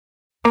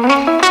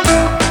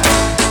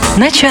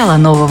Начало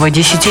нового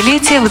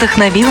десятилетия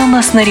вдохновило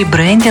нас на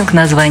ребрендинг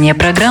названия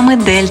программы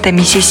 «Дельта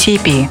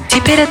Миссисипи».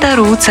 Теперь это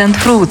Roots and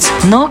Fruits,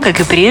 но, как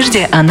и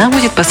прежде, она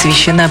будет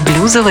посвящена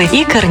блюзовой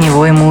и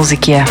корневой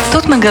музыке.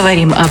 Тут мы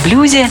говорим о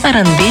блюзе,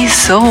 R&B,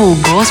 соул,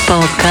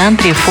 госпел,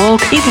 кантри,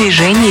 фолк и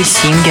движении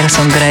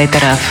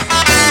сингер-сонграйтеров.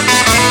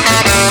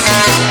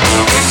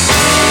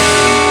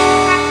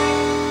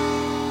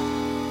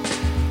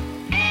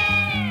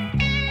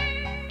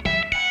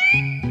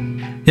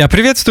 Я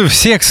приветствую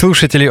всех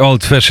слушателей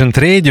Old Fashioned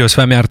Radio. С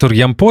вами Артур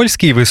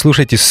Ямпольский, и вы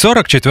слушаете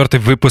 44-й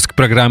выпуск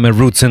программы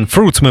Roots and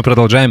Fruits. Мы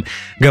продолжаем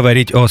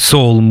говорить о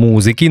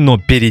соул-музыке, но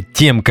перед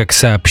тем, как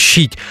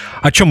сообщить,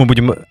 о чем мы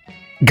будем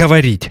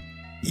говорить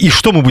и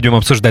что мы будем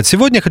обсуждать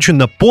сегодня, хочу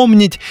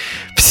напомнить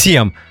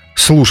всем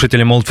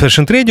слушателям Old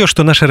Fashioned Radio,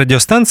 что наша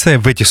радиостанция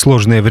в эти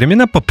сложные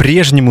времена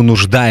по-прежнему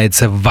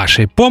нуждается в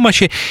вашей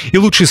помощи. И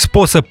лучший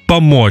способ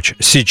помочь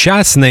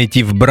сейчас —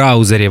 найти в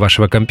браузере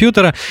вашего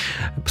компьютера,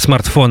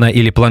 смартфона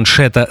или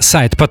планшета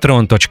сайт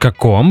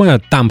patreon.com.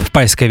 Там в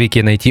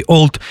поисковике найти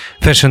Old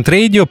Fashioned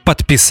Radio,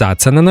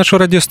 подписаться на нашу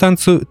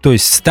радиостанцию, то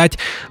есть стать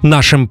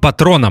нашим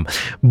патроном.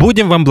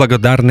 Будем вам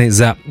благодарны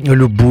за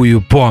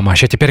любую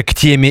помощь. А теперь к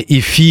теме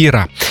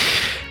эфира.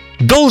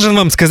 Должен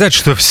вам сказать,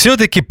 что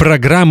все-таки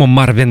программу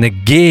Марвина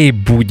Гея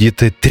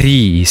будет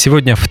 3. И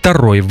сегодня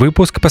второй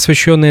выпуск,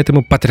 посвященный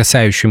этому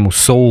потрясающему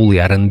соул и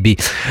R&B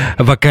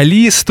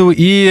вокалисту.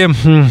 И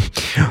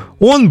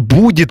он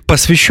будет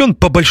посвящен,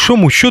 по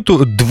большому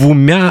счету,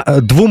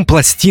 двум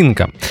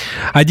пластинкам.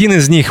 Один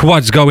из них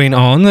What's Going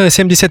On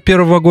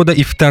 71 года,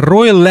 и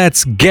второй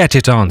Let's Get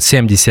It On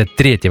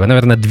 73-го.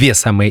 Наверное, две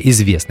самые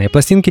известные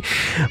пластинки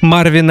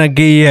Марвина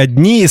Гея.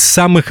 Одни из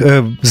самых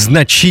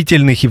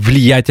значительных и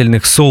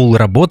влиятельных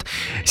соул-работ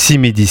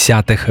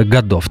 70-х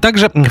годов.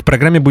 Также в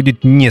программе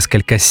будет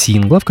несколько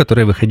синглов,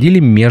 которые выходили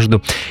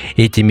между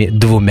этими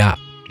двумя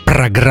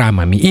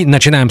программами. И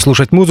начинаем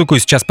слушать музыку.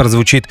 Сейчас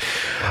прозвучит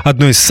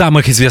одно из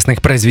самых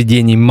известных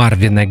произведений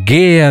Марвина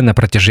Гея на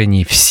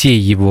протяжении всей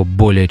его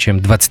более чем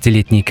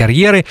 20-летней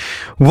карьеры.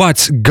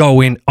 What's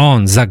Going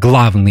On —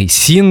 заглавный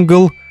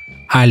сингл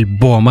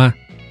альбома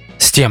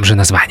с тем же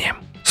названием.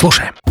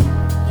 Слушаем.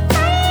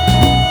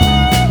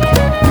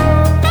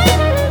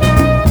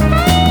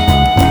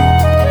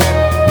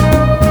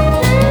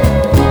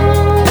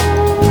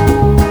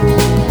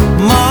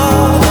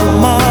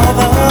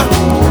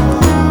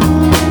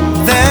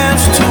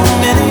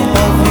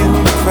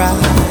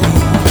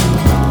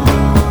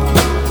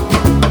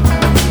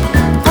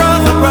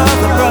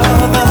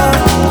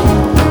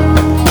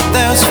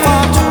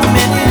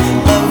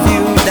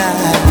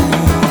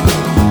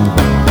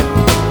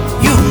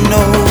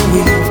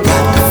 We've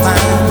got to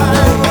find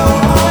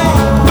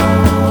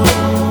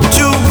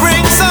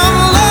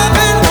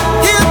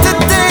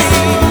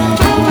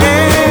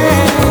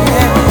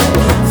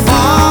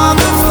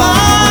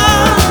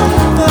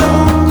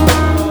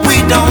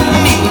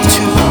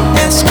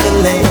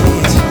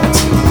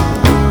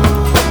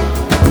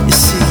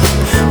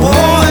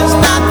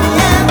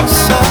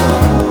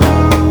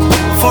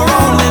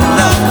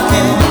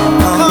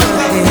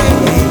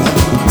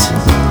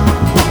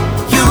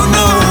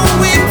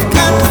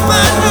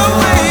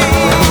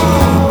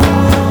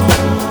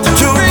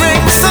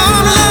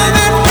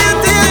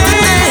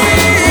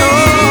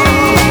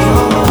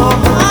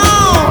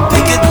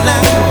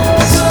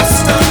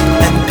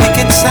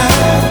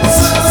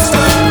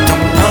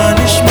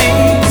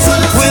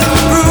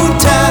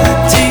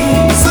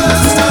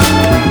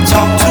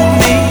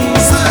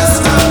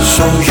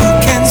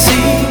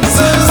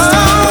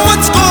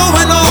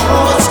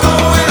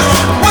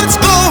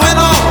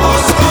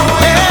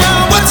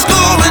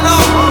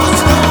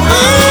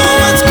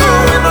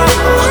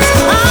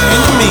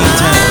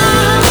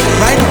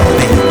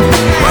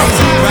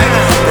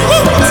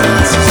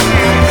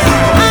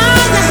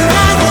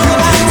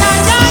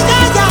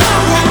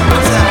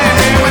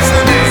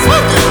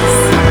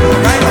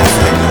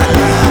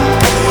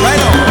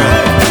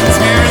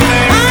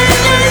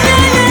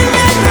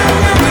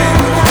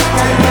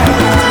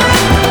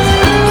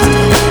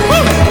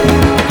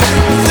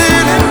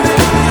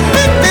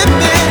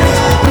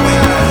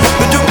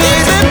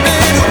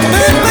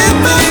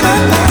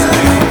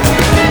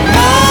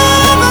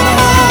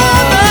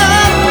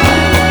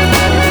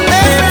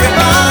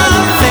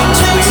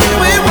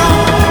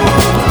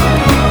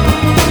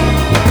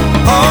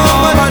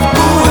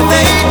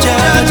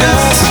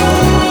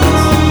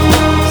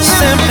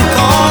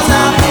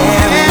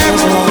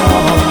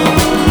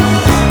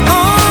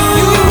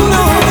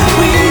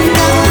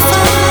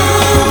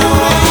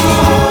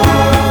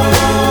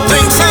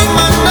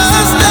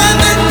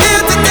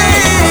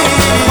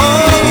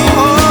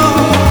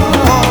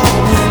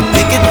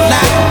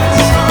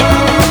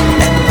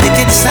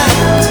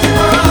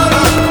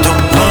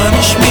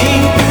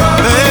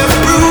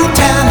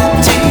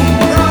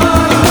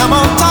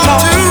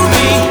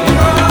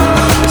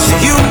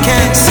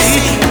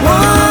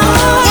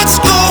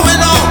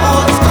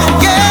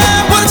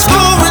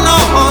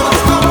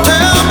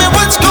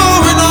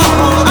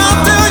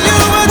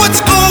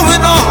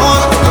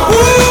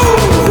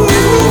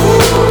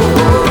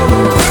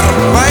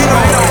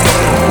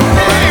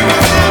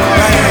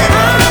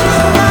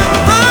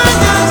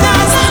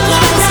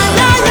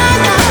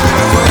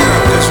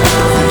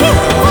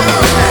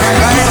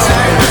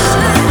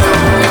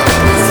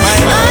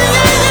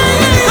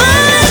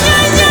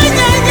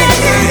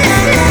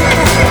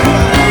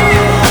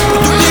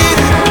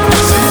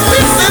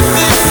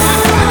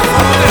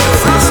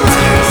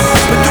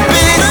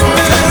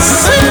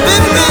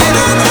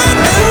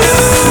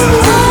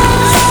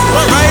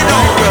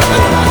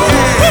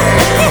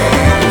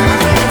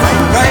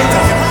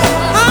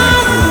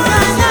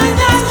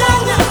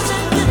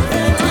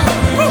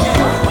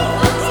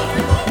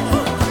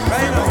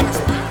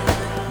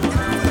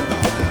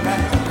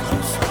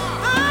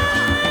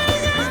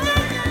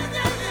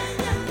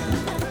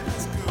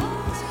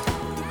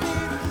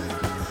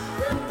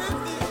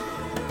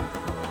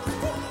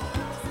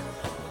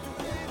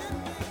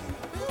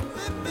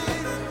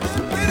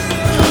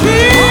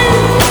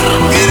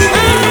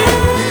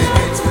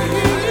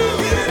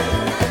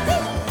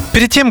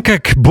Перед тем,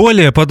 как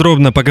более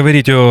подробно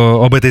поговорить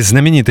об этой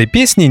знаменитой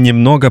песне,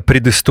 немного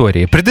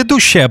предыстории.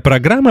 Предыдущая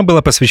программа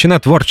была посвящена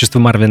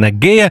творчеству Марвина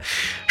Гея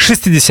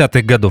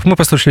 60-х годов. Мы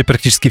послушали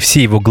практически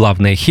все его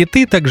главные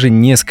хиты, также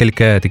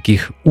несколько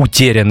таких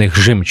утерянных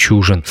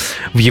жемчужин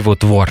в его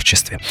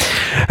творчестве.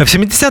 В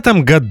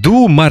 70-м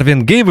году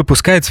Марвин Гей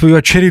выпускает свою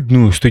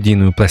очередную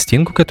студийную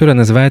пластинку, которая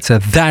называется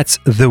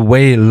 «That's the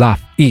way love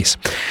is».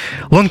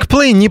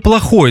 Лонгплей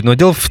неплохой, но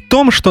дело в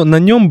том, что на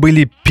нем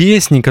были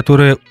песни,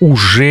 которые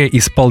уже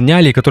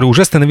исполняли, которые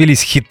уже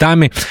становились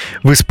хитами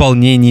в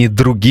исполнении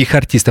других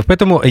артистов.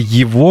 Поэтому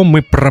его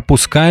мы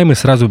пропускаем и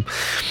сразу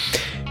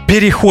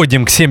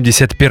переходим к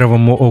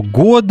 71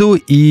 году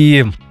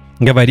и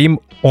говорим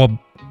об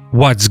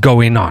 «What's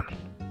Going On».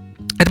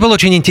 Это был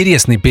очень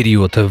интересный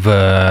период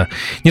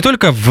не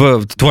только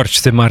в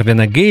творчестве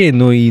Марвина Гея,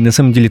 но и на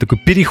самом деле такой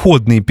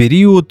переходный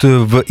период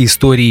в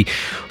истории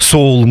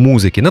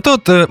соул-музыки. На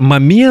тот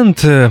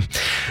момент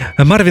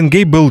Марвин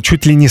Гей был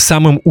чуть ли не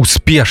самым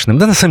успешным,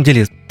 да, на самом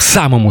деле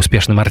самым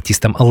успешным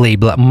артистом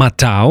лейбла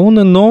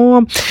Motown,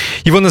 но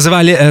его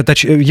называли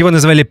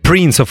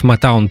Prince of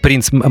Motown,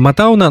 принц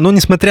Мотауна, но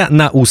несмотря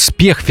на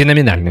успех,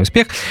 феноменальный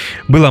успех,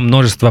 было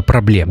множество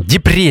проблем.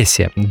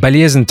 Депрессия,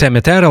 болезнь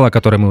Тэмми Террелла, о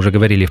которой мы уже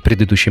говорили в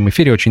предыдущем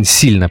эфире, очень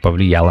сильно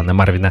повлияла на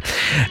Марвина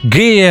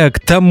Гея. К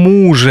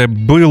тому же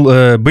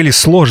были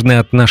сложные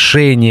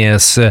отношения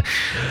с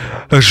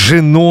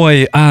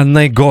женой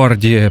Анной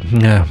Горди,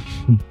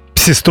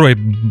 сестрой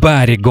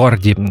Барри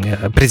Горди,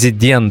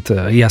 президент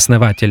и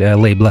основатель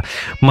лейбла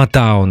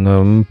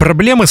Motown.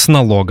 Проблемы с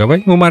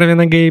налоговой у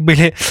Марвина Гея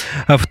были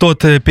в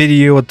тот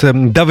период.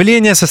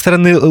 Давление со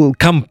стороны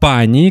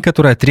компании,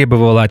 которая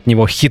требовала от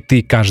него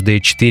хиты каждые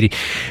 4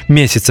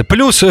 месяца.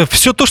 Плюс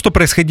все то, что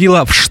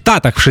происходило в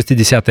Штатах в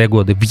 60-е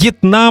годы.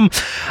 Вьетнам,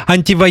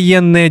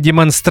 антивоенные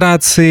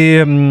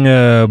демонстрации,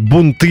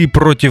 бунты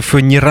против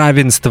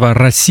неравенства,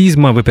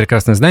 расизма. Вы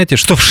прекрасно знаете,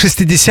 что в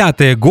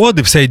 60-е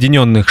годы в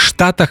Соединенных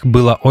Штатах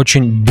было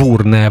очень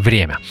бурное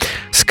время,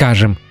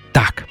 скажем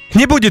так.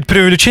 Не будет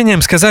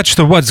преувеличением сказать,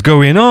 что What's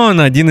Going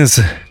On — один из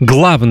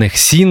главных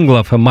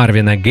синглов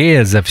Марвина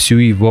Гея за всю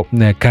его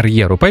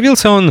карьеру.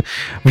 Появился он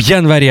в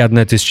январе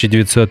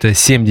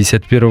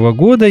 1971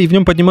 года, и в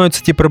нем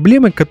поднимаются те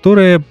проблемы,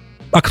 которые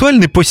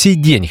актуальны по сей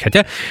день.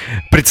 Хотя,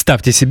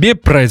 представьте себе,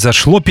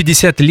 произошло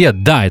 50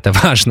 лет. Да, это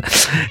важно.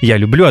 Я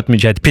люблю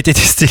отмечать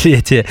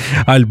 50-летие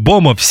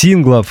альбомов,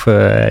 синглов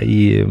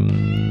и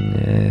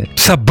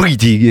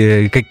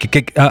событий,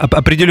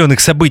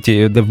 определенных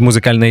событий в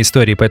музыкальной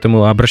истории.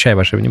 Поэтому обращаю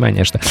ваше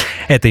внимание, что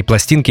этой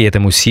пластинке,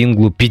 этому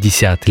синглу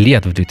 50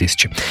 лет в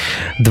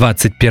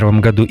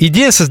 2021 году.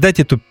 Идея создать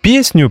эту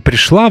песню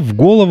пришла в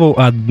голову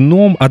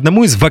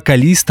одному из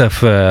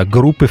вокалистов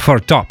группы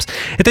Four Tops.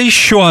 Это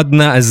еще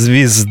одна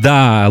звезда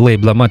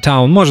лейбла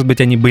Motown. Может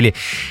быть, они были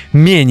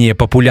менее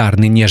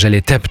популярны,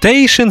 нежели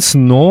Temptations,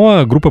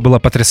 но группа была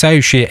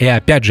потрясающая. И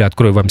опять же,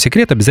 открою вам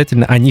секрет,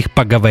 обязательно о них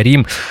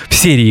поговорим в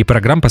серии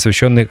программ,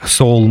 посвященных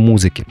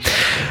соул-музыке.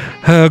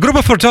 Группа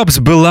Four Tops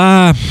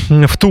была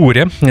в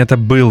туре. Это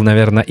был,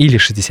 наверное, или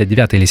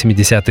 69-й, или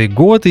 70-й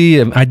год.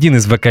 И один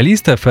из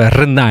вокалистов,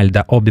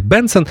 Ренальдо Оби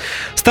Бенсон,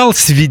 стал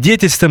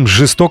свидетельством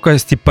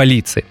жестокости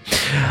полиции.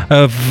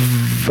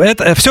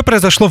 Это все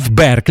произошло в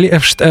Беркли,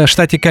 в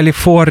штате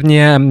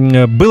Калифорния.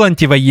 Был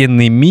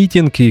антивоенный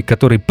митинг,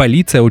 который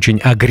полиция очень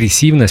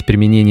агрессивно с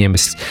применением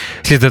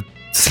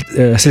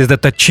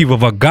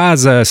слезоточивого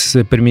газа,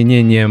 с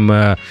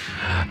применением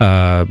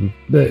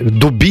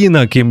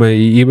дубинок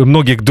и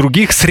многих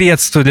других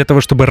средств для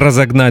того, чтобы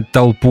разогнать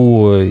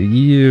толпу.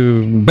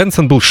 И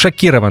Бенсон был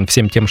шокирован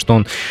всем тем, что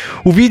он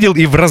увидел,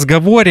 и в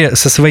разговоре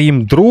со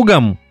своим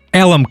другом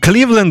Эллом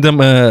Кливлендом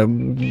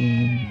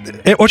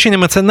очень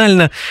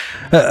эмоционально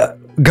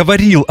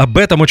говорил об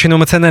этом, очень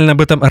эмоционально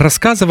об этом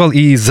рассказывал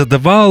и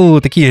задавал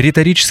такие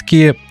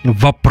риторические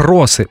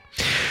вопросы.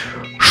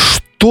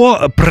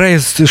 Что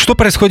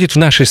происходит в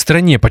нашей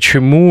стране?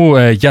 Почему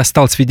я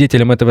стал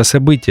свидетелем этого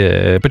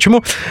события?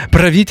 Почему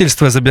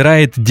правительство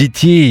забирает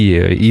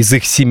детей из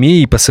их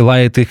семей и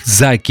посылает их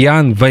за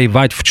океан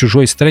воевать в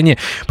чужой стране?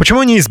 Почему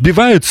они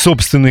избивают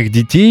собственных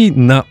детей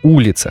на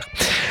улицах?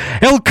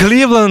 Эл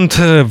Кливленд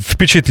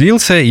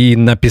впечатлился и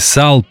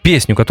написал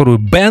песню, которую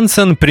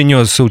Бенсон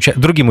принес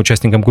другим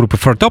участникам группы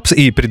Four Tops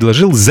и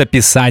предложил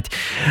записать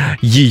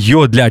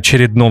ее для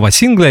очередного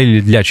сингла или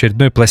для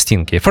очередной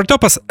пластинки.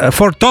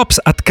 Four Tops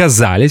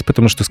отказались,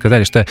 потому что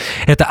сказали, что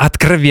это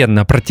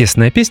откровенно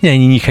протестная песня,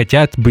 они не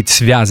хотят быть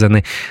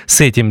связаны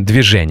с этим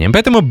движением.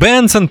 Поэтому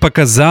Бенсон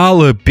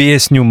показал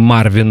песню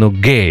Марвину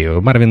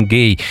Гею. Марвин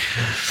Гей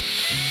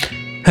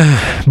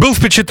был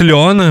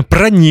впечатлен,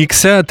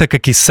 проникся, так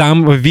как и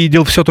сам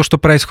видел все то, что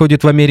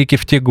происходит в Америке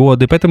в те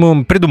годы.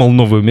 Поэтому придумал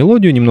новую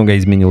мелодию, немного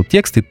изменил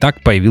текст, и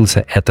так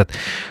появился этот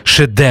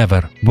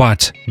шедевр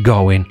 «What's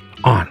Going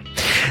On».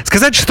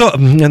 Сказать, что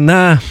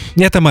на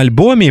этом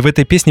альбоме и в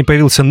этой песне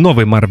появился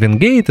новый Марвин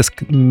Гей, это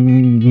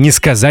не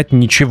сказать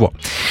ничего.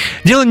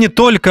 Дело не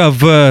только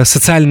в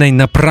социальной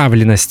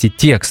направленности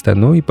текста,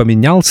 но и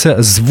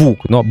поменялся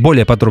звук. Но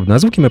более подробно о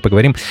звуке мы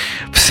поговорим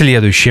в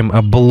следующем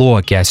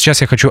блоке. А сейчас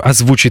я хочу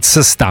озвучить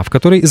состав,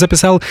 который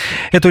записал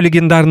эту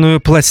легендарную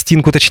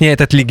пластинку, точнее,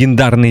 этот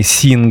легендарный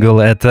сингл.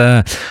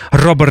 Это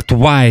Роберт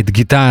Уайт,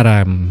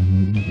 гитара,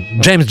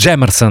 Джеймс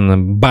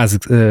Джемерсон,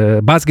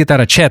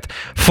 бас-гитара, Чет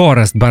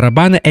Форест,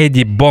 барабаны,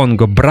 Эдди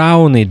Бонго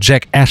Браун и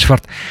Джек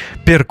Эшфорд,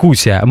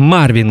 перкуссия.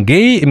 Марвин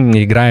Гей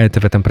играет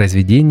в этом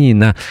произведении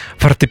на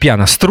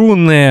фортепиано,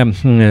 струнные,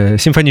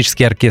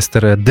 симфонический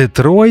оркестр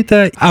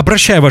Детройта.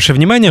 Обращаю ваше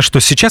внимание, что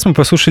сейчас мы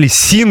послушали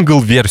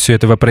сингл-версию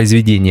этого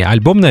произведения.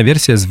 Альбомная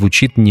версия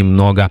звучит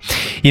немного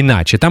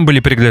иначе. Там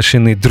были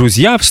приглашены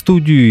друзья в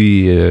студию,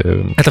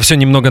 и это все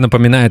немного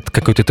напоминает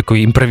какой-то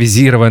такой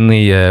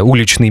импровизированный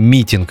уличный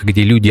митинг,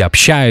 где люди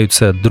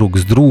общаются друг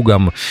с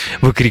другом,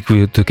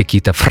 выкрикивают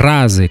какие-то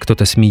фразы,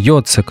 кто-то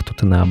смеется,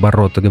 кто-то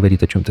наоборот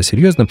говорит о чем-то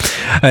серьезном.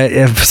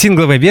 В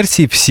сингловой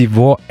версии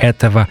всего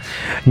этого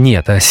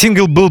нет.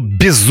 Сингл был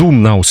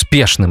безумно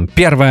успешным.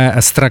 Первая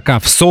строка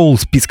в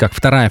соул-списках,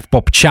 вторая в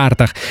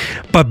поп-чартах.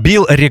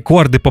 Побил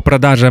рекорды по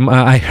продажам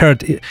I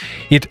Heard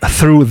It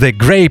Through the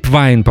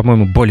Grapevine,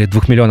 по-моему, более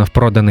 2 миллионов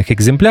проданных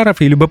экземпляров.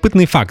 И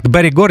любопытный факт.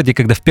 Барри Горди,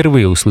 когда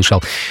впервые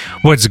услышал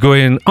What's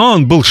Going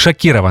On, был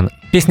шокирован.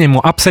 Песня ему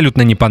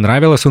абсолютно не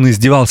понравилась, он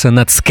издевался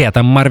над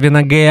скетом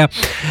Марвина Гея.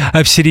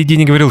 А в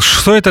середине говорил,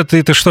 что это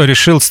ты что,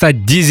 решил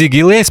стать Дизи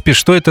Гиллеспи?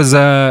 Что это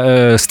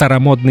за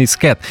старомодный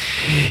скет?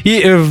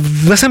 И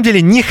на самом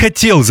деле не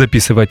хотел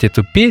записывать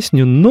эту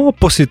песню, но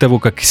после того,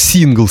 как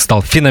сингл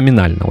стал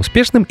феноменально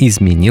успешным,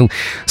 изменил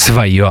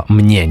свое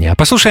мнение.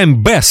 Послушаем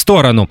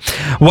Б-сторону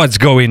What's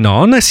Going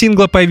On,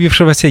 сингла,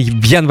 появившегося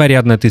в январе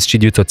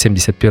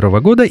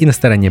 1971 года, и на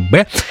стороне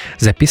Б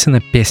записана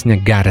песня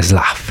God Is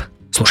Love.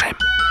 Слушаем.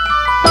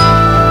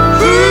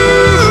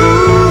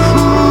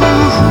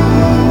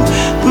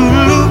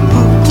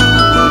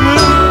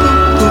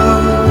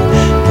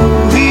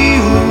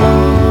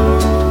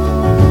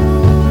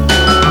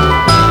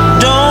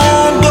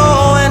 Don't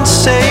go and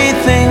say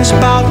things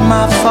about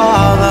my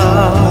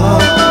father.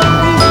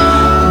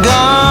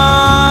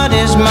 God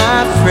is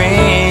my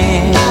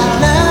friend.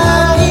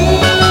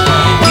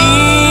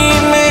 He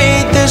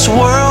made this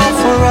world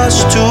for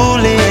us to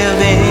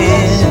live in.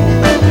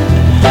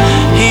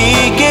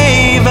 He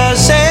gave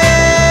us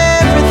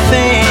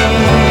everything,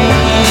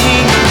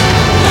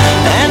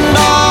 and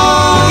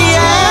all he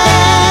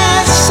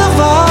asks of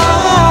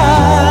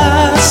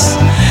us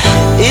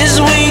is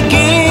we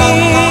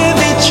give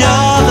each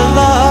other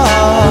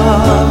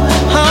love.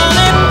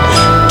 Honey,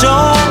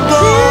 don't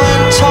go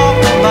and talk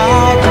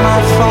about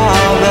my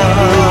father.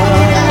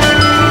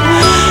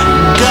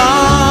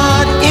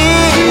 God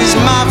is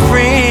my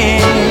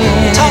friend.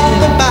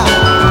 Talk about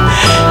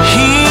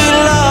he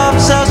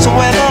loves us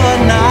whether or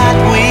not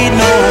we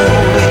know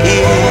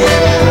it,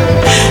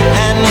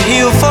 and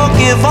he'll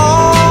forgive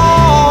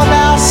all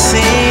our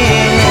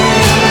sins,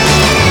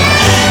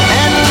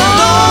 and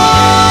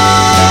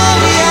all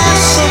he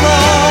asks of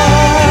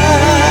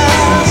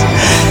us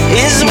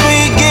is we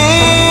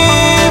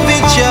give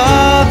each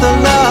other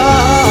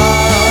love.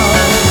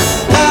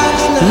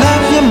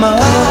 Love your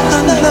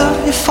mother, love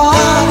your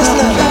father,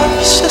 love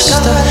your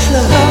sister,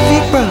 love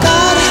your brother,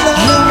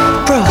 love your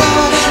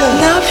brother,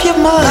 love your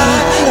mother,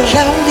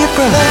 love your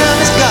brother.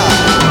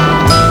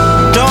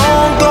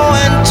 Don't go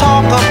and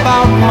talk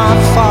about my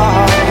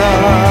father.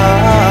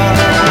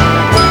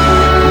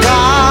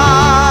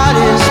 God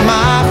is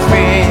my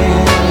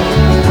friend.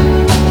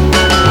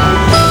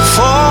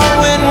 For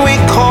when we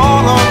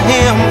call on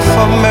him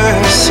for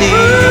mercy,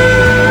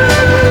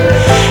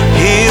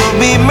 he'll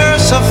be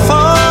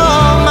merciful,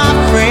 my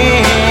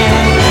friend.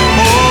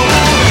 Oh,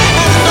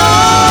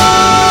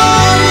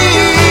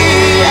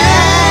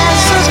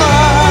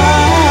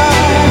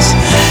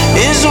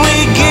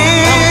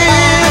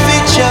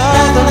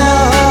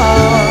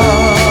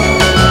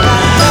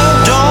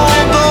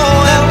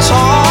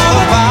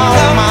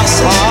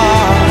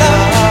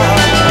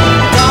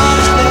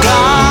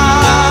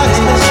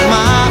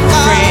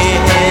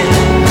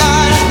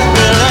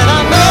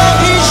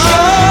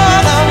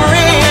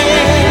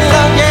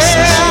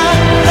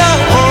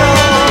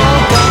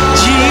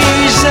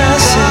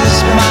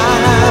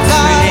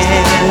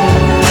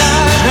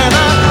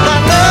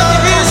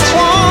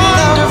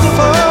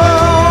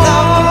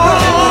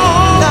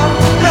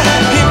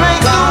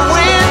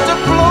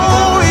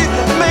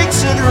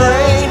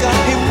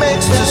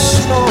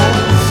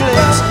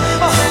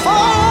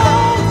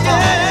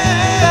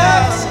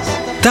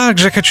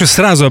 Также хочу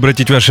сразу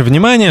обратить ваше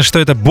внимание, что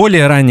это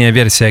более ранняя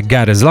версия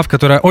God Is Love,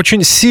 которая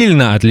очень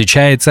сильно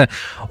отличается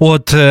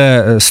от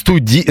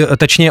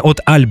точнее от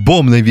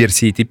альбомной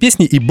версии этой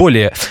песни. И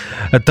более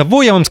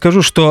того, я вам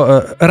скажу,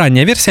 что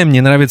ранняя версия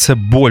мне нравится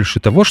больше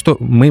того, что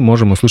мы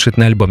можем услышать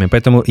на альбоме.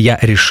 Поэтому я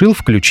решил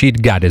включить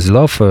God Is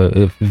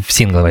Love в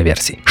сингловой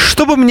версии.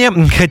 Что бы мне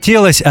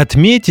хотелось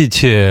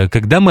отметить,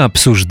 когда мы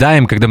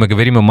обсуждаем, когда мы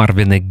говорим о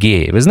Марвине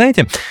Гее? Вы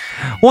знаете,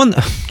 он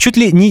чуть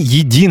ли не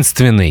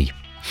единственный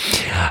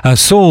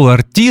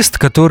соул-артист,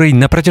 который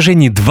на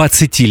протяжении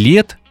 20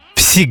 лет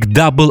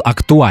всегда был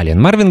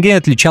актуален. Марвин Гей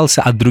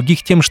отличался от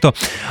других тем, что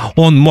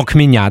он мог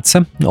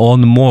меняться,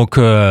 он мог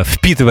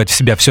впитывать в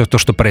себя все то,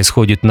 что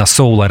происходит на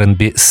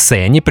соул-R&B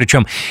сцене,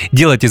 причем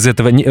делать из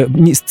этого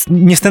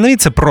не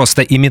становиться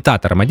просто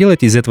имитатором, а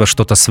делать из этого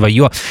что-то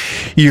свое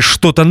и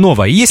что-то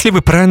новое. Если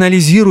вы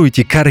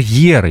проанализируете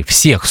карьеры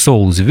всех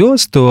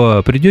соул-звезд,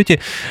 то придете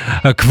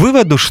к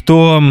выводу,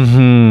 что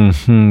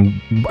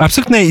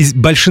абсолютное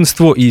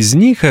большинство из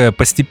них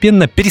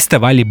постепенно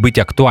переставали быть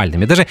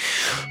актуальными. Даже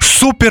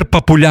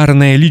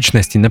суперпопулярные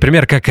личности,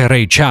 например, как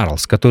Рэй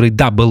Чарльз, который,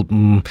 да, был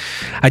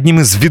одним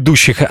из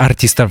ведущих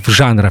артистов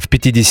жанра в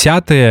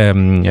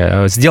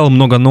 50-е, сделал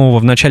много нового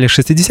в начале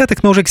 60-х,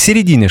 но уже к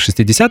середине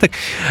 60-х,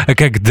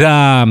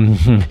 когда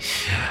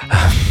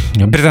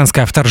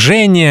британское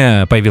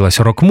вторжение, появилась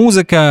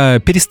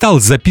рок-музыка, перестал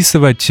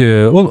записывать,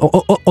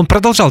 он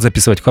продолжал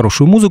записывать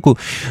хорошую музыку,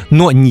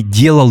 но не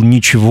делал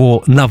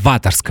ничего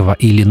новаторского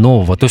или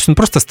нового. То есть он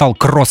просто стал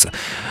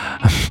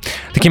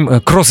таким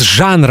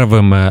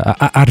кросс-жанровым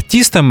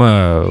артистом,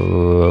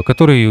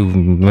 который,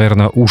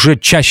 наверное, уже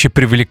чаще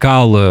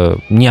привлекал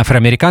не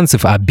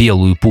афроамериканцев, а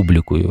белую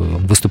публику.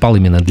 Выступал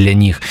именно для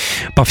них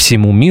по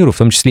всему миру, в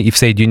том числе и в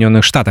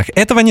Соединенных Штатах.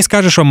 Этого не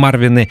скажешь о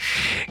Марвине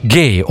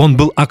Гее. Он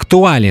был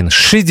актуален с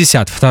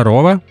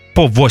 62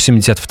 по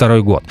 82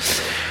 год.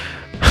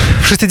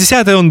 В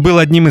 60-е он был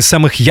одним из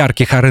самых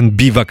ярких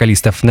R&B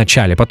вокалистов в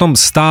начале, потом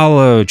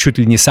стал чуть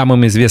ли не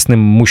самым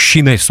известным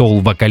мужчиной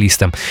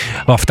соул-вокалистом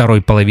во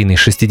второй половине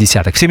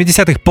 60-х. В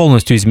 70-х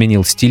полностью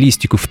изменил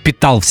стилистику,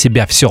 впитал в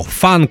себя все: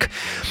 фанк,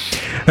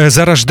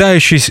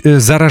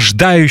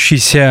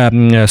 зарождающийся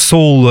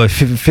соул,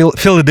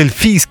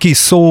 филадельфийский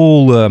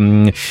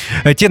соул,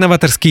 те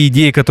новаторские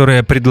идеи,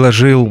 которые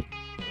предложил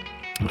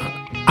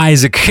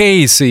Айзек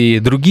Хейс и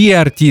другие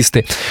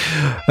артисты.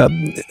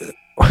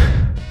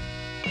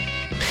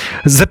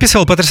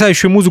 Записывал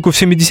потрясающую музыку в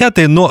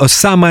 70-е, но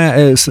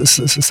самое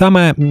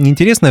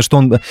интересное, что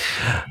он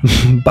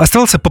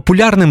оставался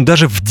популярным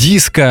даже в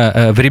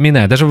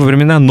диско-времена, даже во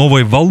времена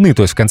новой волны,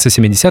 то есть в конце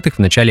 70-х, в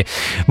начале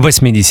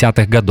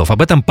 80-х годов.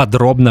 Об этом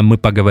подробно мы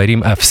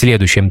поговорим в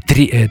следующем,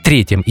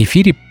 третьем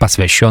эфире,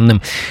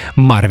 посвященном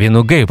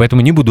Марвину Гею,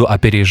 поэтому не буду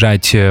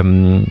опережать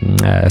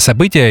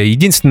события.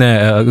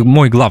 Единственное,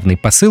 мой главный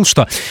посыл,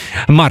 что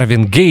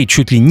Марвин Гей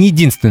чуть ли не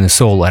единственный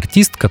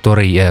соул-артист,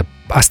 который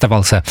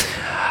оставался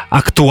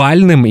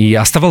актуальным и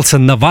оставался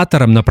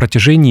новатором на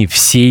протяжении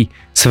всей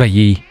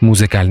своей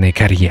музыкальной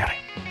карьеры.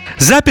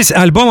 Запись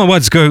альбома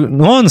What's Going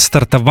On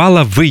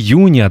стартовала в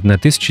июне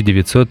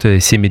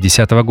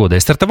 1970 года. И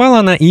стартовала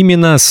она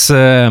именно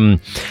с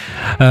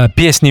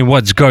песни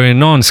What's Going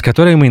On, с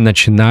которой мы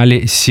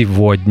начинали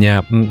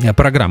сегодня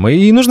программу.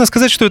 И нужно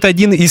сказать, что это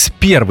один из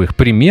первых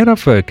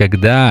примеров,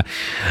 когда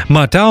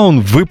Motown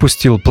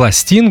выпустил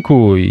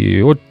пластинку,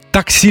 и вот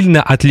так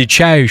сильно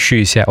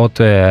отличающуюся от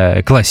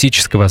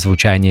классического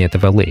звучания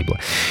этого лейбла.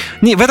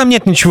 В этом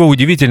нет ничего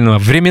удивительного.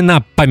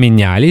 Времена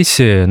поменялись,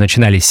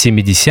 начинались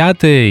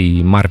 70-е,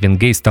 и Марвин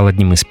Гей стал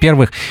одним из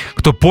первых,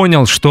 кто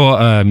понял,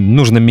 что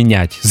нужно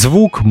менять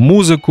звук,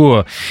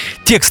 музыку,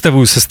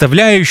 текстовую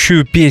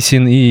составляющую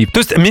песен. То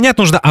есть менять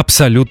нужно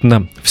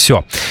абсолютно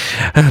все.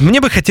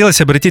 Мне бы хотелось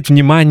обратить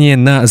внимание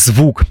на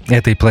звук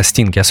этой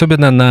пластинки,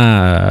 особенно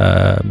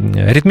на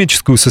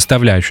ритмическую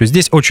составляющую.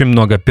 Здесь очень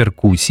много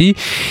перкуссий.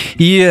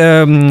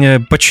 И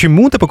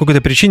почему-то, по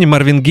какой-то причине,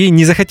 Марвин Гей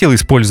не захотел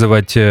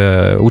использовать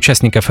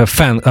участников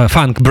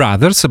Funk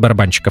Brothers,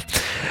 барабанщиков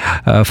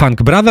Funk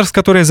Brothers,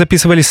 которые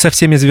записывались со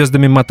всеми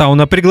звездами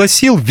Мотауна,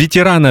 пригласил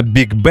ветерана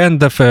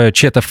биг-бендов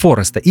Чета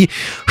Фореста. И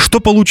что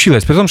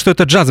получилось? При том, что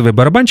это джазовый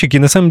барабанщик, и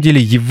на самом деле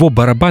его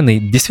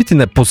барабаны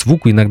действительно по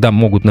звуку иногда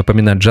могут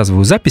напоминать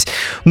джазовую запись,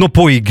 но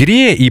по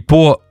игре и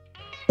по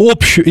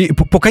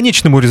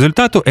конечному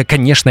результату,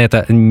 конечно,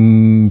 это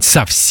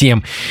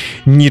совсем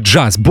не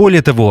джаз.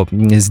 Более того,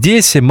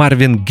 здесь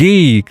Марвин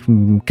Гей,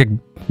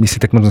 если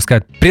так можно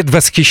сказать,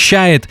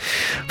 предвосхищает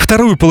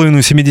вторую половину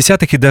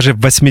 70-х и даже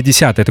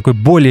 80-е. Такой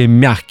более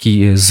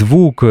мягкий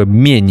звук,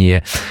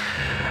 менее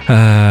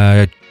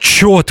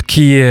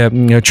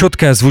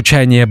четкое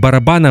звучание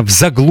барабанов,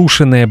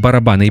 заглушенные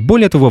барабаны. И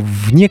более того,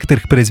 в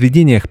некоторых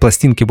произведениях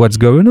пластинки What's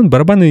Going On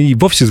барабаны и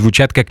вовсе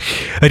звучат как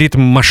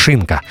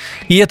ритм-машинка.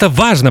 И это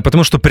важно,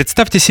 потому что,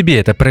 представьте себе,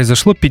 это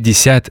произошло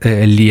 50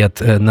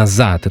 лет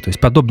назад. То есть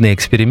подобные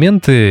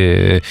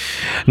эксперименты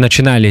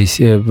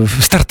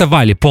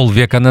стартовали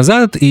полвека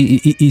назад,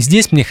 и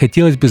здесь мне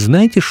хотелось бы,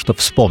 знаете, что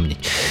вспомнить?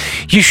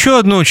 Еще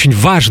одну очень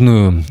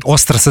важную,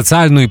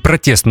 остросоциальную и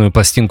протестную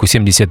пластинку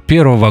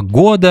 1971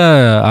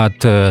 года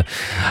от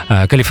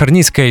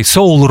калифорнийской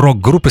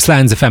соул-рок-группы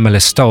Sly and the Family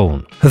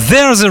Stone.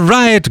 There's a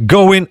Riot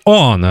Going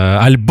On.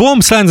 Альбом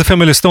Sly and the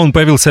Family Stone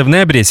появился в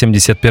ноябре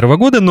 1971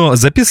 года, но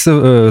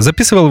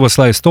записывал его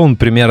Sly Stone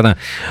примерно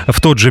в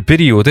тот же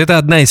период. Это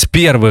одна из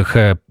первых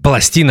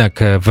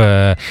пластинок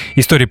в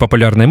истории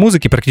популярной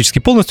музыки, практически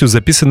полностью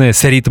записанная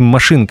с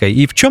ритм-машинкой.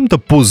 И в чем-то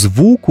по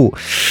звуку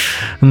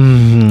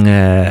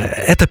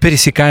это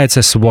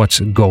пересекается с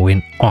What's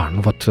Going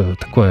On. Вот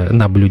такое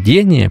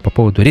наблюдение по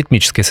поводу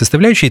ритмической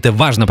составляющей. Это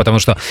важно, потому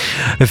что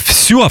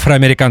всю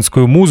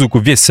афроамериканскую музыку,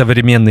 весь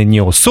современный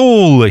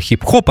нео-соул,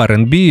 хип-хоп,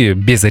 R&B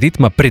без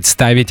ритма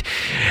представить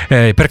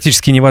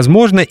практически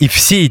невозможно. И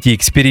все эти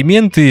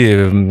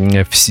эксперименты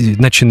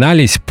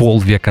начинались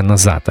полвека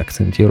назад.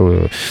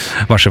 Акцентирую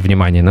ваше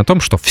внимание на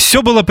том, что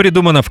все было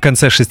придумано в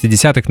конце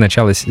 60-х,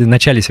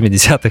 начале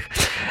 70-х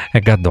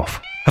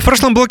годов. В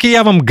прошлом блоке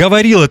я вам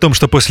говорил о том,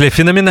 что после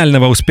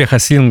феноменального успеха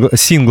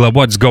сингла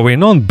What's Going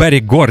On Берри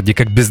Горди,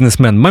 как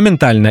бизнесмен,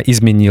 моментально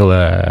изменил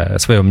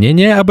свое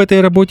мнение об этой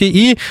работе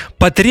и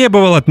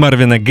потребовал от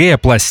Марвина Гея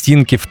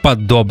пластинки в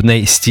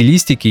подобной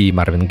стилистике. И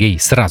Марвин Гей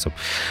сразу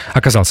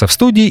оказался в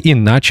студии и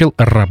начал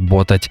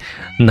работать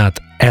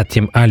над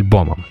этим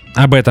альбомом.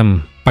 Об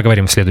этом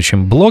поговорим в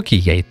следующем блоке.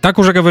 Я и так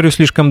уже говорю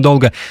слишком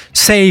долго.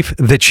 Save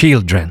the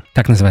Children.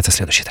 Так называется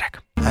следующий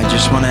трек. I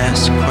just want to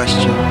ask a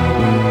question.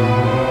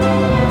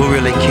 Who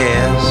really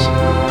cares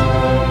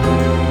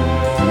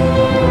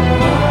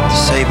to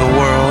save a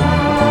world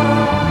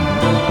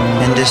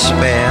in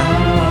despair?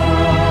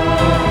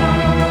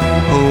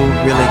 Who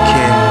really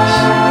cares?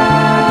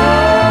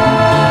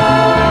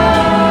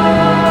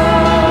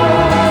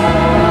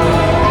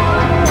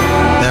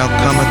 There'll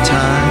come a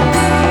time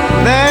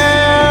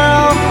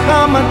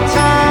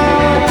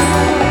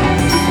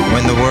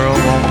when the world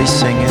won't be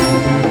singing,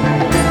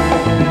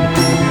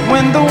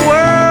 when the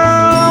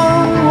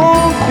world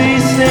won't be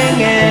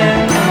singing.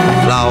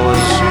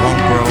 Flowers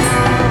won't grow.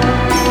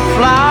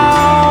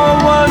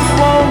 Flowers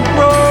won't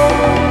grow.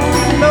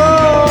 No.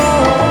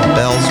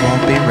 Bells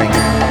won't be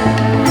ringing.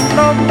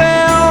 No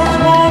bells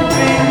won't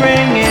be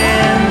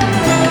ringing.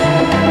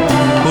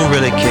 Who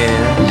really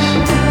cares?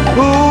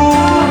 Who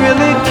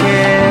really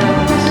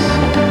cares?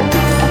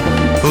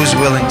 Who's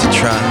willing to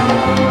try?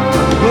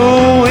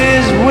 Who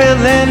is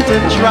willing to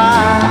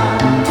try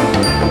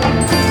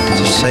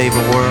to save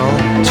a world?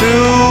 To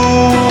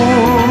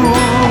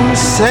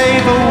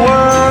save a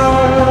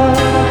world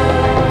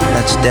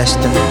that's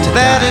destined to die.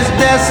 That is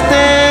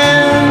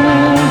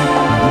destined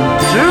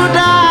to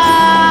die.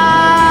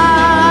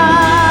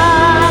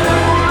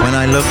 When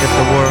I look at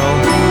the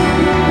world,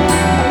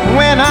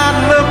 when I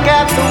look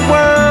at the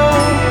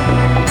world,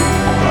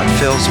 it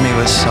fills me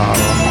with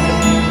sorrow.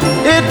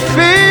 It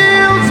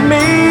fills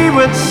me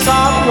with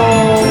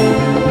sorrow.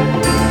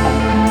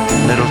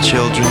 Little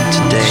children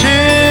today.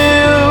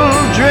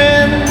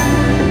 Children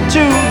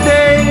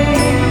today.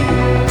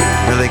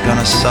 Really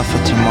gonna suffer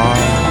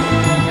tomorrow.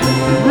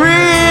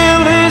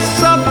 Really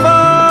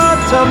suffer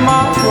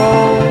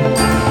tomorrow.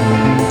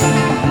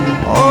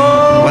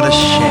 Oh, what a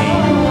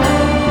shame.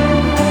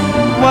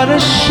 What a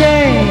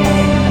shame.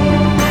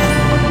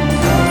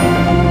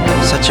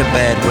 Such a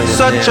bad way to live.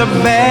 Such a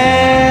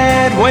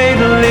bad way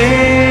to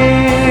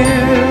live.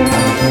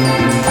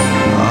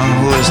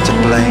 Who is to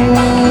blame?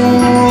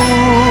 Who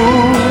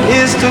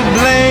is to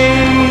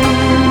blame?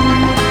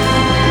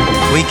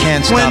 We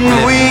can't stop living.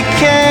 When we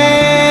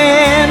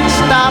can't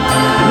stop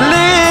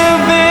living.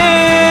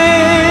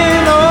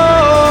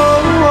 Oh,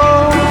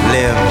 oh.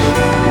 Live.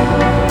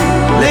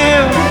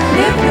 Live.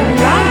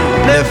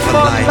 Live for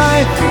life. Live for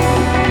life.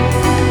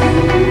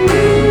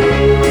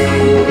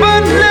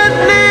 But let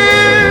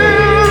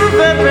live,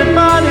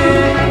 everybody.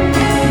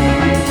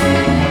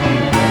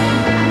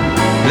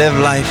 Live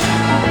life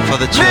for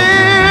the children.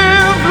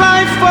 Live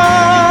life for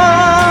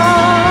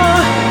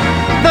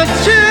the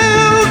children.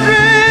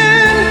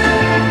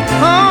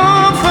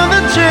 Oh, for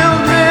the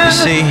children.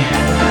 See,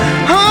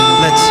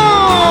 let's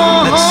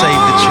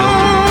save the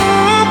children.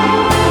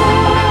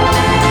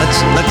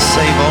 Let's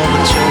save all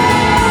the children.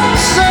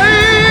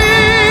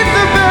 Save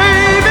the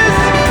babies.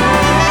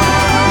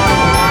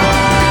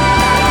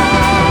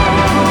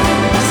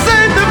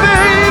 Save the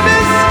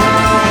babies.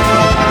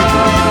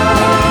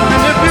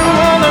 And if you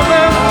wanna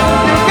live,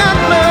 you got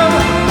love.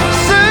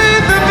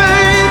 Save the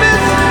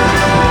babies.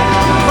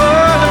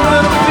 For the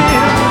little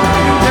fear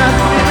you got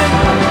feeling.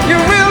 You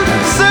will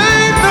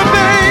save the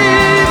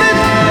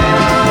babies.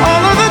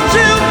 All of the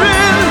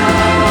children.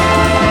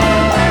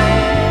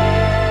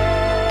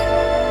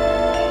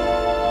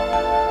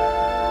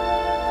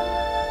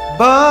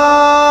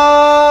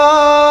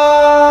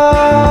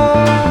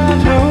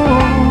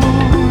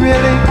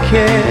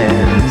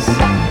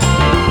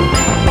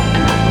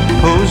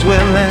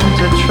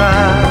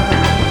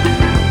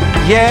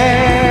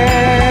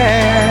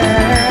 yeah,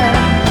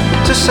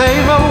 to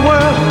save a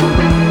world,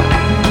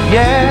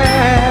 yeah,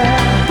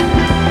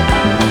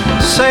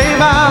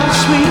 save our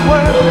sweet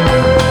world,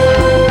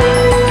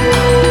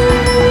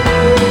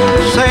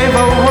 save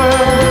a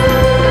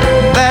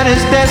world that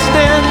is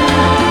destined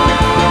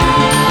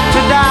to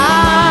die.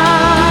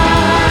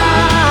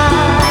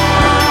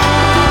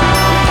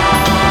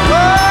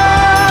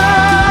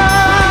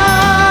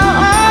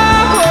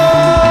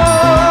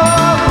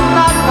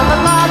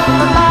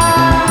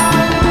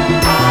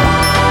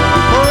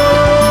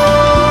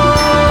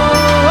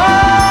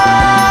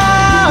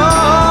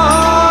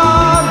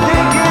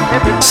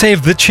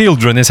 Save the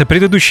Children. Если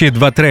предыдущие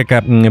два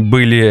трека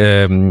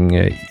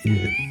были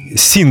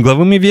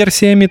сингловыми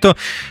версиями, то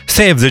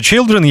Save the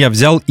Children я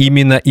взял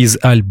именно из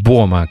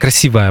альбома.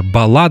 Красивая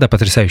баллада,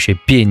 потрясающее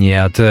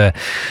пение от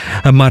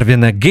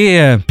Марвина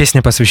Гея.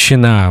 Песня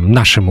посвящена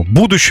нашему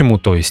будущему,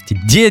 то есть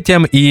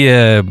детям.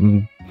 И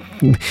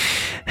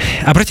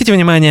обратите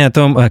внимание о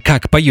том,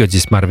 как поет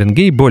здесь Марвин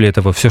Гей. Более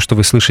того, все, что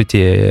вы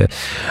слышите,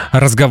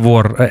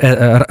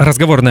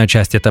 разговорная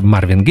часть — это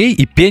Марвин Гей,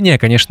 и пение,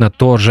 конечно,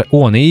 тоже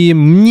он. И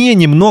мне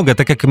немного,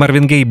 так как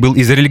Марвин Гей был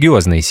из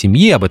религиозной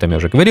семьи, об этом я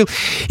уже говорил,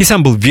 и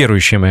сам был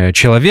верующим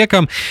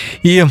человеком,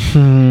 и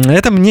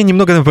это мне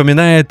немного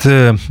напоминает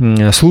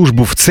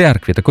службу в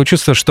церкви. Такое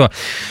чувство, что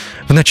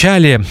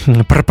вначале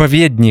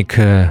проповедник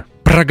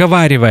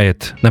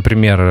проговаривает,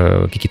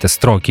 например, какие-то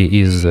строки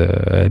из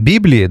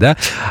Библии, да,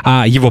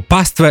 а его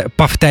паства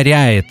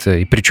повторяет,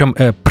 и причем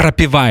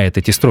пропевает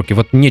эти строки.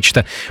 Вот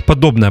нечто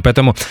подобное.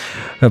 Поэтому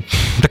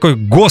такое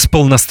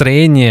госпел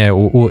настроение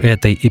у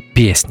этой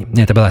песни.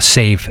 Это была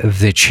Save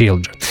the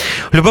Children.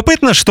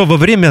 Любопытно, что во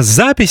время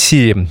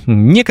записи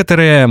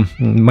некоторые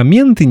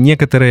моменты,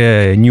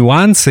 некоторые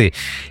нюансы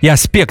и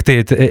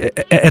аспекты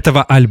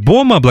этого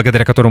альбома,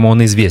 благодаря которому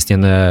он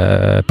известен,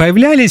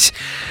 появлялись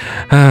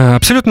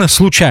абсолютно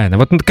случайно.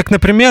 Вот как,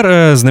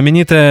 например,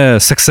 знаменитое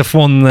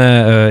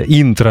саксофонное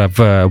интро в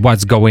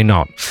What's Going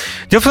On.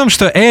 Дело в том,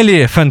 что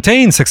Элли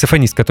Фонтейн,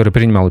 саксофонист, который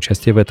принимал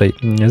участие в этой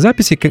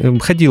записи,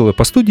 ходил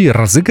по студии,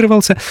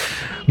 разыгрывался.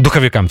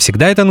 Духовикам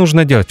всегда это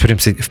нужно делать.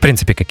 В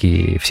принципе, как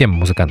и всем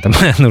музыкантам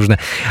нужно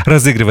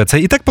разыгрываться.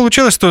 И так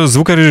получилось, что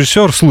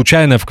звукорежиссер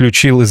случайно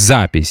включил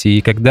запись.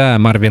 И когда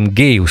Марвин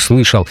Гей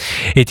услышал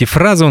эти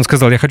фразы, он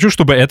сказал: я хочу,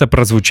 чтобы это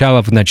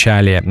прозвучало в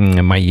начале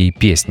моей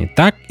песни.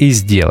 Так и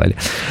сделали.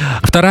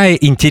 Вторая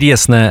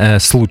интересная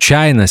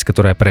случайность,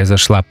 которая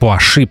произошла по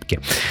ошибке.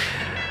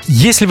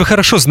 Если вы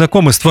хорошо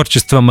знакомы с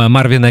творчеством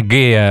Марвина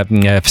Гея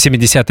в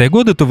 70-е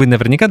годы, то вы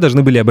наверняка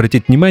должны были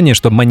обратить внимание,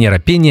 что манера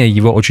пения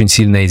его очень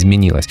сильно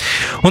изменилась.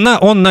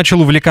 Он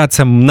начал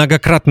увлекаться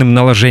многократным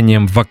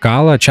наложением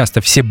вокала,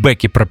 часто все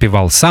бэки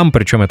пропевал сам,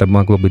 причем это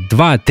могло быть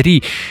 2,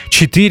 3,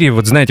 4,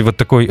 вот знаете, вот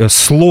такой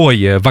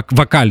слой,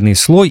 вокальный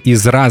слой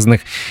из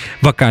разных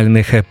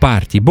вокальных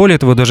партий. Более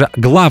того, даже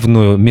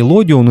главную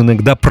мелодию он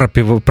иногда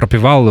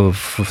пропевал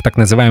в так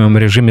называемом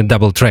режиме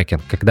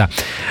дабл-трекинг, когда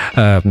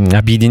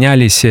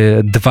объединялись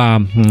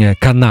два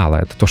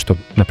канала. Это то, что,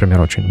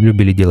 например, очень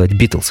любили делать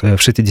Битлз в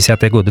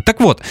 60-е годы. Так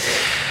вот,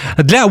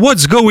 для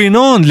What's Going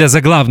On, для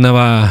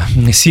заглавного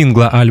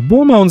сингла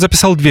альбома, он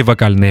записал 2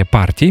 вокальные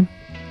партии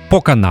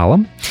по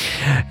каналам.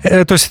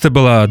 То есть это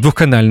была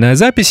двухканальная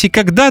запись. И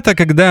когда-то,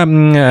 когда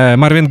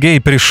Марвин Гей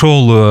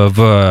пришел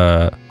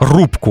в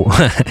рубку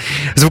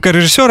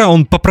звукорежиссера,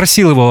 он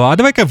попросил его: а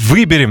давай-ка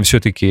выберем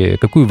все-таки,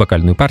 какую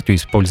вокальную партию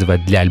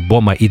использовать для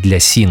альбома и для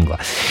сингла.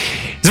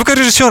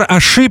 Звукорежиссер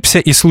ошибся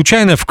и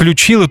случайно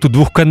включил эту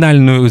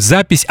двухканальную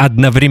запись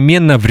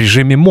одновременно в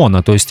режиме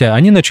моно. То есть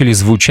они начали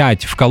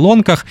звучать в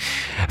колонках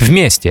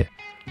вместе.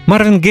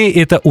 Марвин Гей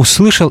это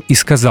услышал и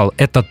сказал: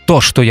 это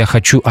то, что я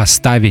хочу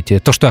оставить,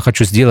 то, что я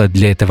хочу сделать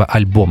для этого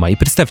альбома. И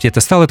представьте,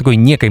 это стало такой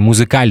некой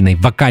музыкальной,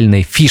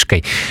 вокальной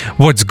фишкой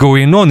What's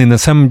Going On и на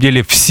самом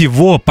деле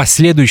всего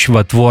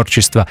последующего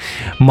творчества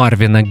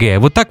Марвина Гея.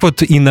 Вот так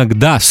вот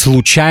иногда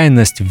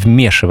случайность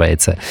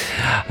вмешивается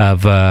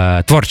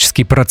в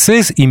творческий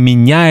процесс и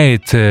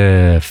меняет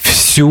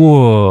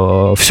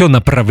все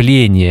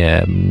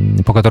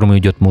направление, по которому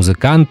идет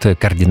музыкант,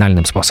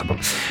 кардинальным способом.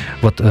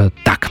 Вот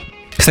так.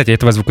 Кстати,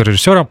 этого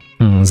звукорежиссера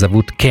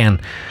зовут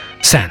Кен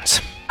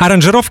Сенс.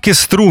 Аранжировки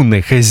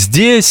струнных.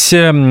 Здесь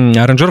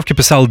аранжировки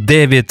писал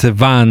Дэвид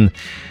Ван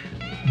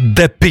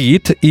де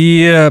Пит.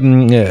 И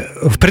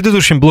в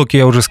предыдущем блоке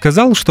я уже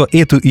сказал, что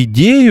эту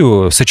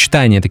идею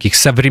сочетания таких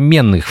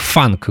современных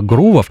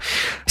фанк-грувов,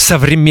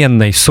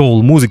 современной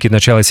соул-музыки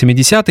начала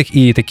 70-х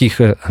и таких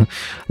lush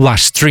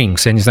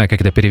strings, я не знаю,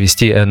 как это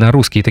перевести на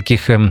русский,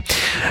 таких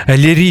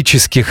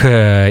лирических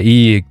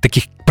и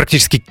таких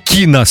практически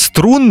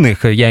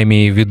кинострунных, я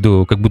имею в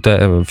виду, как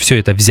будто все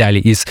это взяли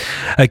из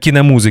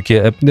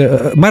киномузыки.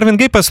 Марвин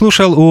Гей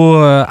послушал у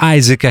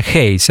Айзека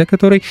Хейса,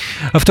 который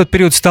в тот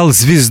период стал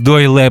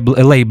звездой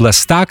лейбла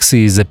Stax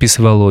и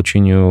записывал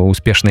очень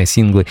успешные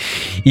синглы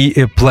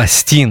и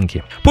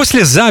пластинки.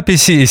 После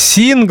записи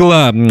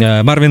сингла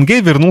Марвин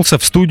Гей вернулся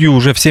в студию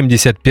уже в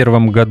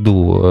 1971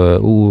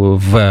 году,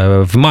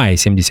 в мае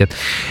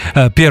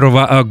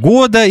 1971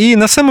 года, и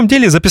на самом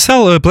деле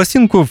записал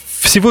пластинку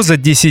всего за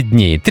 10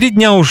 дней. 3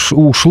 дня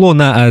ушло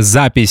на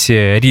запись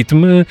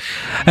ритм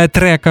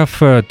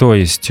треков, то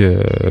есть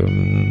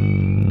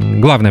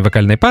главной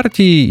вокальной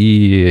партии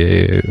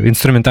и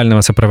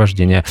инструментального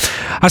сопровождения.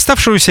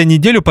 Оставшуюся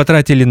неделю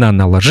потратили на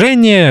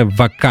наложение,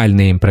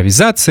 вокальные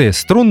импровизации,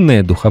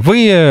 струнные,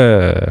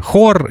 духовые,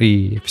 хор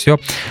и все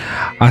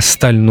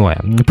остальное.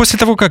 После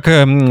того, как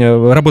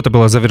работа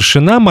была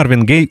завершена,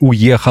 Марвин Гей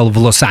уехал в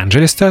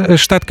Лос-Анджелес,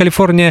 штат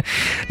Калифорния,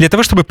 для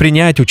того, чтобы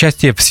принять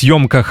участие в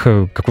съемках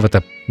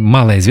какого-то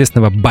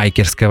малоизвестного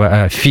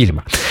байкерского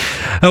фильма.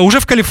 Уже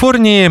в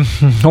Калифорнии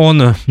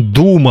он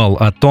думал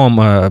о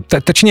том,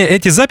 точнее,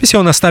 эти записи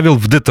он оставил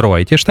в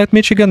Детройте, штат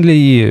Мичиган,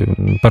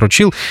 и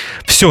поручил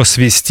все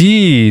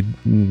свести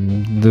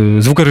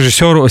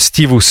звукорежиссеру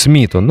Стиву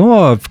Смиту.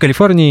 Но в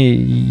Калифорнии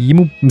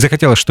ему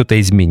захотелось что-то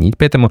изменить,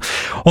 поэтому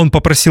он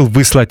попросил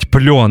выслать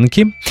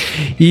пленки,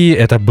 и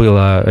это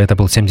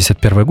был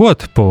 71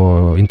 год,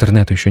 по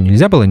интернету еще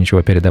нельзя было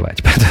ничего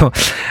передавать, поэтому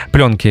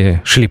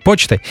пленки шли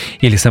почтой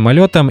или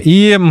самолетом,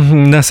 и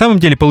на самом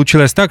деле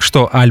получилось так,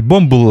 что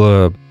альбом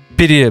был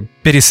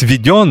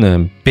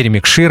пересведен,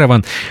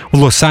 перемикширован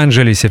в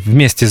Лос-Анджелесе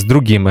вместе с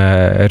другим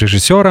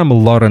режиссером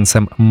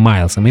Лоренсом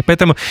Майлсом. И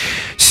поэтому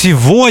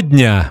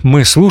сегодня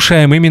мы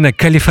слушаем именно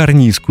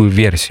калифорнийскую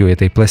версию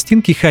этой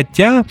пластинки,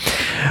 хотя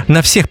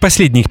на всех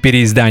последних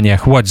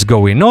переизданиях What's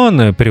Going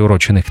On,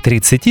 приуроченных к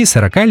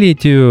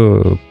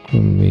 30-40-летию,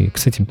 и,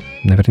 кстати,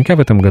 наверняка в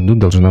этом году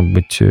должно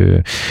быть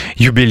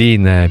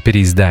юбилейное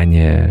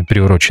переиздание,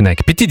 приуроченное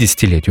к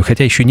 50-летию,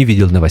 хотя еще не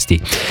видел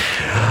новостей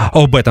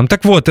об этом.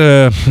 Так вот,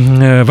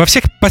 во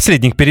всех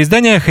последних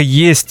переизданиях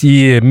есть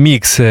и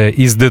микс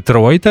из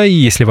Детройта, и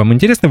если вам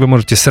интересно, вы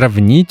можете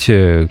сравнить,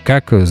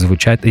 как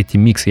звучат эти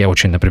миксы. Я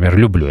очень, например,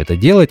 люблю это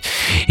делать,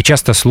 и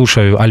часто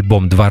слушаю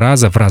альбом 2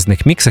 раза в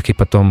разных миксах, и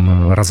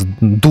потом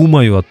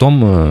думаю о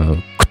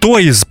том, кто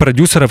из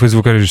продюсеров и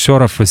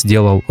звукорежиссеров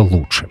сделал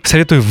лучше.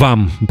 Советую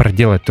вам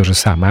проделать то же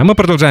самое. А мы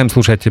продолжаем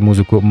слушать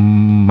музыку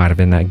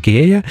Марвина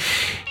Гея.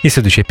 И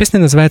следующая песня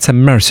называется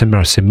 «Mercy,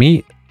 Mercy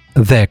Me,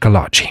 The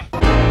Ecology».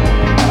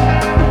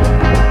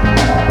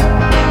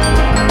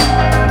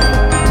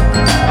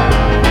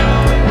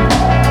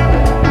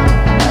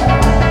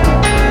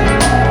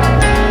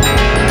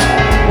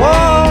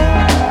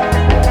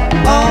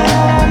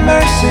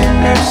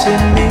 Mercy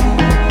me.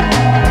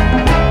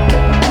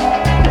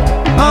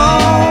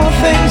 All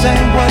things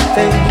ain't what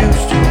they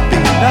used to be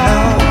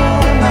now.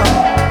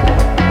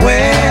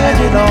 Where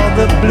did all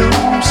the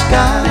blue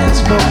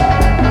skies go?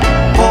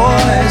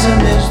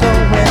 Poison is the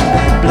wind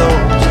that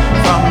blows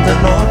from the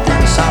north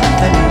and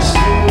south and east.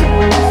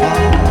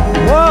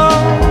 Whoa,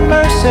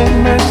 mercy,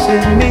 mercy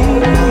me.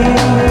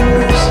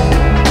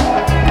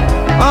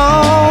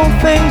 All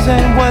things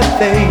ain't what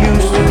they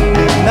used to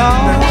be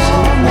now.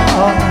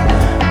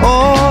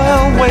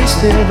 Oil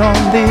wasted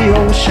on the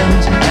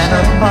oceans and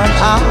upon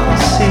our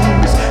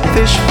seas,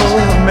 fish full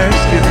of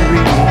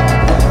mercury.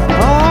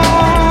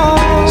 Oh,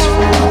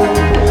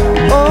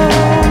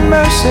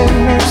 mercy,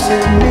 mercy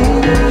me.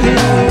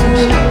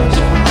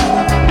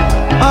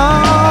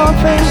 All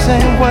things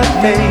ain't what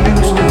they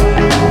used to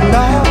be.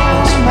 No,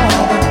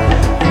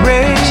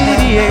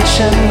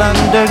 radiation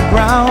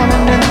underground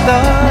and in the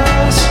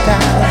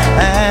sky.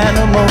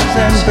 Animals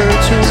and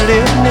birds who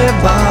live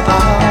nearby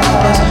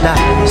are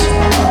dying.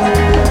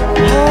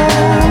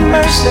 Oh,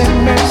 mercy,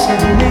 mercy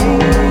me.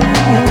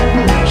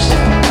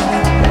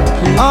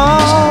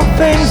 All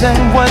things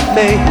ain't what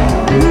they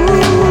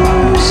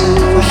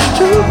used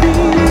to be.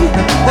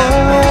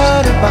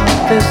 What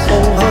about this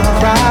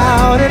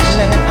overcrowded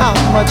land? How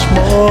much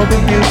more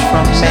abuse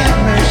from man?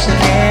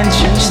 Can't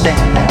you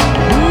stand that?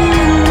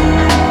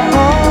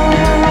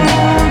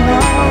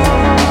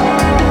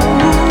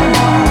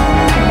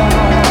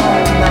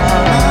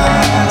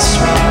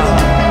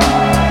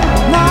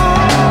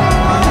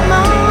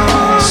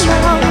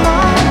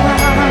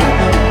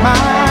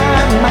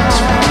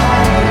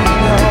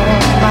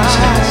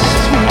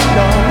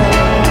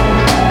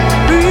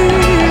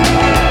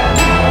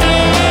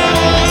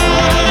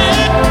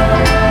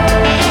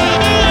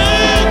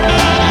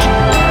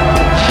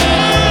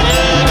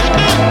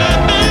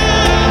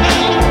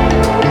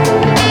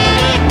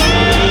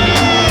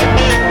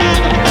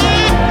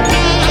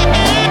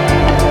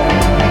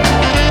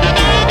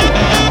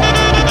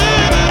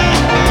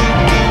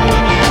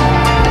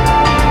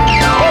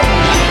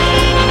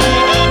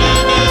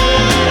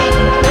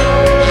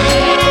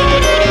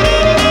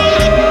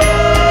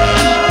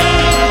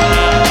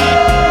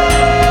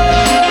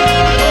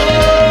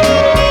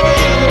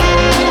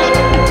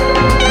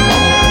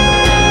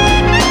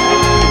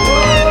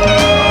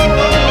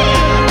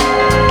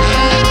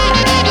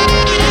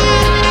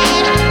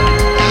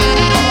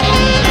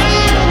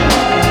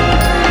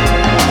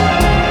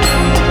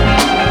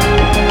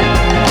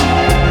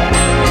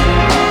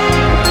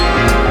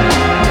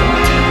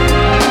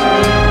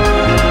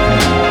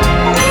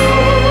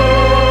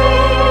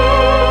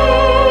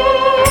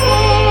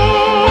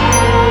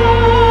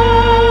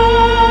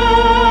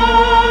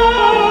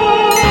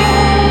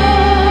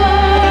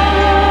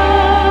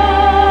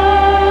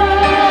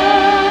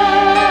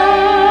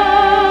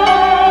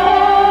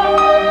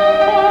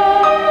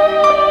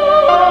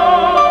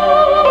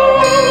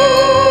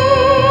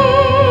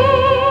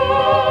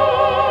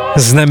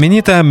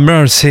 Знаменитая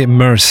Mercy,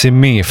 Mercy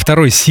Me,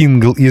 второй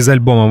сингл из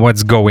альбома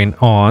What's Going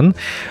On.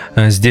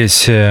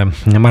 Здесь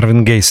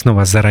Марвин Гей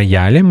снова за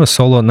роялем,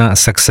 соло на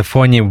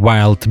саксофоне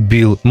Wild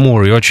Bill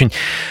Moore и очень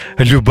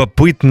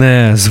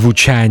любопытное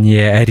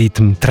звучание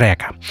ритм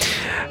трека.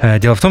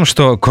 Дело в том,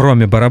 что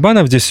кроме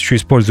барабанов здесь еще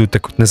используют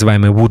так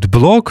называемый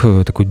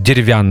woodblock, такую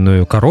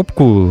деревянную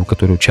коробку,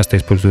 которую часто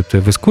используют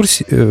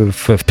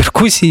в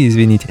перкуссии,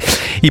 извините.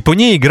 И по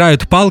ней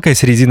играют палкой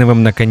с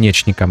резиновым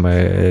наконечником.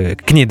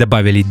 К ней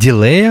добавили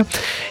дилея,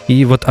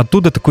 и вот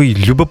оттуда такой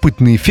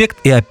любопытный эффект.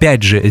 И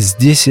опять же,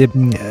 здесь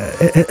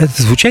это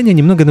звучание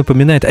немного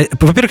напоминает...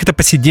 Во-первых, это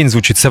по сей день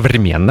звучит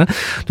современно,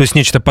 то есть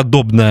нечто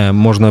подобное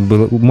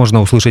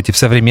можно услышать и в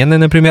современной,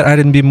 например,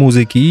 R&B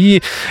музыке,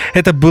 и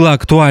это было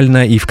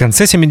актуально и в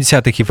конце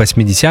 70-х, и в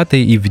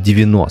 80-е, и в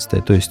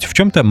 90-е. То есть в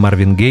чем-то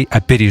Марвин Гей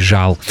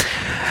опережал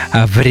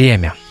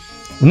время.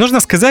 Нужно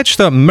сказать,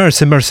 что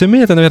Mercy, Mercy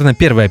Me — это, наверное,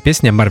 первая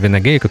песня Марвина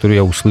Гея, которую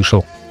я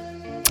услышал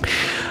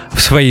в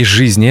своей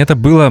жизни. Это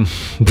было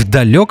в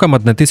далеком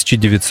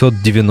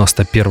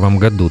 1991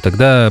 году.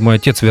 Тогда мой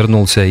отец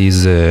вернулся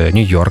из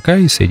Нью-Йорка,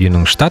 из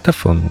Соединенных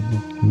Штатов. Он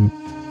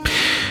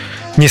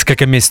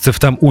несколько месяцев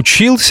там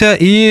учился,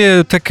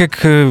 и так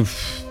как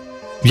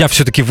я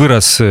все-таки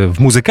вырос в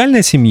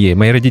музыкальной семье.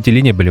 Мои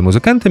родители не были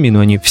музыкантами,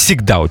 но они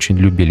всегда очень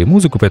любили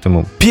музыку,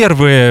 поэтому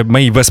первые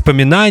мои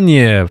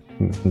воспоминания,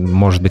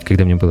 может быть,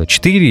 когда мне было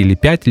 4 или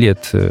 5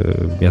 лет,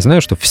 я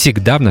знаю, что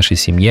всегда в нашей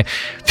семье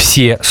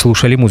все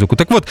слушали музыку.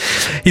 Так вот,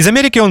 из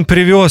Америки он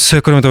привез,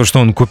 кроме того, что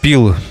он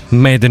купил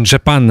Made in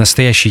Japan,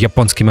 настоящий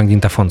японский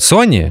магнитофон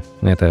Sony,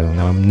 это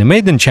не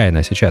Made in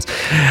China сейчас,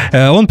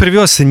 он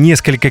привез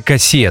несколько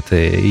кассет,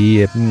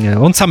 и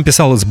он сам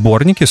писал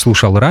сборники,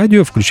 слушал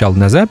радио, включал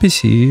на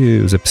запись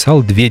и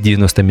записал 2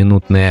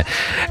 90-минутные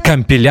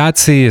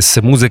компиляции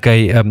с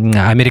музыкой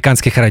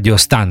американских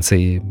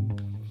радиостанций.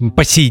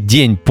 По сей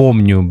день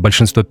помню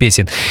большинство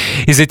песен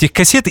из этих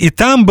кассет, и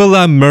там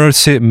была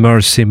Mercy,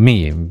 Mercy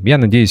Me. Я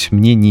надеюсь,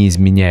 мне не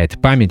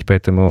изменяет память,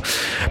 поэтому...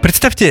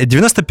 Представьте,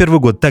 91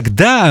 год.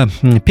 Тогда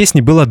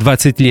песне было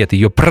 20 лет,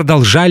 ее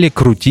продолжали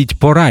крутить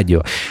по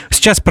радио.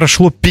 Сейчас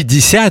прошло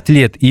 50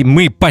 лет, и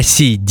мы по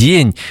сей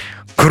день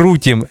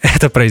крутим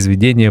это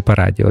произведение по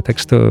радио. Так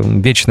что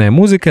вечная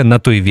музыка, на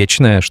то и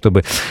вечная,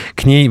 чтобы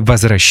к ней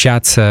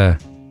возвращаться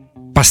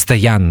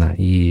постоянно.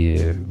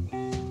 И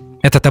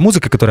это та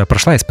музыка, которая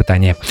прошла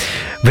испытание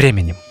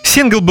временем.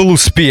 Сингл был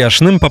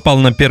успешным, попал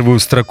на первую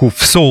строку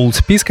в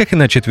соул-списках и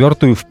на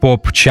 4-ю в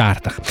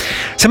поп-чартах.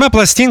 Сама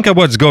пластинка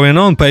What's Going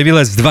On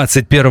появилась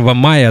 21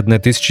 мая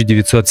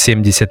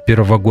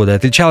 1971 года.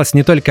 Отличалась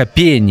не только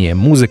пение,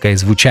 музыка и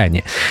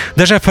звучание.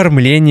 Даже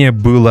оформление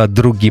было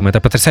другим.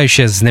 Это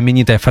потрясающая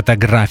знаменитая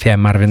фотография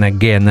Марвина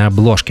Гея на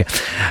обложке,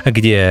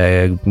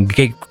 где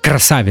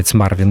красавец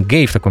Марвин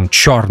Гей в таком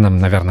черном,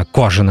 наверное,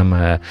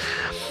 кожаном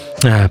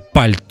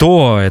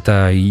пальто,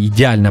 это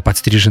идеально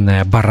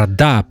подстриженная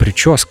борода,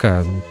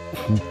 прическа.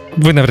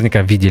 Вы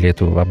наверняка видели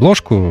эту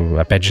обложку.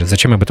 Опять же,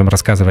 зачем об этом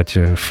рассказывать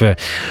в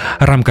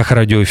рамках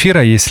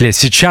радиоэфира, если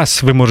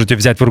сейчас вы можете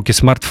взять в руки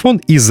смартфон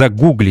и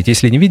загуглить.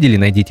 Если не видели,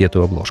 найдите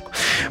эту обложку.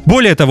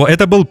 Более того,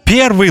 это был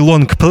первый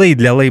лонгплей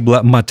для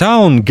лейбла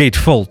Motown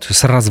Gatefold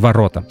с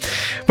разворотом.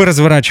 Вы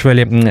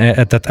разворачивали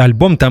этот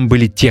альбом, там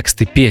были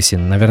тексты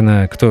песен.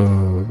 Наверное,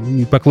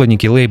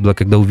 поклонники лейбла,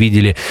 когда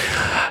увидели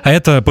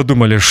это,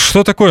 подумали,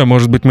 что такое?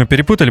 Может быть, мы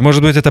перепутали?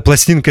 Может быть, это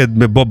пластинка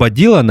Боба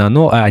Дилана?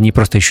 Но они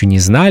просто еще не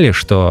знали,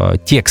 что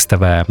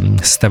текстовая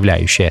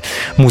составляющая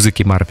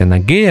музыки Марвина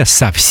Гея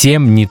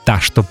совсем не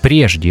та, что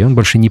прежде. Он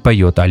больше не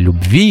поет о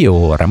любви,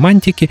 о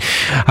романтике,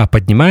 а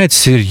поднимает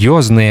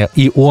серьезные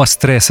и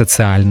острые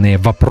социальные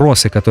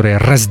вопросы, которые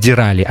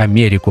раздирали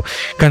Америку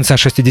конца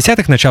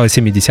 60-х, начала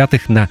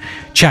 70-х на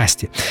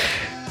части.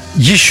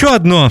 Еще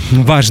одно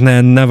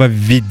важное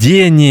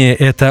нововведение —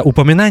 это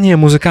упоминание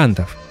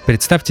музыкантов.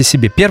 Представьте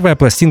себе, первая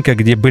пластинка,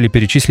 где были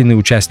перечислены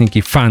участники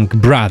Funk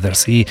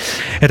Brothers. И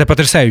это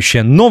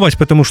потрясающая новость,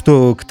 потому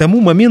что к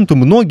тому моменту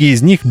многие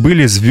из них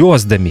были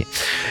звездами.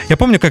 Я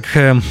помню, как...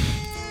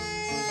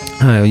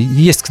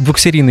 Есть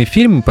двухсерийный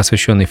фильм,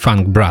 посвященный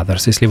Funk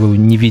Brothers. Если вы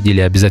не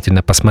видели,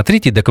 обязательно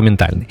посмотрите,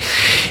 документальный.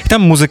 И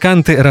там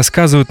музыканты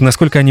рассказывают,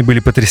 насколько они были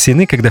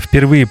потрясены, когда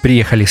впервые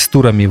приехали с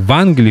турами в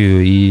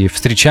Англию и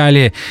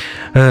встречали,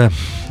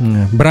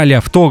 брали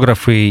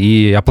автографы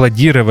и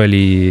аплодировали,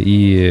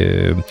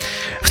 и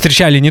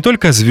встречали не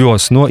только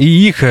звезд, но и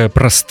их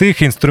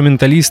простых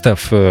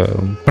инструменталистов,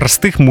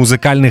 простых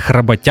музыкальных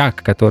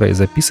работяг, которые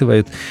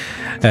записывают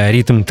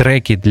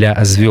ритм-треки для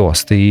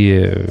звезд.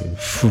 И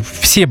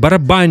все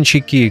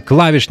барабанщики,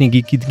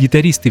 клавишники,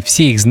 гитаристы,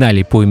 все их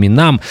знали по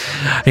именам.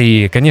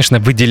 И, конечно,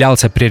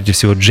 выделялся прежде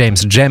всего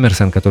Джеймс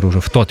Джемерсон, который уже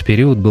в тот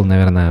период был,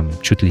 наверное,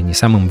 чуть ли не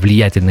самым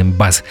влиятельным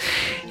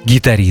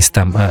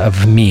бас-гитаристом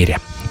в мире.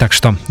 Так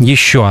что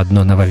еще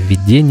одно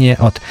нововведение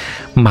от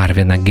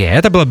Марвина Гея.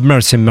 Это была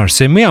Mercy,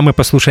 Mercy Me, а мы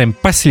послушаем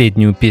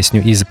последнюю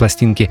песню из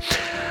пластинки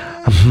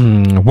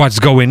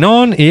What's Going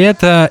On, и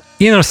это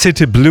Inner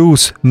City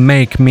Blues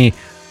Make Me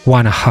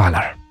Wanna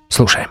Holler.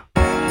 Слушаем.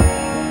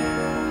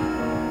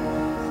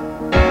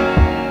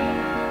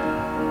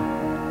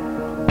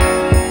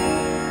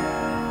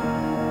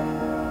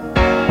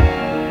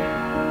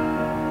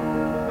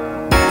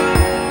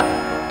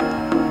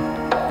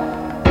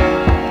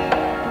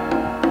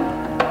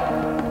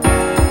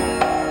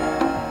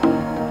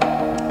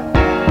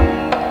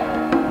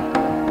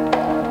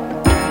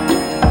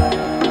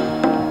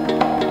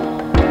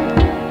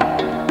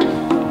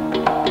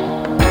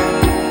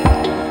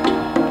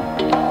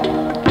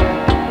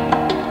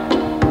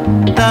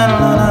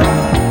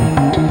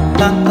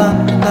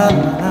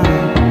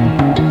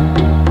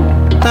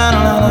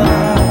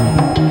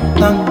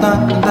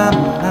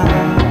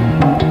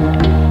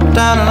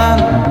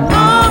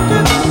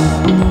 Rockets,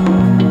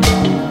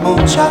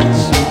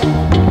 moonshots,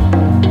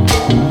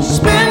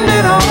 spend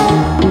it on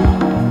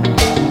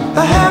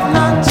the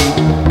have-nots.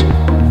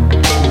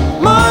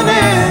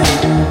 Money,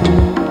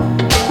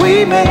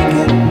 we make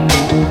it.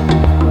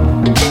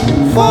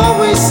 Before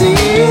we see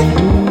it,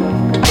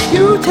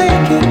 you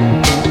take it.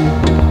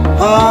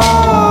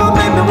 Oh,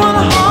 make me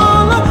wanna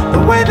holler the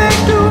way they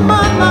do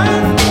my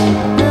life.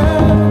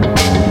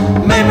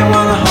 Yeah. Make me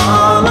wanna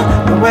holler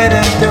the way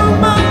they do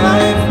my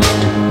life.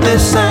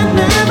 This ain't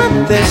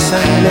living, this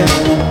ain't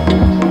living.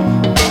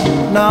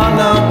 No,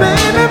 no,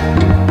 baby,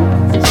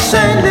 this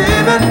ain't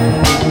living.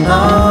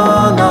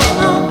 No, no,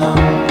 no, no.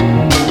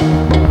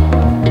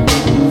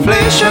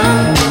 Inflation,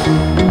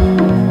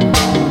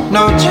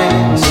 no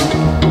chance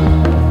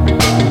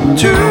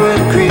to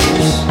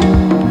increase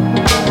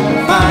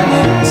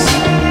finance.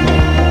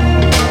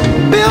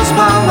 Bills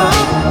pile up,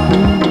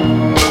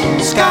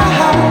 sky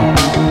high.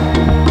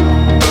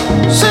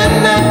 Send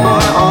that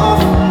boy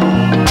off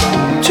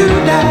to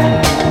die.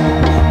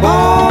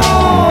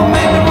 Oh,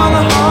 make me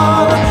wanna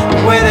holler the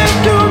way they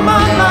do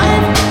my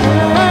life.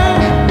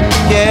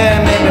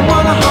 Yeah, make me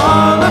wanna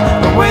holler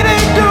the way they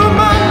do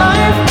my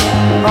life.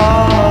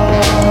 Oh,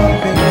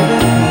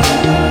 baby.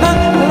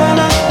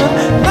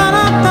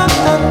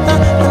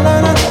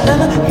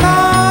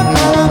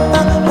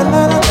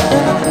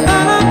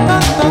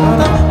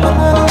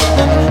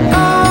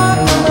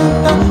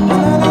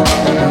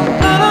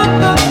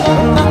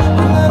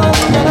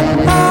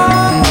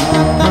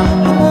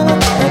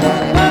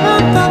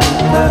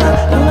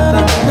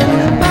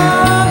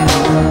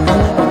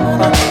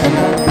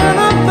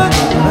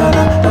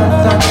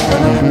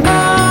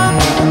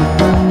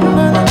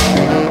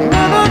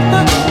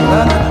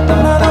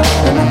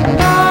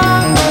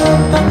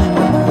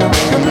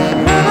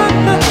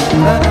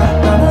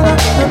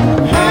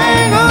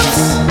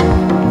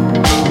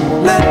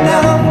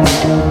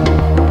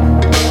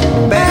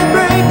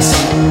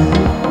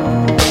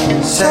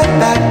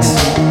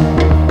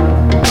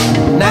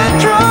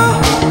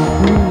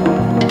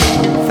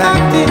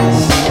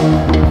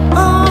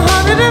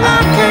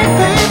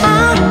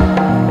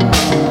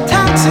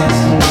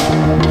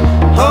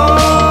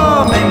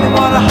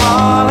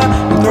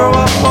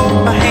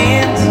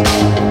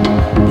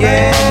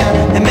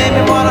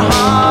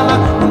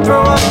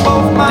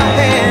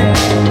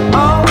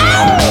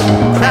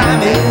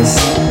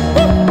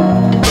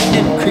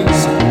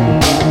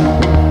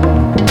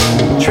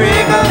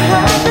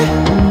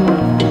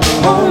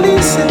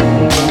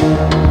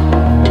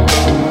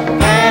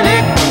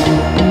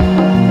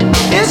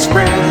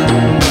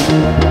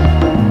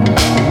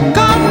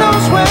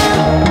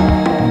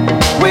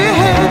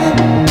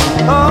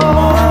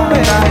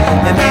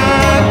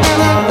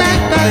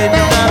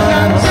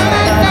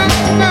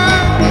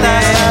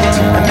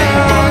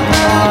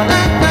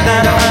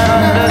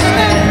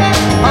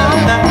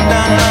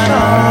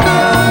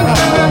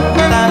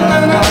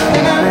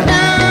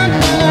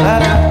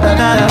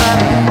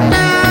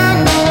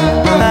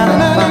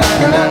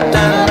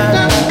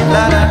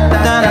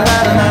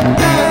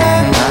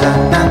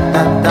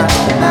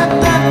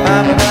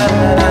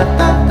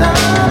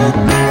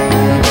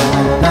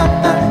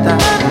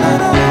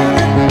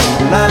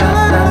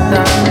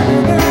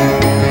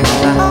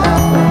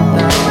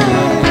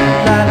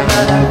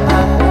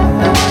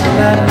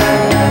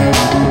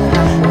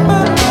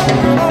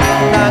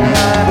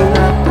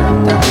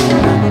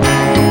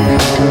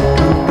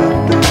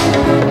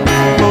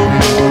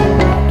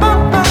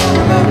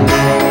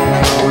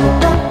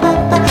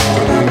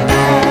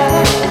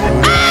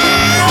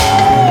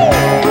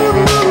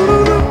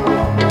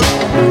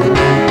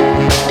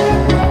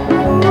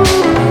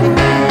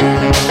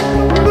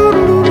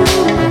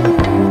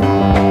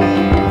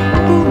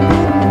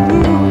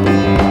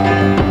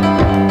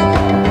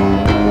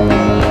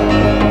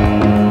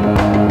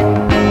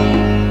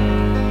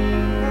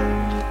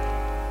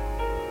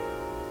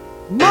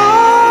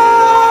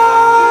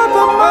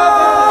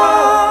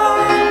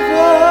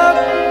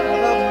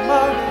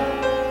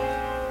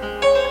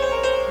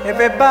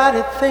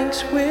 Everybody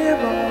thinks we're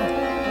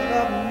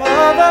wrong.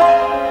 Mother,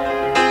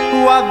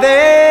 who are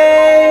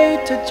they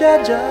to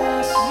judge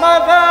us?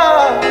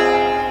 Mother,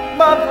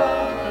 mother,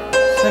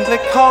 simply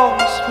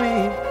cause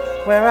we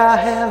wear our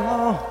hair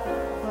long.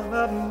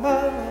 Mother,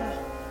 mother,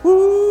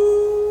 ooh.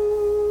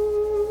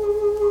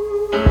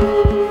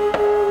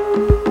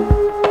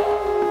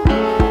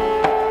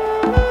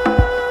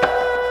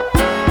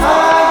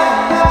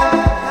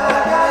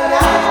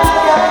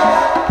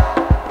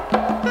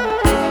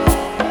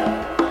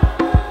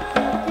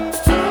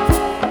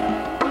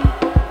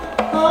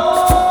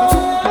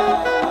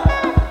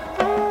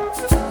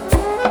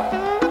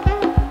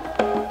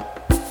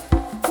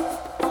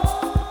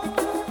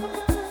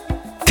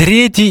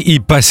 Третий и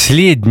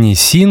последний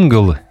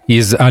сингл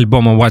из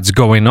альбома What's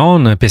Going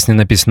On. Песня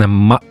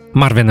написана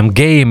Марвином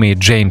Геем и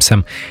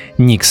Джеймсом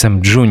Никсом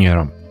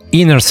Джуниором.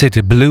 Inner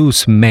City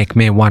Blues Make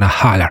Me Wanna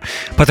Holler.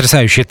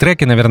 Потрясающий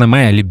трек и, наверное,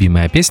 моя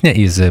любимая песня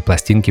из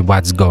пластинки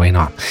What's Going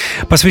On.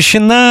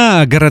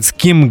 Посвящена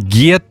городским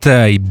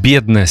гетто и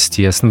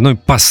бедности. Основной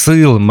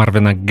посыл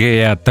Марвина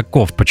Гея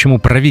таков: почему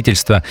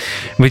правительство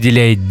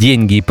выделяет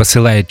деньги и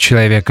посылает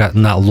человека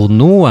на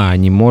Луну, а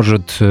не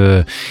может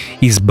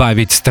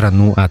избавить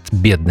страну от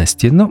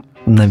бедности. Ну,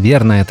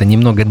 наверное, это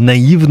немного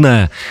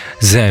наивное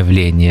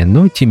заявление,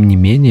 но, тем не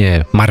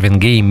менее, Марвин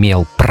Гей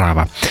имел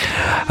право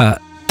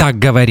так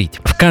говорить.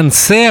 В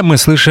конце мы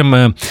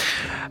слышим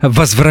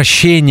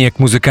возвращение к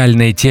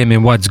музыкальной теме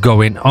What's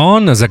Going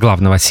On,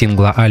 заглавного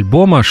сингла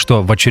альбома,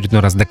 что в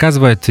очередной раз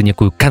доказывает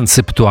некую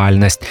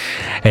концептуальность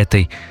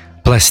этой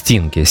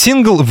пластинки.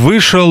 Сингл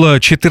вышел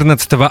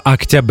 14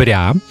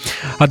 октября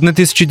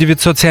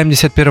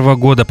 1971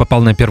 года,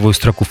 попал на первую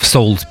строку в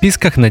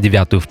соул-списках, на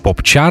 9-ю в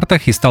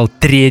поп-чартах и стал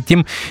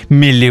 3-м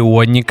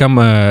миллионником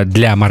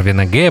для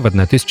Марвина Гея в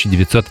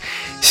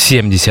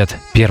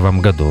 1971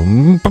 году.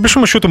 По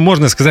большому счету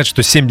можно сказать,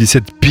 что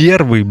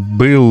 71-й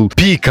был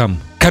пиком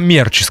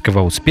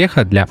коммерческого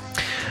успеха для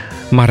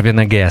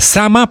Марвина Гея.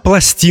 Сама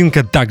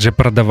пластинка также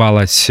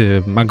продавалась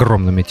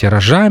огромными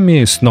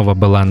тиражами, снова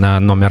была на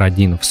номер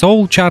 1 в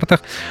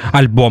соул-чартах,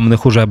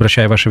 альбомных уже,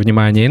 обращаю ваше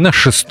внимание, и на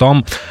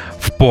 6-м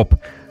в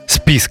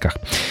поп-списках.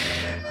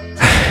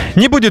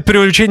 Не будет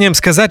преувеличением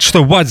сказать,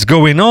 что What's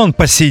Going On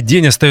по сей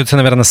день остается,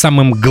 наверное,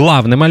 самым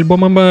главным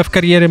альбомом в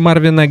карьере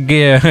Марвина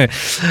Гея.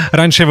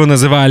 Раньше его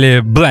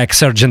называли Black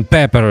Sgt.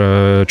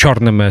 Pepper,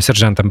 черным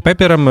сержантом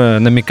Пеппером,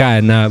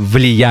 намекая на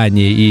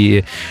влияние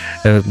и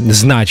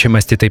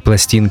значимость этой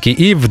пластинки.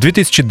 И в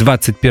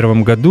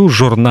 2021 году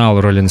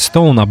журнал Rolling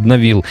Stone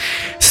обновил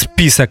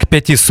список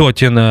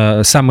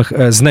 500 самых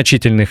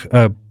значительных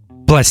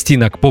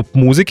пластинок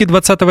поп-музыки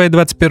 20 и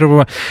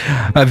 21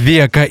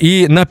 века,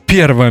 и на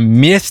первом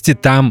месте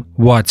там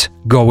What's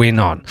Going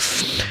On.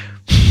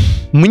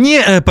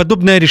 Мне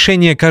подобное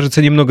решение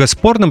кажется немного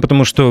спорным,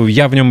 потому что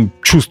я в нем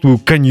чувствую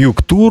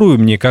конъюнктуру, и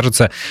мне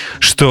кажется,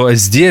 что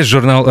здесь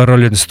журнал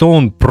Rolling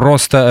Stone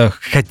просто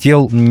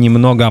хотел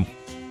немного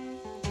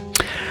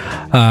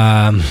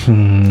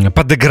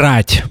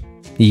подыграть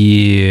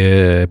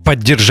и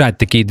поддержать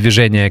такие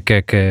движения,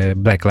 как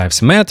Black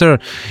Lives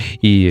Matter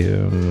и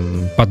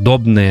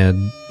подобные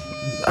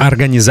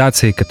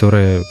организации,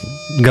 которые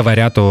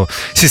говорят о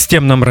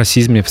системном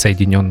расизме в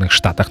Соединенных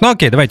Штатах. Ну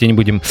окей, давайте не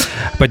будем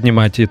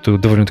поднимать эту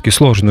довольно-таки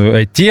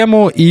сложную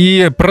тему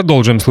и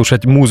продолжим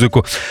слушать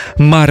музыку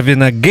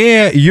Марвина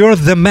Гея. You're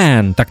the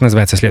Man, так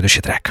называется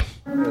следующий трек.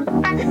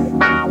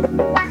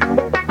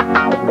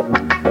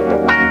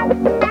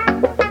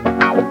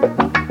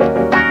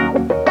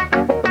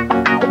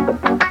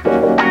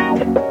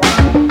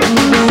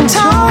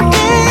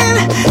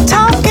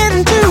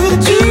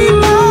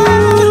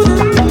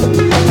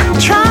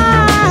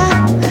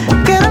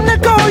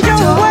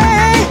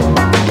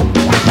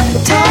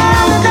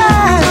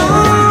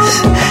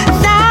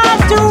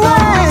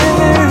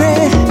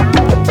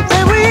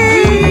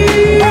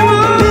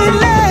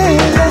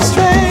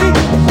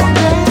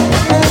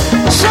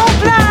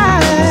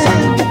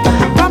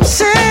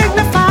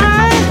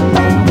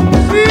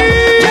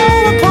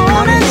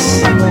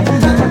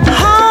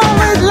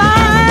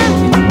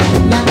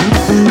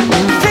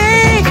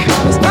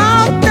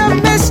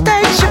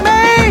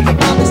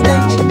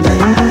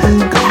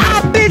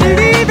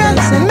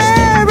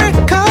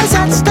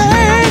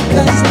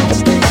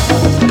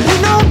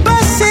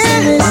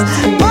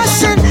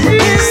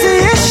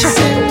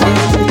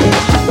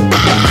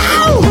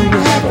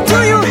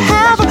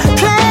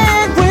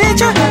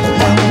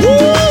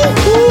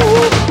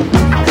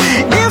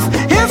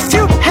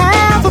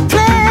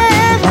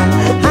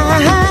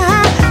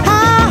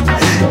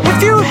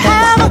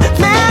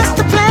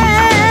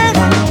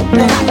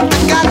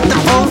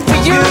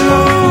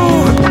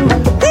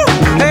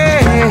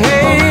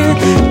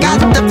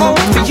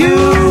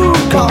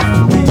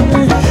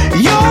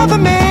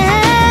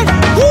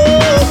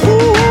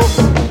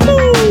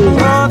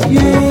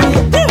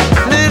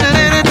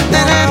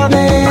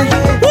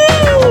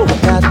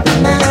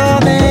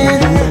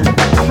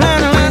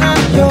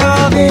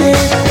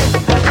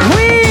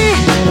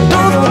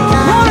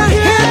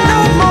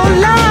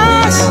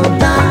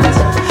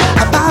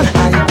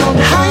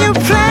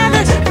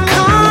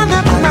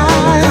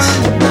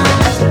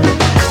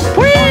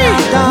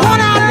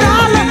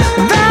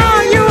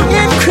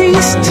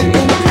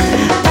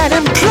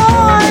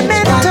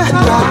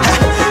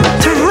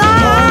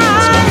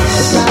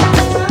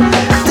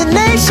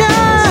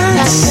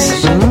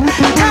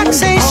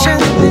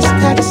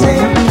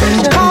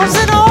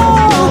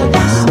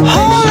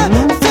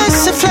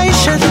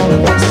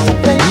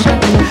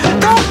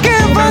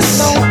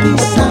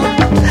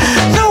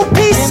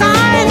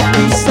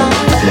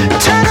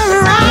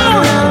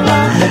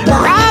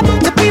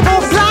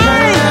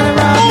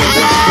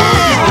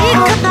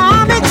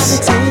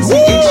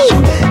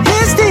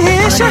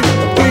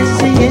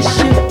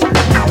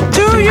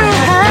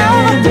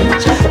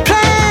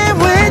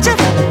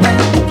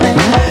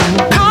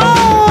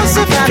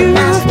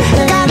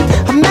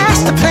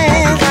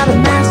 Got a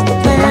master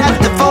plan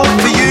to vote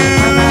for you.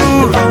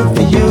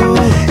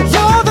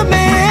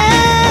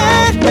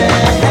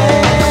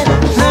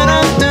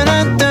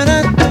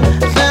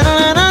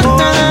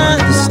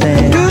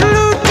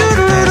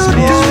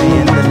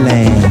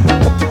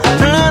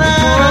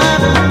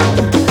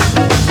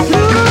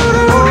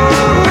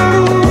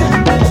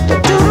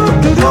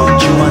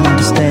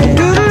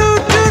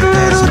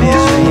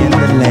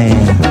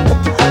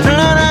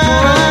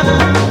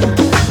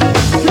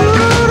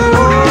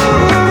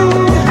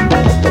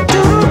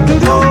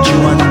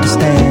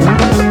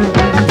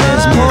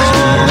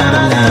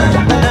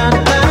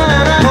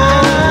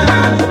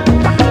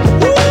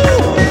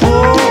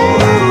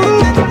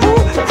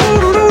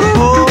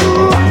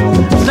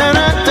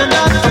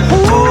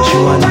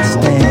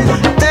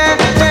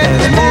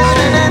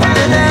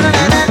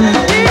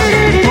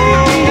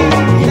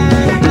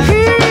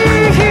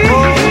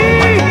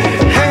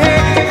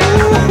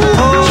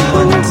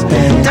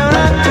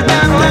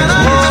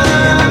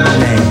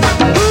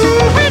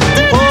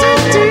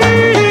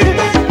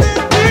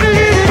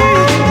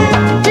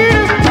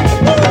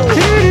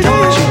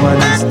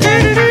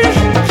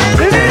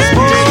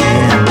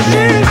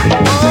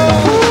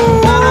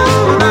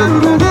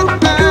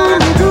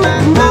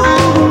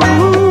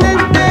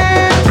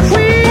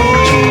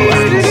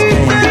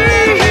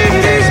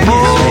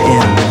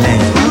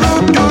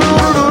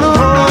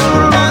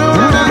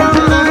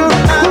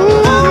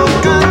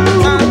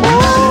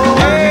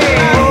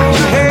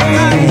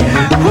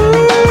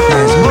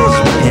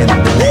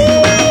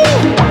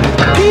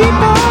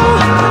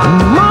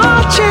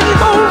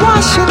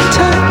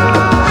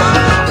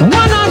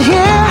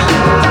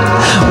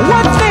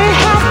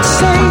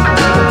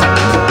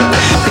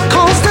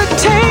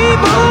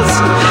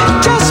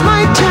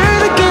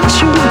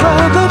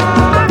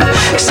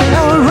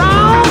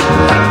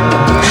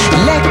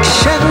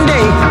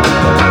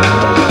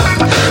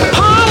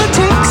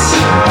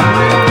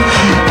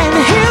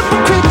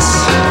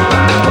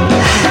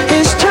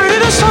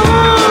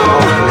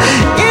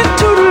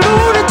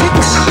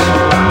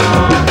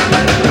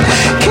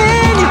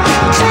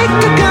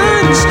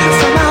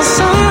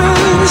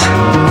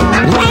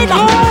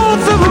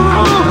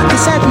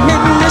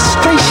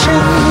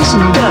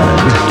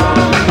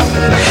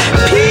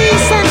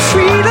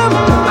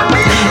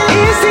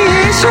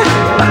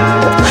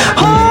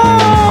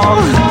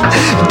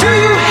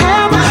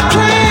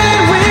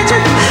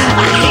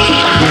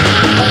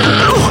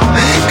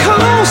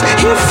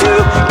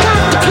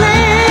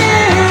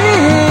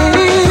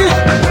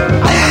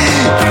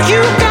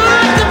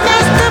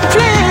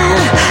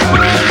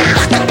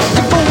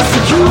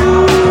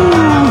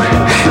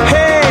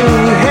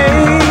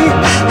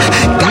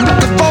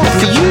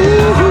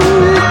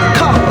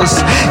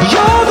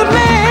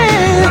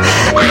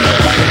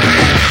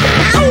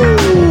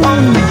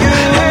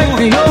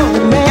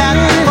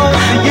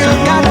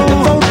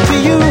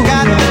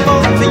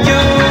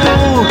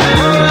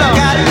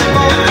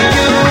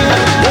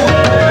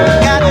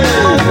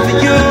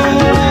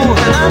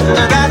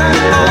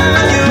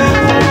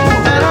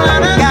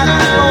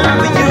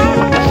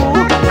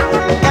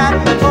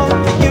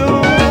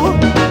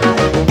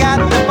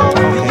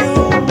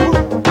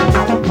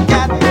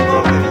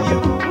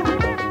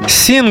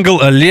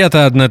 Сингл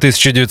лета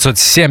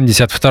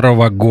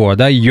 1972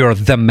 года «You're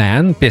the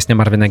Man», песня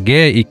Марвина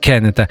Гея и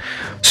Кеннета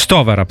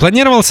Стовера.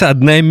 Планировался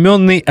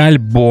одноименный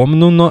альбом,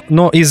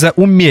 но из-за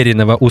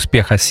умеренного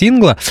успеха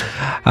сингла,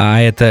 а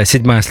это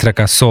 7-я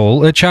строка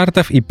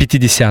соул-чартов и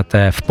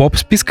 50-я в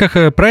поп-списках,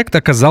 проект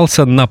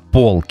оказался на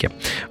полке,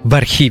 в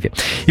архиве.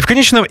 И в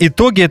конечном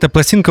итоге эта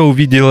пластинка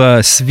увидела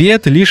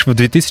свет лишь в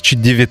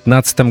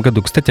 2019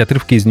 году. Кстати,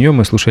 отрывки из нее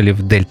мы слушали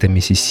в Дельта,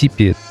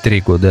 Миссисипи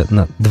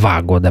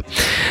 2 года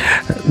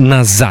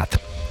назад.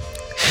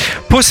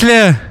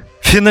 После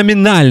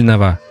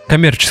феноменального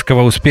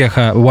коммерческого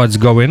успеха What's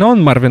Going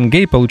On Марвин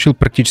Гей получил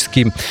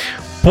практически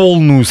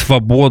полную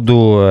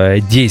свободу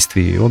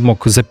действий. Он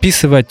мог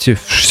записывать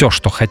все,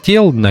 что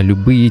хотел, на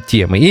любые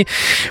темы. И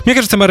мне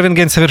кажется, Марвин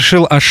Гей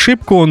совершил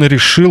ошибку. Он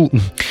решил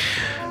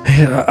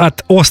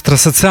от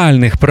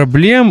остросоциальных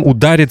проблем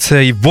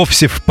удариться и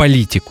вовсе в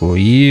политику.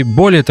 И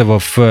более того,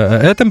 в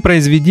этом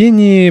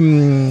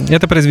произведении,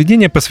 это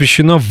произведение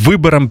посвящено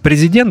выборам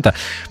президента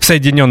в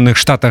Соединенных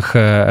Штатах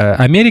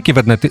Америки в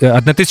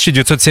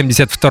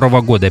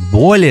 1972 года.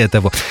 Более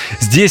того,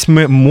 здесь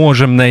мы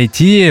можем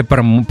найти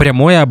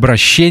прямое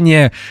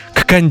обращение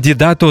к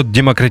кандидату от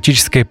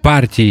Демократической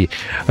партии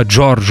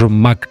Джорджу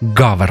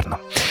МакГоверну.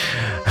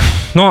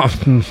 Но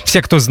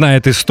все, кто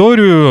знает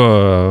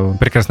историю,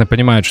 прекрасно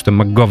понимают, что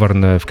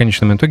МакГоверн в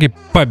конечном итоге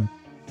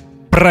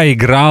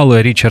проиграл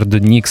Ричарду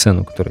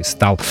Никсону, который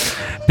стал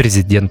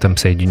президентом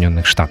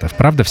Соединенных Штатов.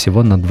 Правда,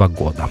 всего на 2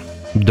 года.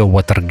 До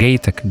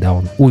Уотергейта, когда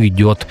он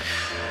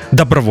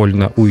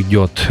добровольно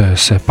уйдет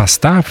с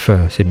поста в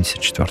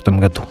 1974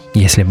 году,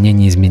 если мне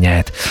не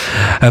изменяет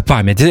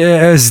память.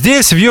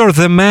 Здесь в You're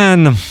the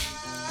Man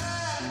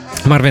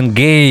Марвин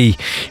Гей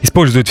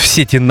использует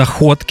все те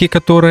находки,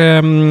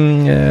 которые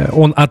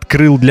он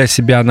открыл для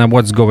себя на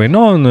What's Going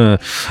On.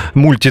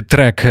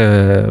 Мультитрек,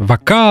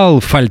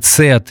 вокал,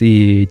 фальцет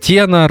и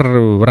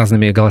тенор.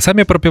 Разными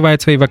голосами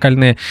пропевает свои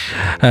вокальные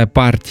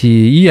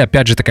партии. И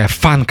опять же такая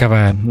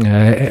фанковая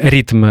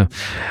ритм.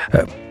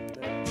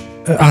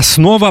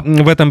 Основа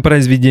в этом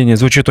произведении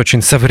звучит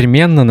очень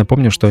современно.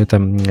 Напомню, что это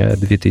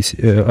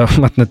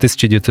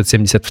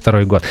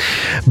 1972 год.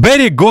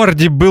 Берри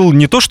Горди был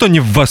не то что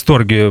не в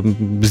восторге,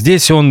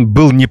 здесь он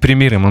был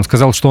непримирим. Он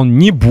сказал, что он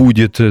не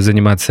будет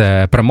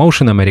заниматься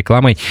промоушеном и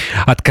рекламой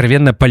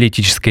откровенно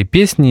политической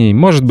песни.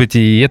 Может быть,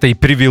 и это и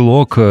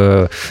привело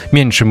к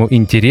меньшему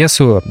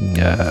интересу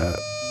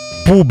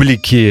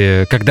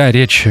публики, когда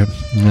речь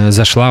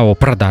зашла о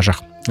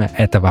продажах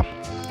этого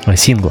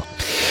сингла.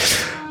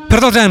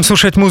 Продолжаем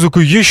слушать музыку.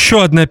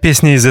 Еще одна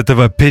песня из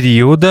этого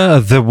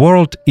периода. The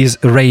World is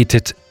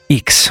Rated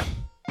X.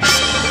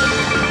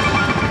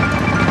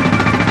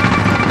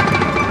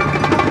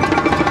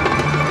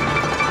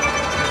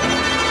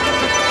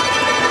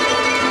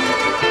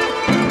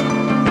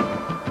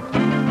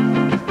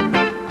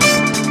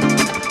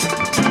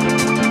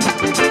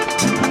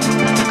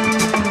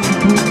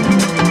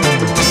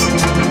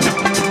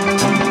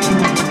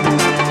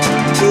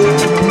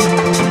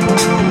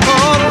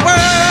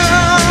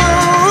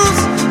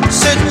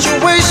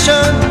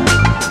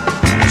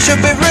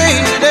 Should be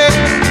rated,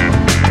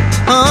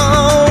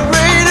 oh,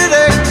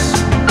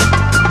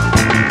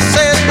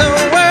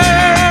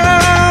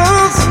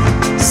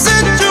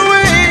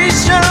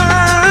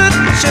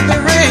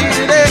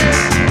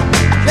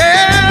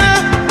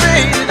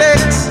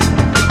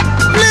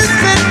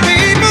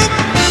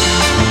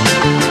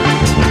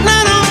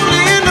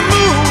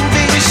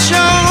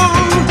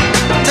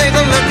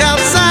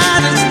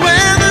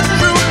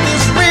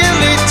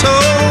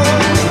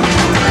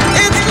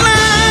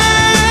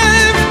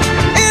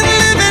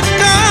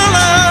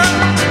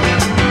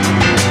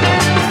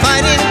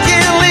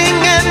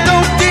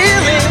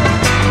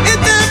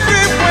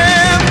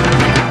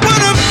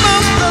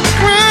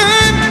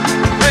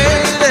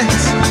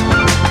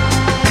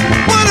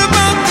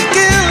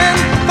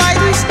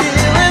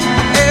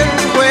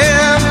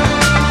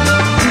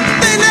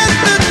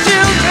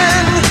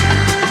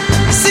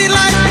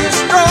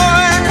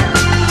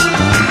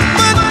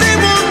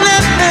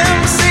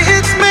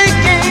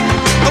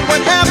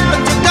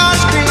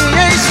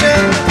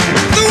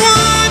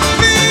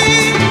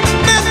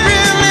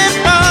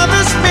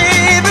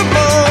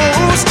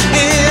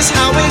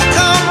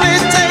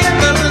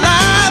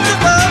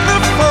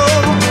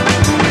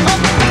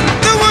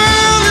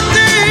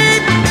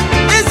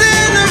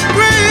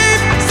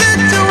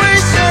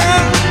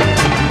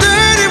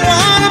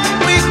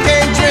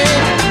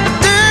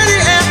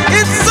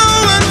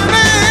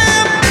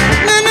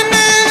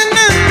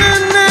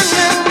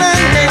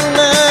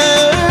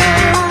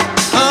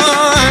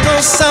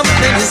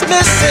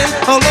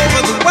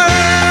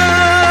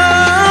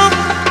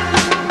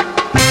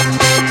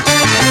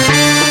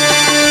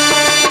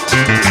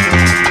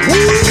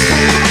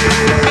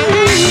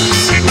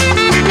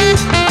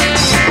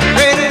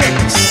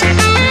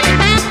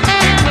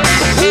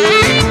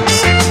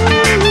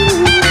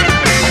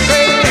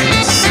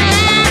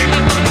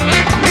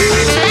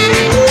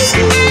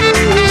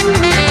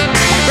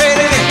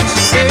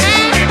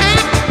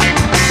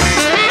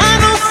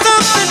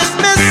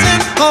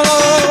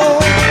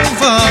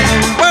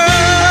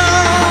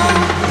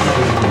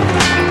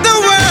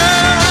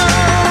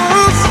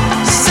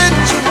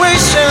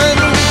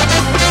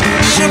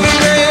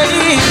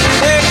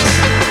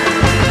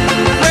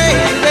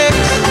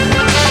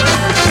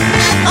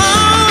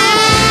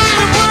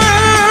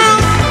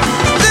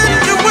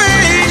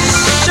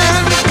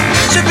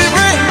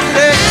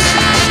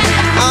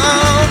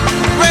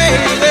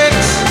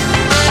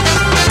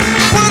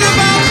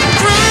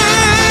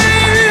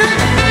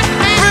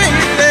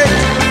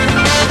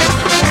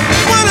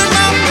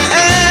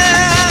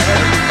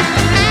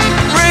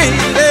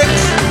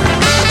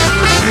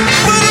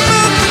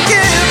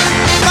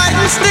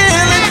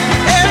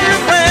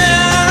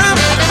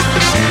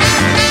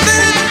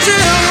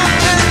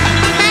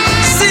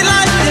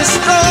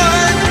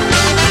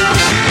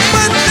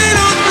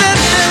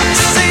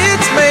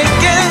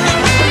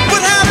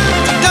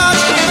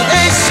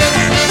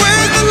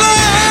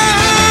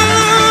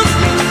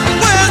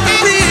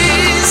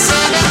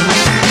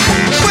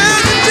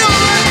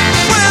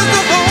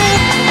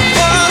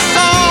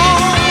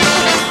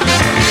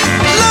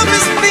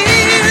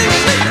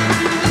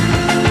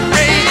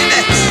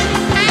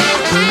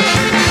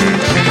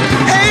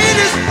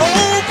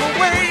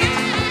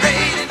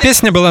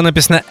 Песня была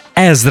написана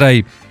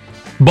Эзрой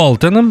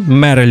Болтоном,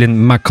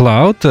 Мэрилин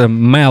Маклауд,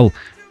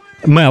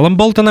 Мелом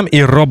Болтоном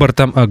и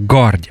Робертом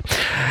Горди.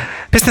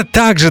 Песня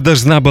также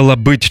должна была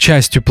быть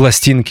частью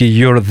пластинки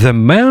You're the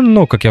Man,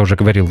 но, как я уже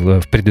говорил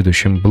в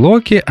предыдущем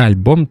блоке,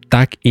 альбом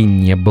так и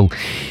не был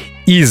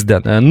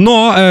издан.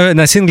 Но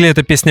на сингле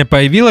эта песня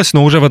появилась,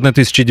 но уже в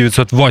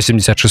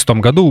 1986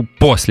 году,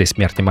 после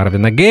смерти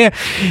Марвина Гея.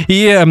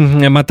 И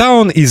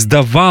Motown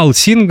издавал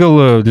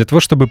сингл для того,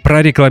 чтобы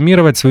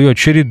прорекламировать свою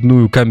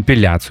очередную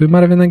компиляцию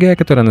Марвина Гея,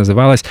 которая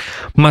называлась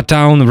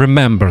Motown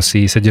Remembers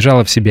и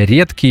содержала в себе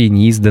редкие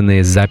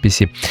неизданные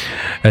записи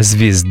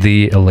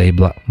звезды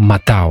лейбла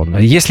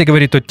Motown. Если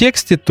говорить о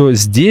тексте, то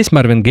здесь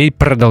Марвин Гей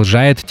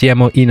продолжает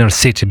тему Inner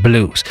City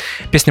Blues.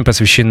 Песня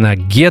посвящена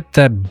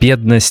гетто,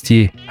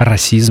 бедности,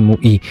 расизму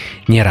и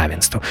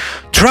неравенству.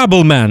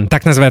 Trouble Man,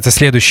 так называется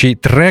следующий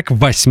трек,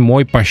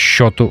 8-й по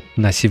счету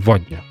на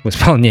сегодня в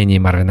исполнении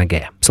Марвина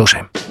Гея.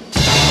 Слушаем.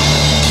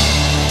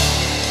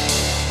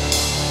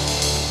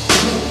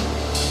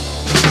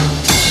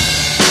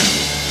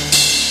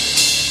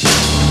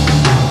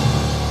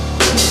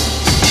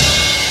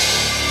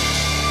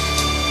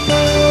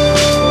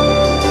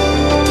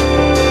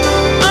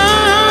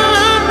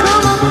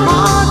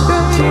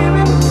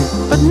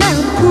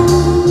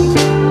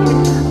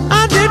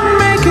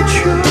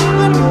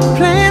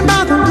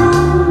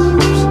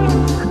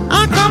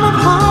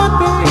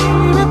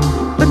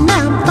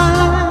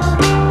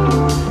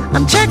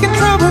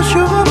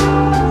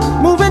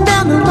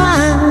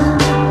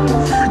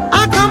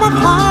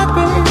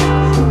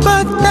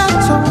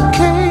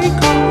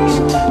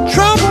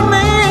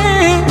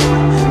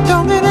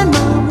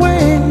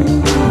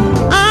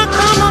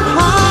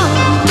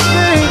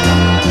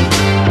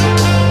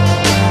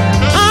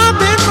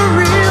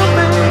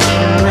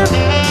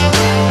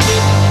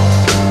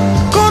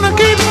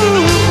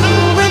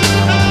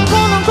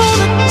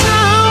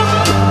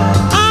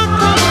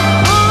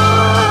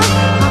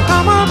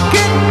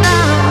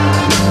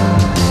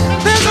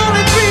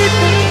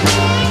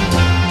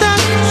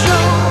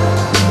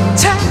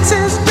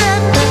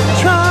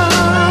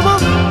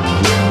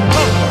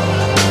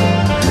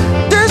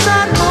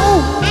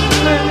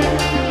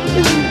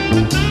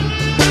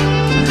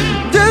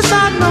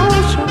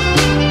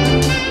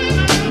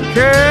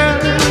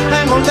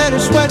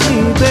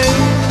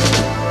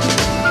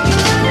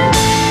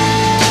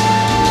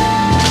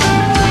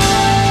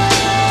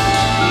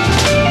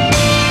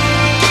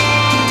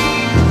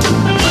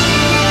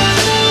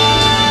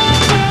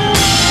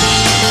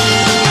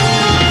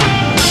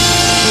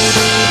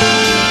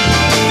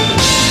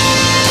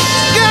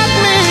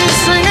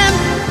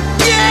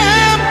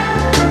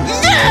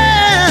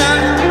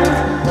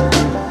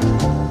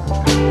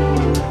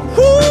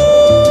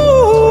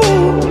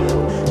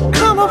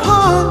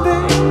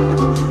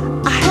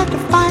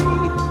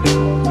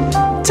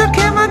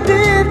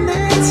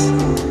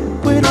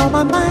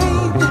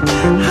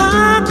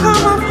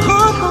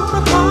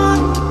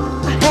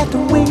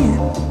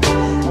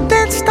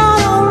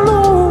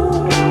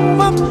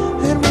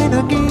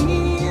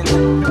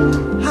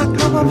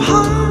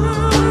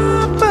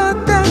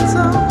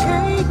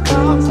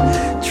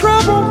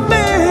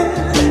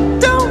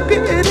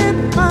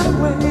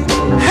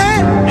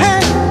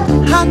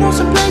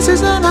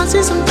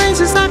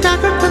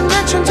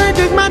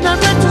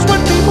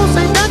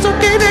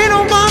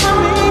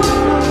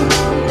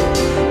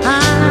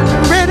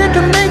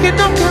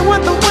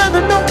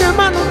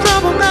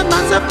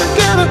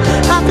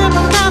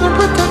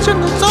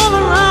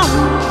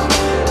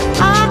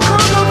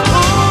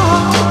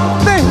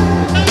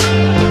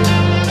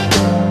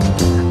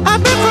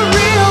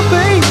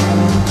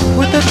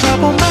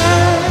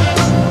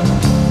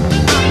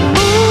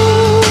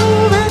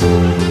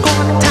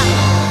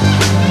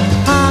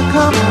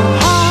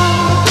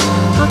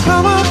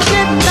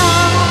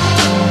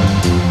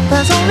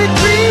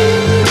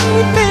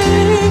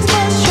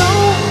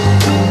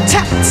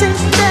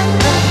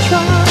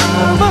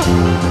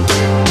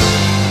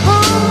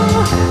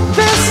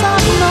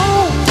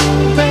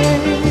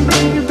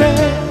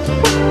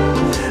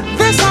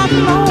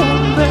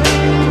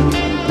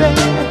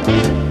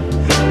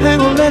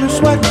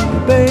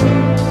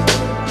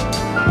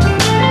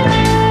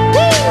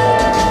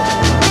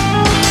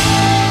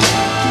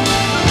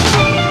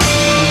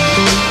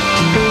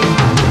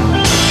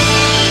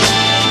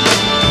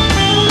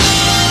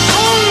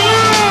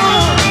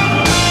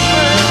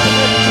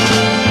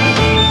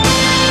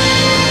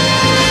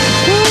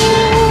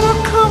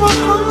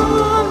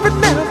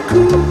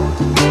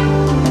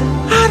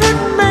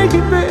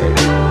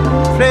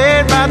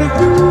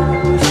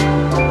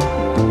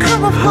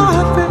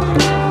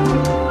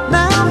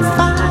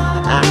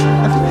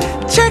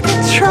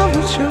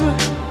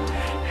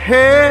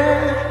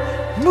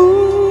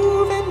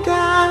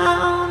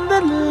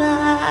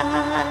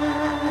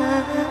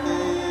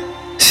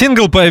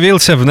 Сингл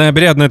появился в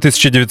ноябре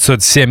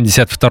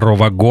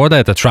 1972 года.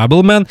 Это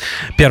Trouble Man.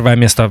 Первое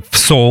место в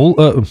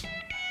Soul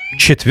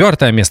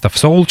 4 место в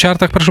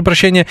соул-чартах, прошу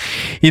прощения,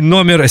 и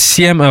номер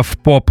 7 в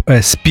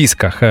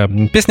поп-списках.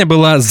 Песня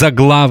была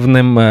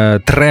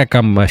заглавным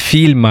треком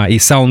фильма и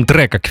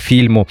саундтрека к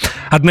фильму,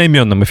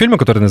 одноименному фильму,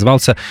 который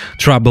назывался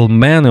Trouble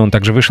Man, и он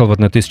также вышел в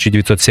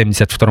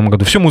 1972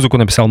 году. Всю музыку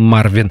написал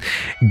Марвин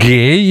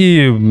Гей,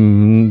 и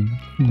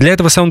для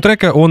этого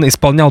саундтрека он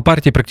исполнял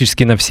партии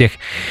практически на всех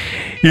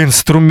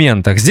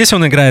инструментах. Здесь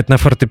он играет на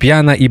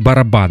фортепиано и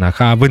барабанах,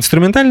 а в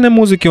инструментальной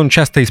музыке он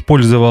часто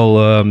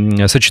использовал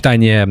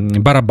сочетание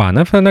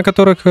барабанов, на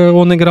которых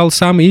он играл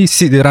сам, и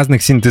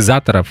разных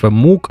синтезаторов,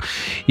 мук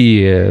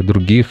и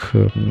других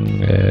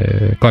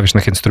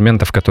клавишных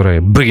инструментов, которые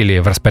были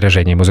в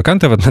распоряжении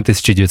музыканта в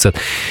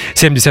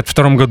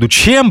 1972 году,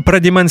 чем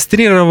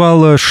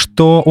продемонстрировал,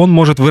 что он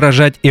может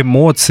выражать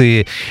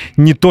эмоции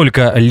не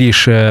только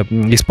лишь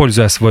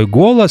используя свой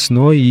голос,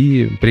 но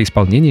и при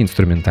исполнении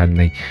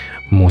инструментальной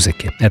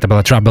музыки. Это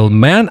была Trouble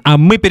Man, а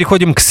мы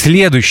переходим к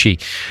следующей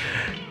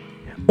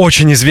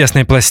очень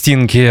известной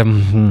пластинке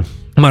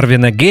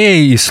Марвина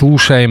Гея и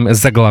слушаем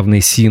заглавный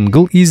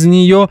сингл из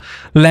нее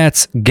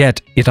Let's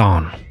Get It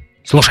On.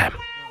 Слушаем.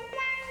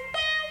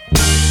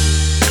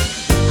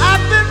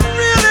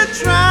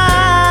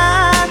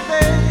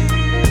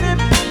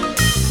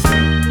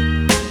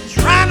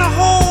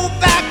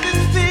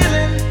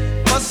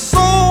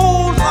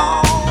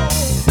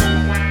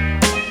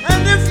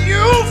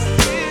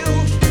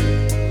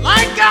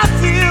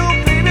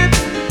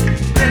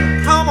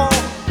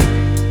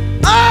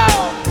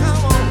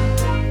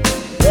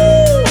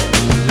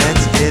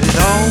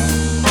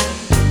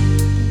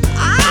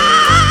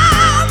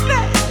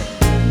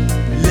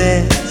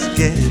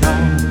 Get it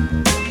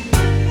on.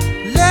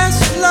 Let's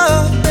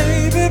love,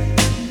 baby.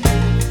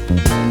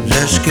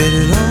 Let's get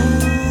it on.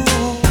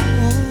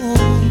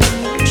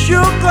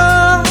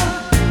 Sugar,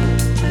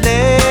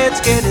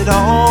 let's get it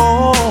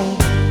on.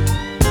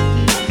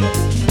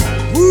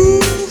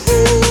 Ooh,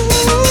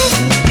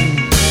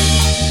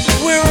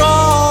 we're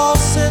all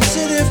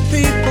sensitive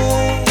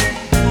people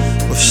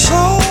with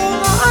so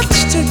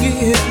much to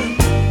give.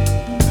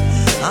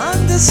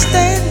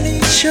 Understand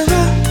each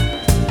other.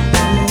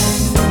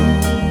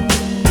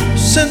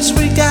 Since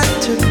we got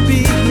to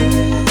be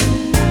here,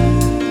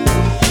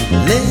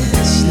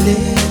 let's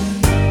live.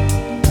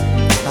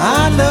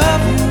 I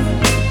love you.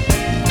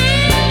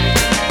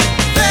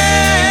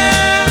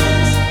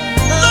 There's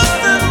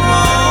nothing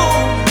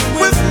wrong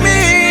with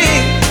me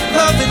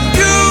loving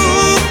you,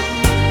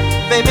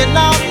 baby,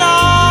 no, no.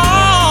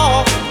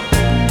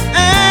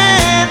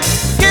 And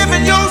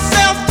giving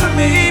yourself to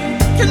me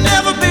can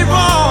never be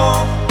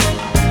wrong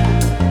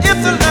if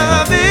the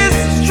love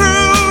is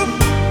true.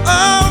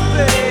 Oh,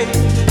 baby.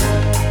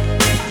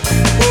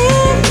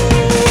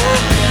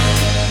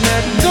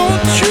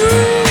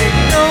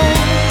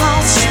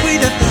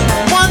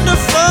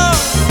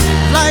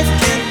 Life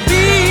can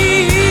be.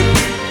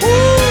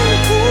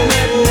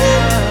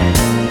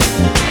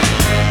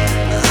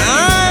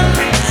 I'm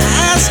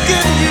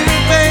asking you,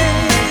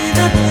 baby,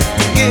 to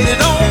get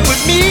it on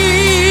with me.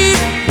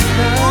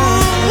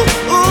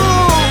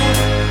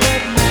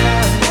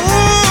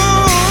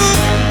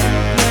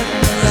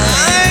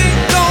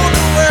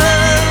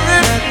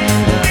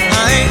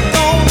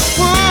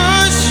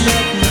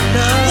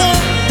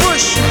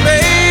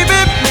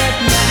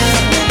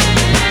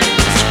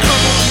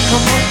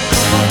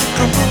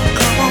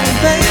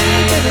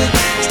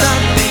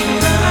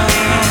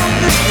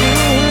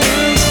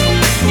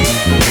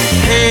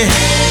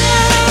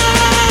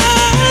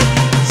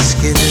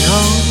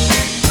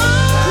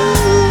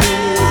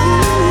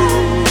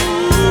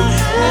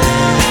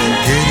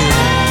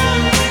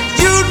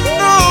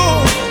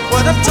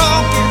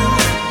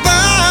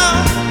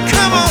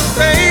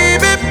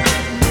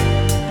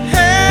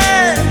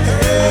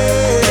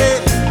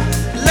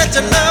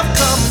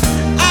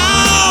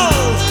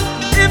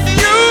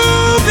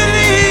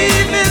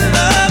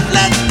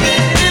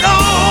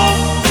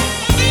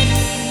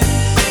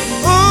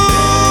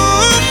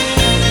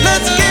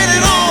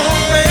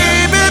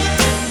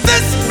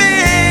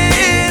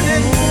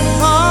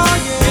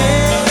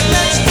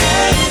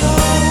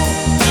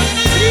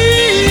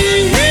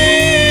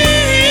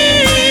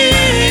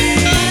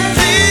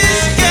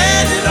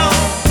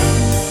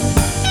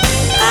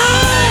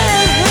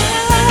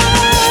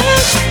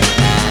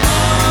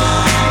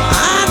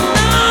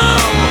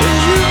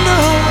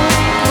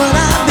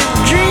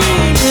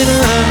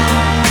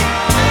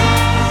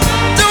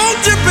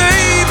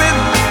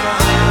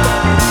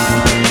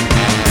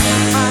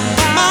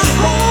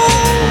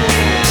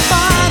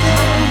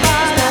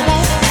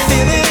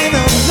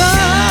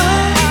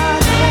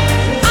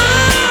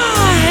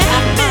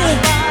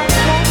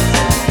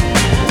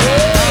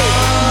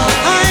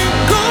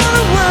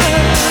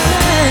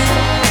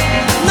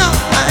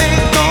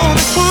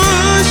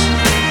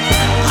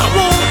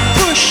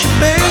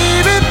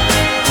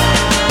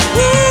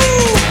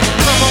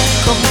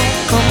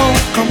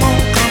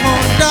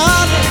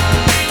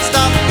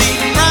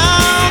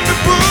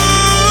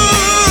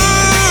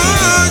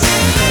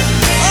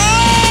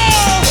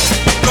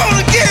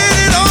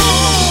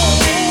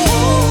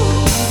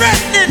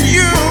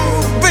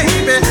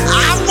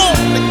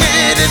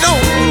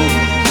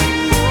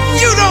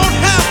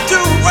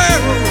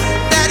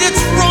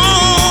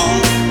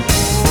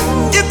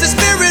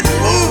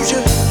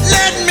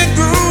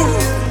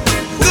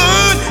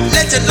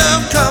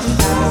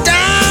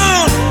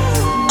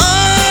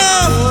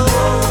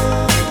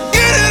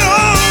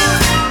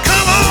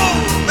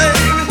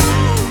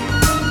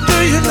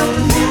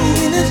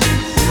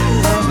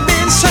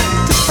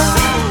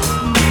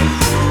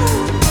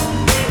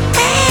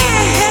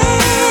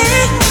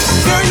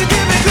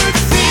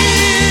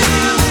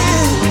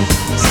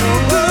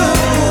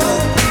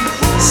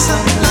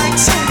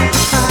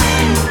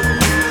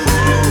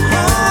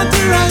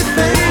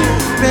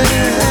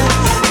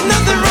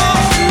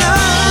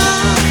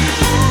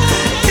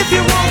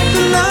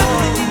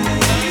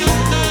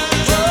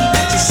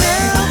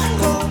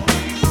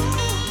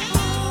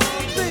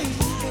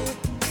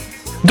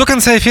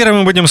 конце эфира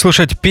мы будем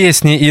слушать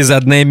песни из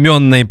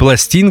одноименной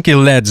пластинки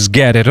Let's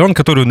Get It On,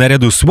 которую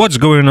наряду с What's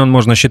Going On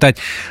можно считать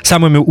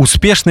самыми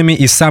успешными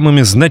и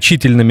самыми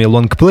значительными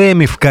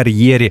лонгплеями в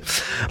карьере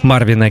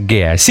Марвина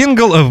Гея.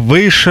 Сингл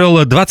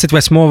вышел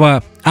 28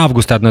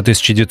 августа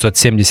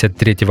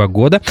 1973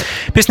 года.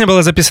 Песня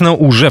была записана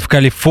уже в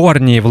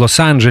Калифорнии, в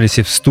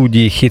Лос-Анджелесе, в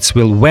студии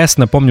Hitsville West.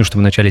 Напомню, что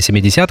в начале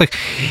 70-х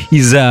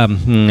из-за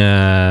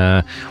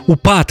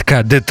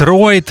упадка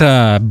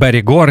Детройта,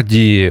 Берри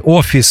Горди,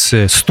 офис,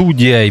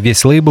 студия и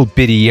весь лейбл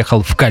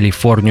переехал в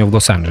Калифорнию, в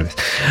Лос-Анджелес.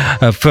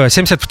 В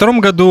 72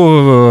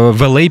 году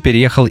в Л.А.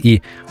 переехал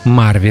и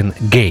Марвин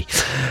Гей.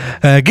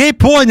 Гей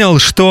понял,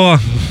 что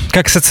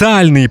как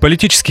социальный и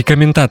политический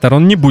комментатор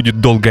он не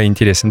будет долго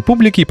интересен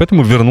публике, и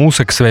поэтому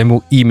вернулся к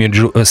своему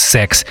имиджу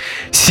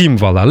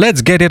секс-символа.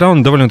 Let's Get It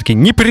On довольно-таки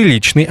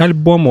неприличный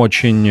альбом,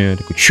 очень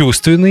такой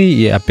чувственный,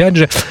 и опять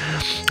же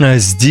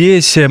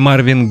здесь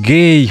Марвин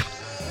Гей...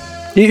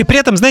 И при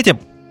этом, знаете,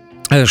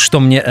 что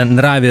мне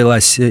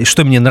нравилось,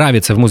 что мне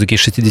нравится в музыке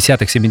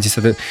 60-х,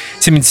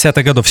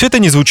 70-х годов, все это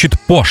не звучит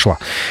пошло.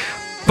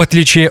 В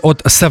отличие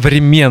от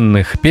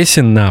современных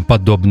песен на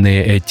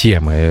подобные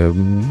темы.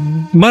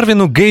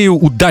 Марвину Гею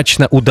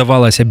удачно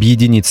удавалось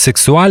объединить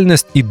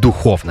сексуальность и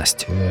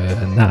духовность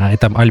на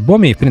этом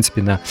альбоме и, в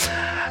принципе, на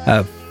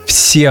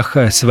всех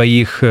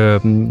своих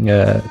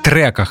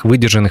треках,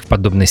 выдержанных в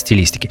подобной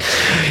стилистике.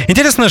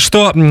 Интересно,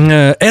 что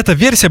эта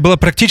версия была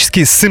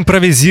практически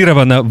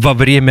симпровизирована во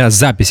время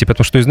записи,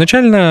 потому что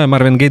изначально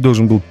Марвин Гей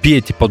должен был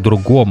петь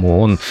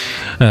по-другому. Он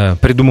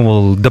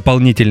придумывал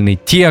дополнительный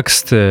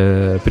текст,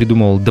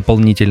 придумывал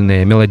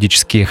дополнительные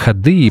мелодические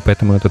ходы, и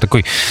поэтому это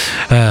такой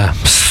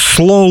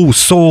slow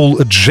soul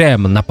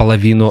jam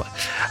наполовину.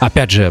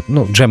 Опять же,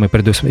 джем и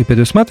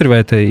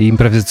предусматривает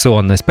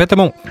импровизационность,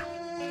 поэтому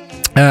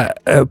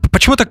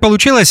почему так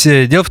получилось?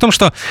 Дело в том,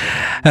 что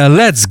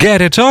Let's Get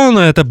It On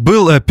 — это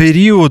был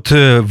период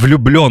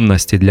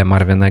влюбленности для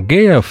Марвина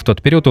Гея. В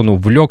тот период он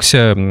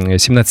увлекся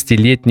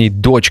 17-летней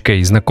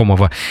дочкой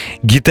знакомого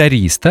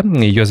гитариста.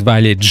 Ее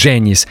звали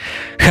Дженнис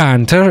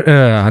Хантер.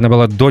 Она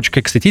была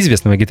дочкой, кстати,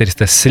 известного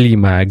гитариста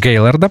Слима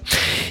Гейлорда.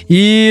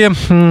 И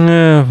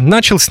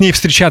начал с ней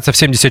встречаться в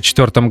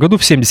 1974 году.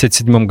 В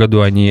 1977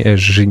 году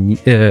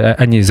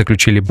они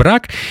заключили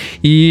брак.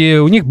 И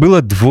у них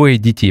было 2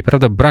 детей.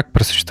 Правда, брак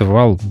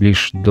просуществовал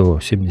лишь до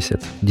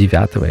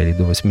 79-го или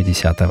до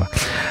 80-го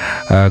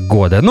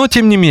года. Но,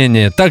 тем не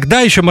менее, тогда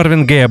еще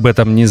Марвин Гей об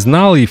этом не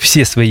знал, и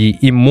все свои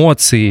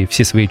эмоции,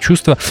 все свои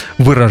чувства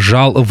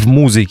выражал в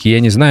музыке. Я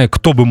не знаю,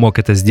 кто бы мог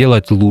это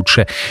сделать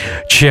лучше,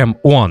 чем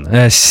он.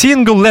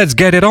 Сингл Let's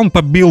Get It On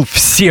побил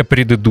все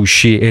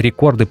предыдущие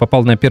рекорды,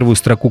 попал на первую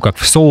строку как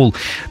в соул,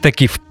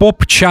 так и в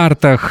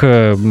поп-чартах.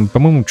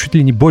 По-моему, чуть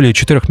ли не более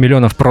 4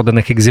 миллионов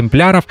проданных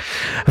экземпляров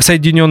в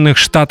Соединенных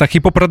Штатах. И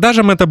по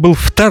продажам это был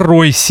второй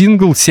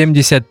сингл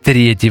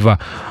 73-го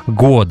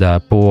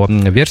года по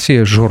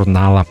версии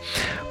журнала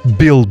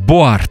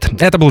Billboard.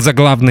 Это был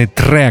заглавный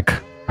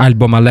трек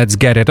альбома Let's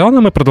Get It On,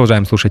 и мы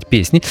продолжаем слушать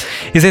песни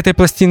из этой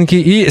пластинки.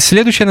 И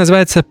следующая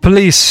называется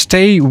Please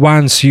Stay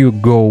Once You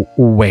Go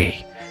Away.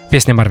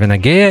 Песня Марвина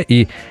Гея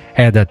и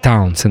Эда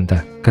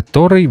Таунсенда,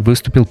 который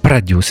выступил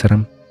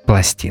продюсером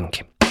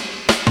пластинки.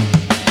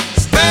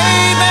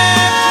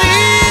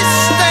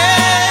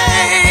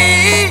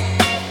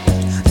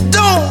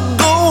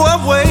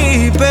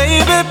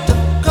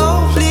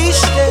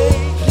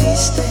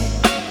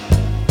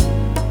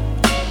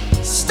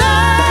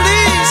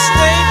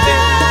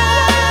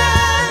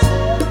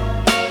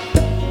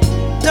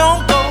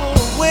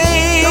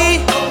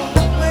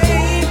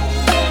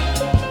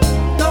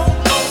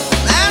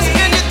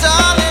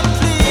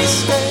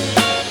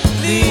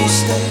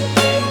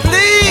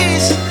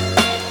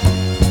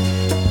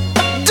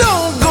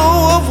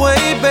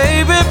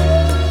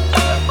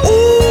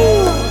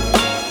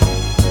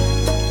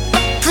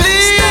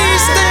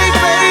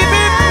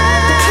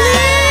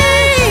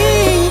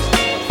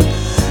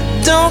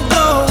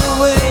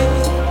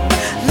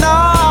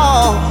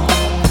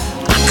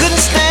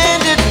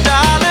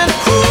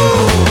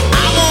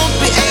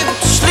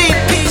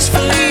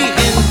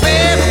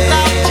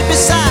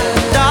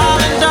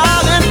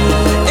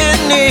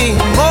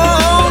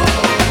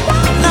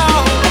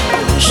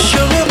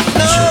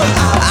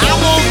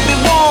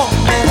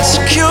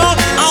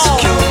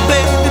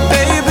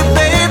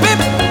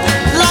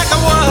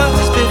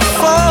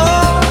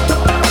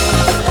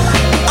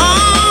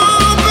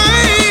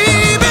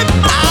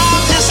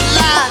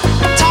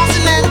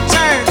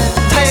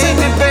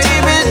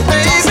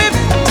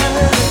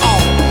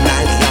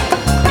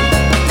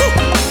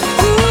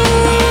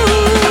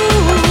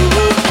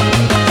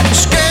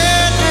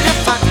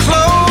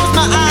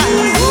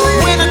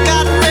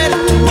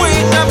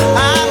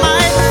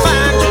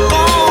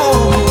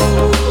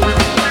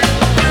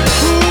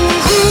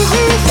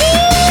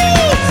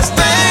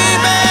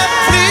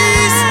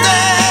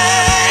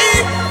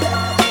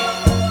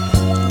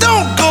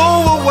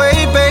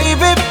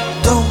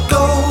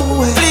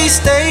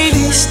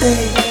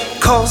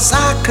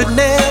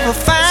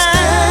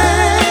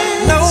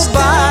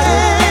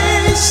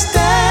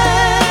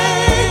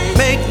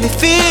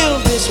 feel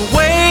this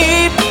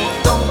way.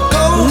 Don't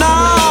go. No,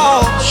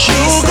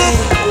 sugar.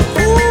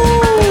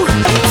 Ooh,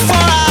 for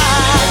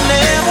I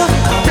never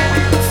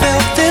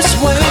felt this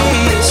way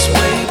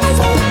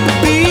before.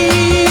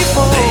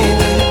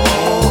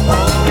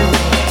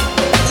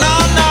 No,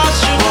 no,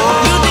 sugar,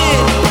 you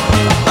did.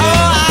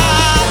 Oh,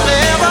 I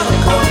never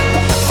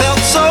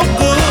felt so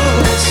good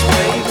this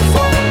way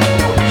before,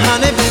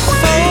 honey,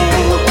 before.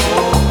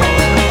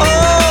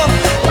 Oh,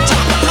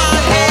 top of my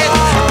head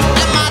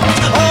and my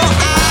oh,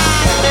 I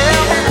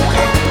never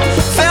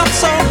felt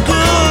so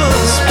good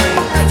this way.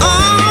 Oh,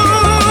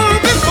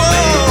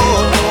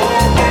 before.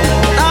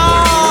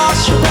 Oh,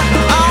 sugar,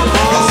 oh,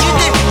 'cause you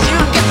did, you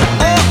got.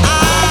 Oh,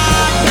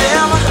 I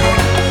never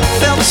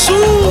felt so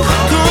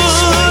good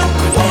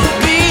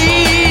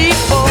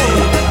before.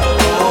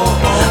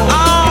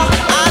 Oh,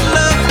 I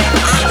love,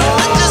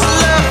 I just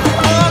love.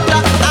 Oh,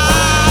 I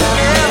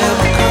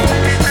never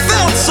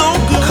felt so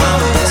good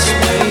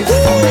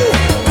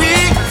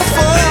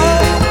before.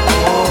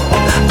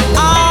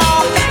 Oh,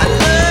 I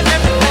love everything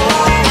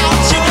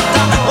about you.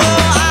 Oh,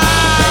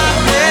 I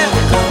never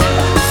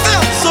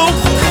felt so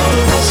good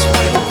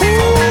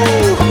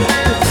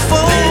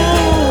before.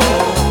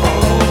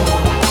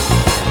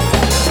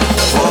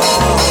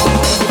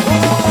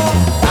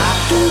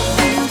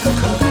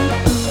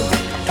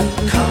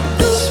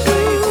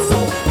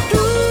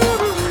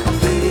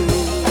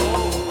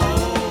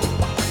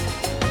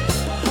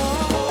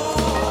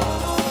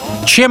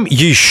 Чем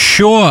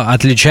еще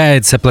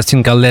отличается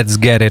пластинка Let's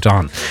Get It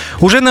On?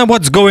 Уже на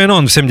What's Going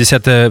On в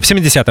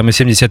 70-м и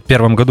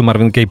 71-м году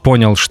Марвин Гей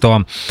понял,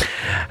 что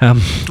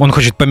он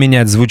хочет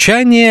поменять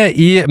звучание,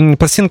 и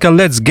пластинка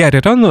Let's Get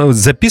It On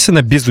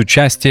записана без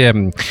участия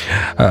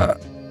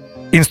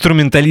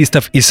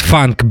инструменталистов из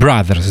Funk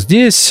Brothers.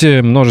 Здесь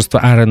множество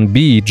R&B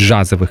и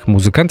джазовых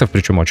музыкантов,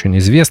 причем очень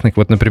известных.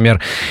 Вот, например,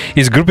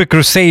 из группы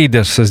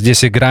Crusaders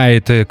здесь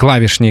играет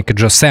клавишник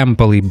Джо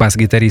Сэмпл и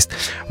бас-гитарист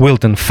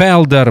Уилтон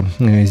Фелдер.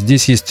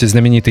 Здесь есть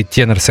знаменитый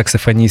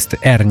тенор-саксофонист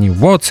Эрни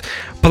Уотс,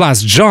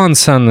 Плас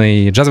Джонсон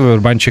и джазовый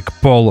барабанщик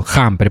Пол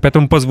Хампри.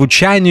 Поэтому по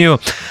звучанию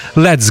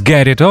Let's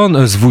Get It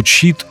On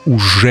звучит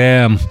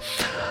уже...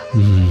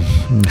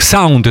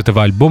 Саунд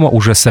этого альбома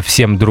уже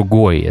совсем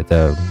другой.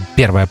 Это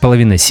первая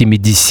половина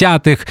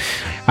 70-х.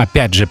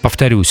 Опять же,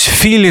 повторюсь,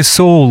 Филли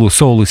Соул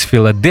из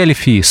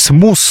Филадельфии,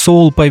 Смус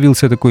Соул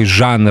появился такой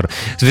жанр.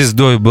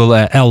 Звездой был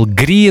Эл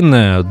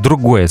Грин.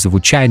 Другое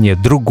звучание,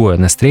 другое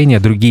настроение,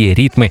 другие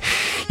ритмы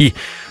и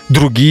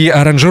другие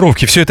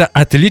аранжировки. Все это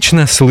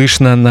отлично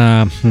слышно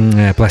на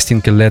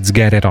пластинке Let's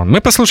Get It On.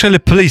 Мы послушали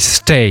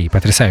Please Stay,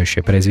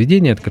 потрясающее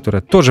произведение, которое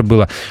тоже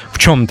было в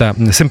чем-то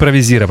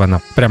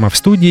симпровизировано прямо в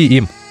студии.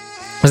 И,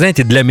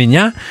 знаете, для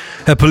меня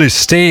Please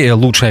Stay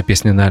лучшая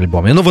песня на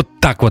альбоме. Ну вот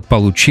так вот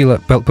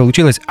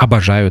получилось.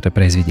 Обожаю это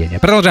произведение.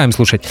 Продолжаем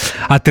слушать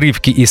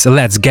отрывки из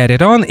Let's Get It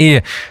On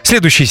и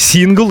следующий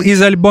сингл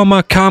из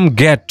альбома Come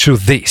Get To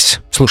This.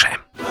 Слушаем.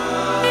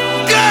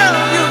 Girl,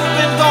 you've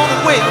been gone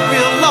away a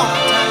real long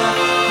time.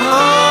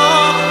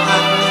 Oh, I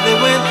nearly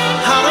went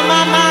out of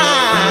my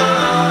mind.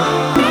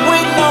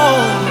 Wait, no.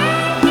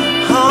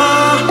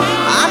 Oh,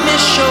 I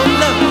miss your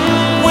love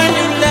when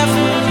you left,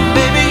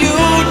 baby, you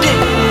did.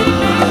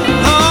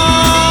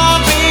 Oh,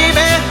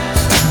 baby,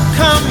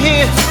 come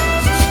here,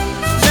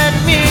 let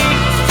me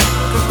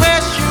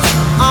caress you.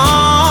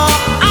 Oh,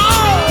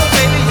 oh,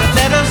 baby, you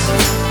let us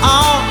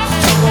all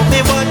show me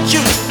what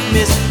you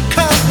miss.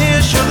 Come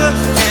here, sugar,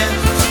 and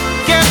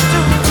get to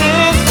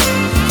this.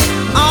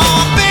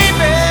 Oh,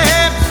 baby,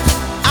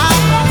 I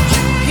want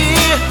you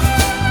here.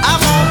 I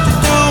want to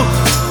do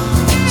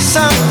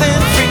something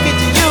freaky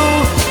to you.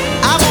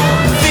 I want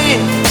to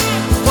feel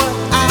what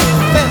I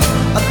felt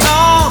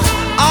along.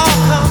 Oh,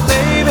 come,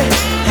 baby,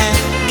 and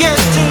get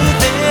to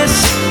this.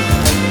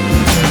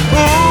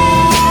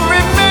 Ooh,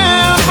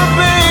 remember,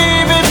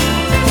 baby,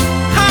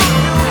 how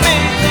you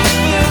made me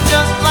feel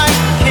just like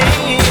a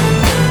king.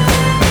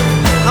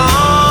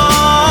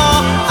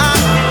 Oh, I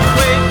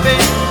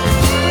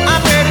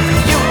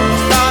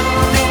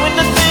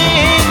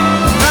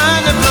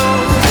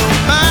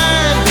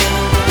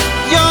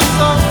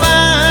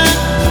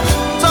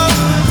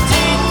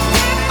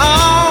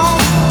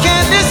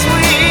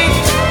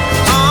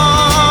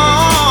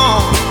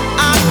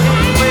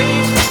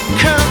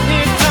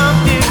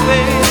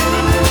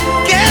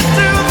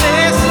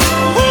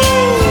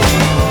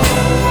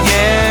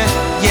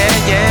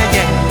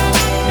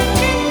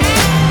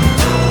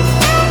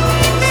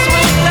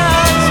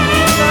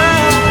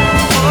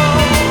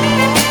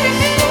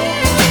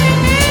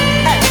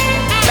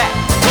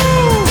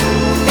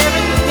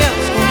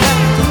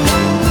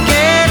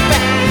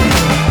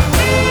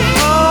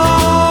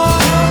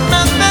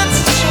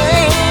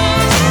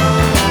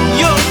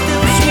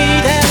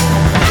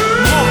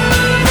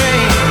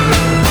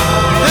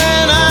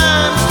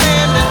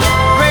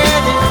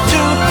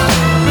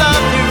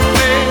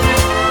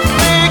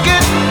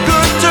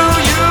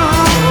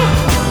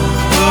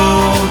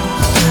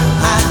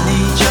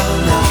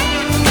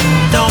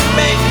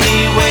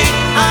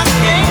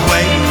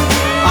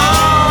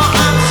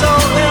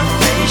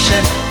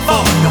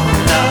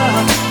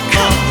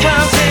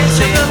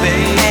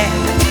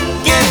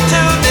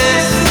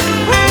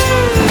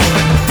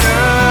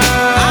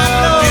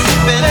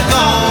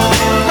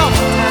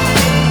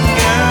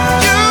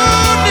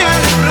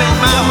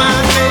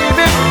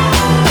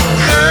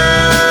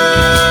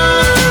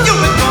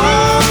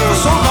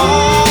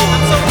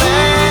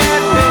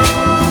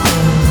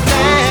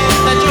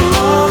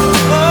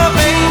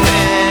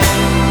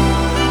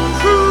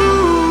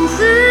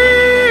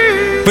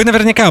Вы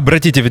наверняка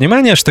обратите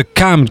внимание, что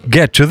Come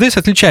Get To This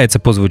отличается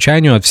по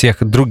звучанию от всех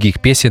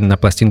других песен на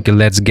пластинке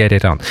Let's Get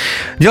It On.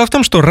 Дело в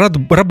том, что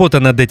работа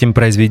над этим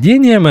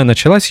произведением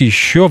началась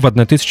еще в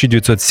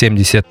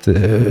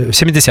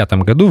 1970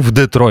 году в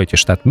Детройте,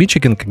 штат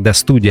Мичиган, когда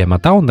студия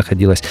Motown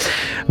находилась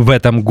в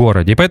этом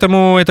городе. И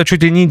поэтому это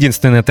чуть ли не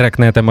единственный трек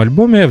на этом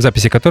альбоме, в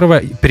записи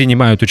которого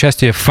принимают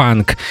участие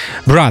Funk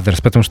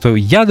Brothers, потому что,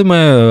 я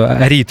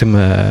думаю, ритм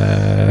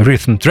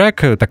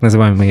трек, так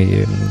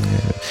называемый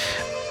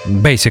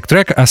basic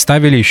трек,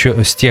 оставили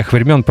еще с тех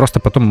времен,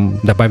 просто потом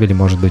добавили,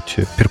 может быть,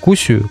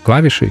 перкуссию,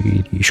 клавиши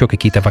и еще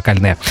какие-то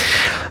вокальные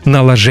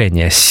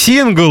наложения.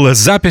 Сингл с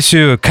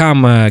записью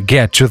Come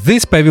Get To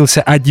This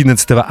появился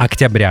 11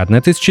 октября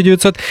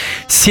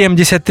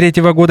 1973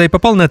 года и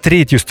попал на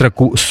 3-ю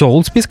строку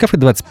соул-списков и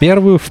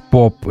 21-ю в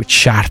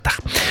поп-чартах.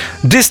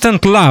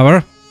 Distant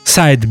Lover,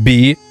 Side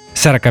B,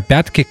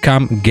 45-ки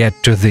Come Get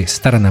To This,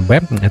 сторона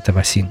Б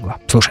этого сингла.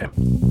 Слушаем.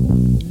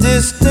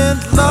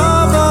 Distant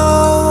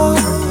lover,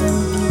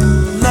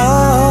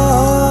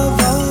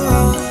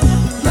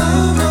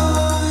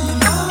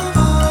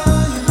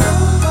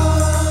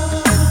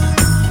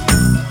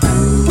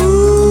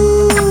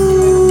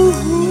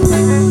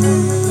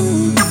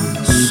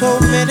 so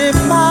many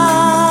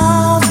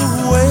miles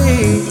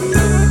away.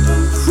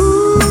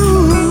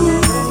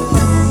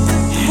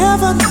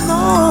 Heaven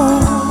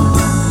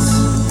knows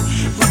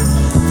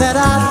that I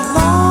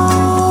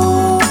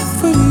long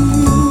for you.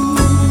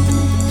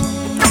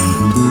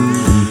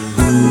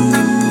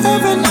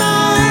 Every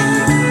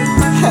night,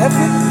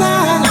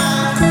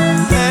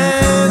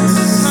 and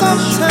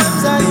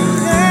sometimes I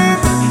yearn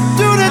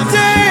through the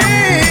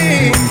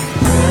day.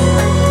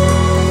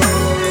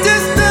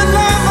 Distant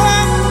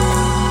lover,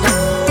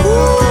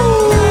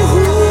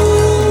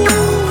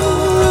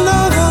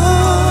 lover,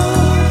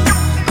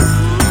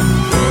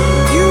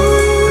 you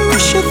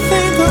should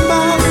think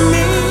about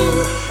me.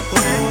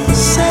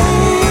 Say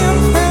a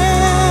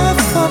prayer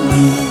for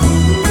me.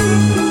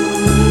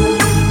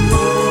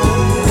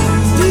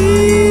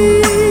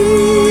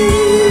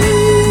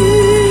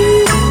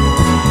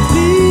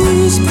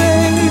 Please,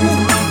 baby,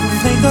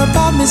 think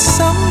about me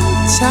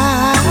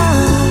sometime.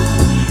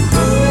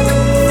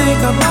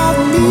 Think about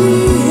me,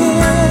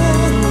 yeah.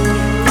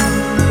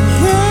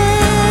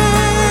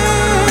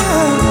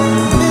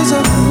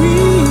 Misery,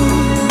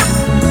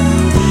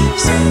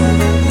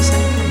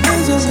 misery.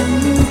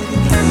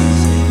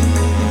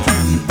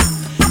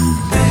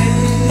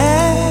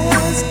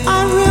 As I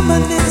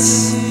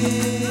reminisce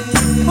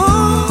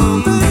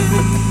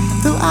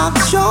through our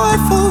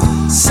joyful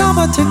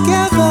summer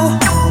together,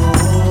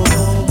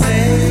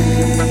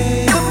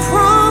 the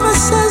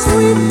promises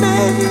we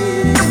made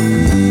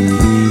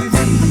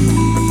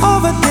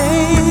of a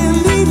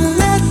daily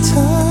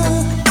letter,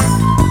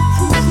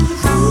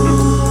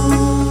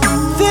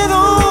 then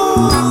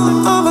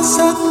all of a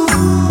sudden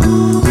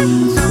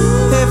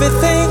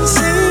everything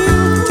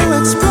seemed to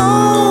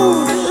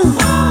explode.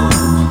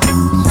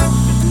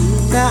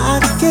 Now I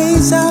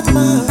gaze out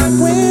my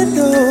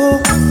window,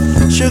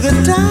 sugar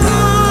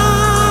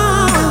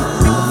down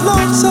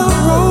lonesome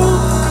road.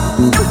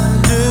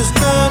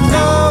 Distant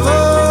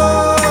lover,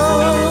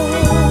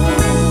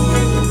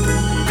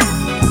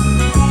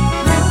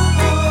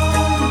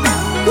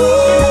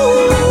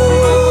 ooh,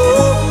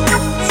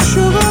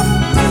 sugar,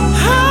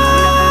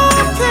 how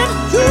can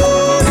you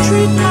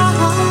treat my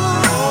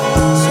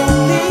heart so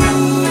mean?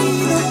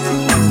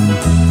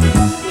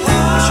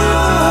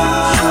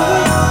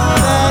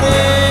 That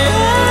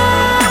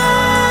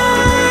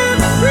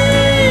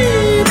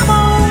every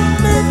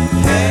moment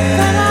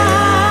that I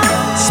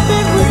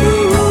spend with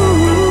you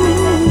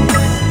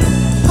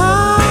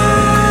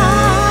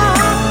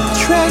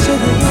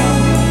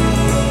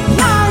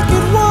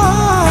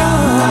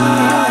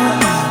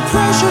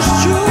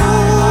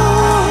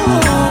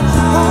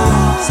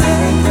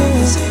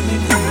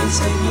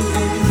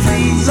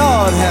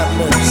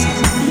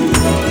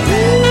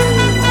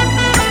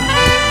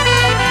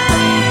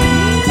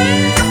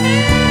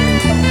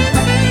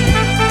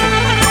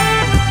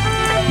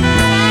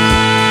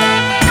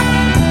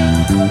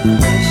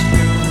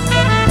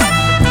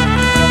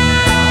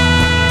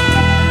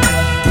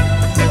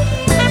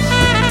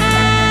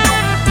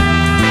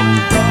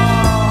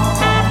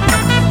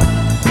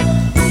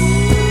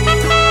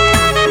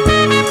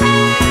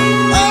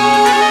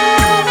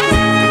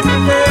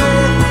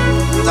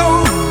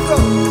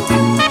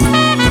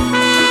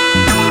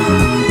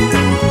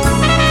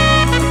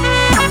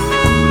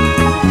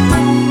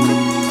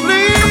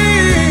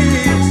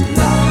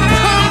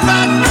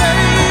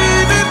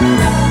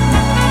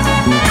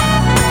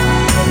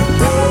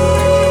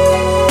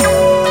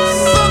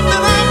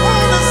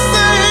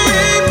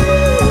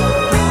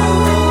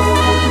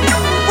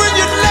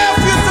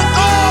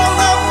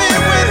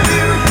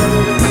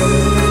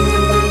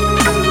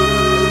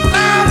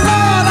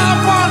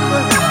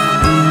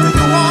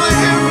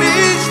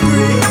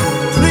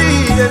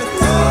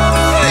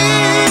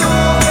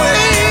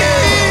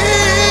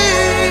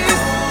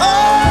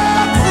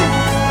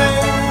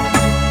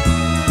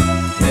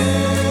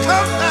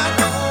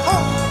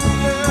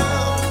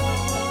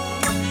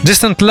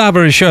Distant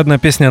Lover — еще одна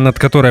песня, над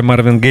которой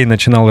Марвин Гей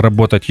начинал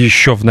работать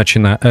еще в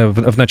начале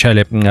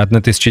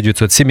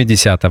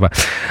 1970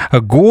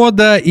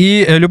 года.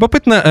 И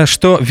любопытно,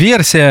 что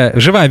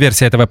живая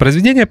версия этого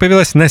произведения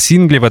появилась на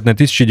сингле в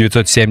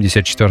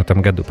 1974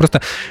 году.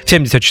 Просто в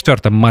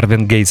 1974-м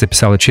Марвин Гей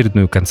записал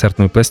очередную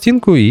концертную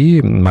пластинку,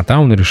 и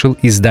Motown решил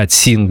издать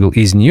сингл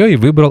из нее и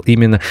выбрал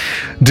именно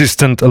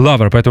Distant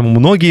Lover. Поэтому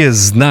многие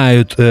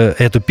знают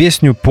эту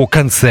песню по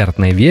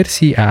концертной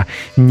версии, а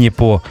не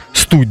по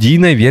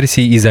студийной версии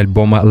из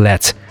альбома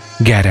Let's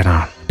Get It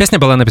On. Песня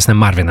была написана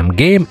Марвином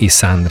Геем и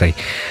Сандрой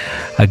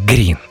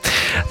Грин.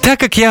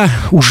 Так как я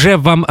уже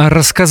вам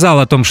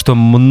рассказал о том, что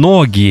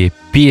многие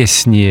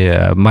песни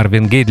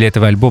Марвин Гей для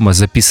этого альбома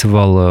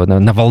записывал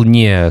на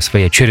волне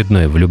своей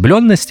очередной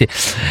влюбленности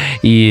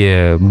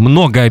и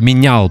много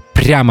менял,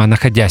 прямо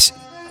находясь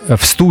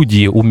в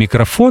студии у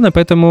микрофона,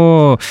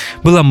 поэтому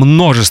было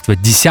множество,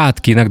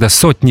 десятки, иногда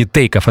сотни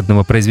тейков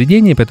одного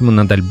произведения, поэтому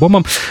над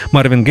альбомом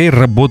Марвин Гей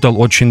работал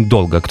очень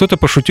долго. Кто-то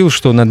пошутил,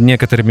 что над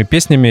некоторыми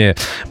песнями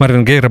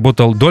Марвин Гей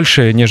работал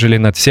дольше, нежели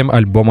над всем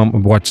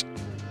альбомом What's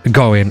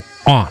Going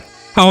On.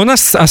 А у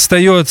нас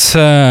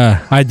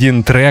остается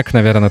один трек,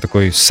 наверное,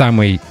 такой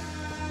самый,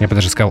 я бы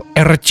даже сказал,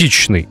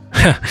 эротичный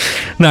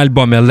на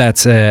альбоме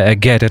Let's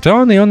Get It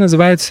On, и он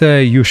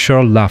называется You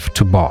Sure Love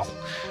to Ball.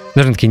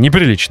 Довольно-таки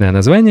неприличное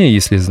название,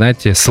 если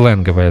знаете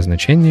сленговое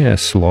значение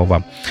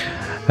слова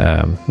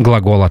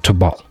глагола to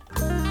ball.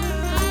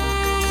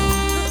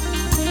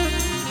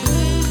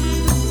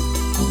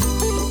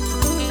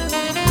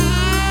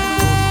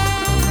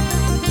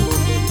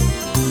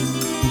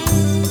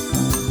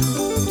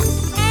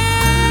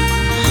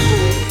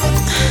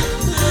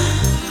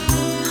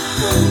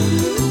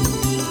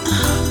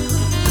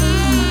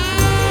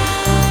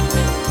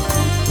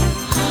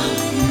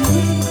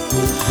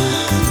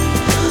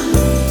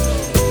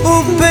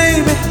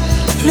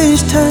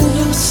 Please turn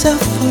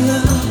yourself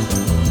around.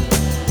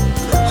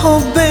 Oh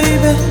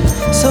baby,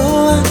 so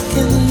I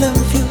can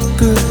love you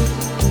good.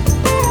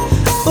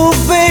 Oh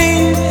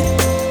baby,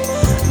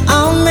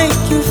 I'll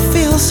make you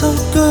feel so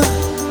good.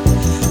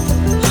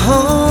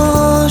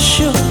 Oh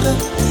sugar,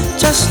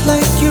 just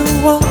like you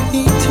want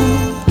me to.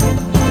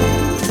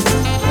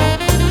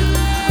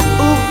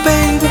 Oh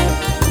baby,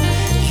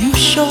 you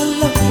sure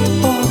love the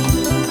ball.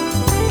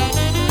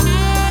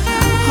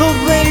 Oh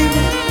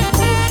baby,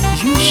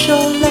 you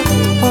sure love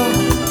the ball.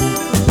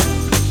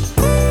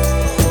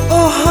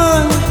 Oh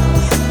honey,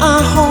 I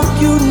hope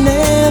you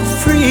never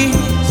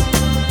freeze.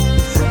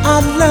 I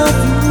love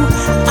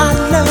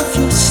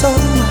you so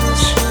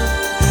much.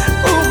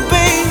 Oh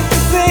baby,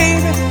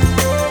 baby,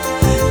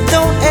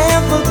 don't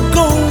ever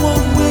go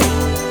away.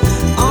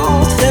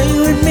 Oh, stay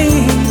with me,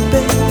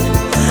 baby.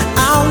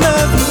 I'll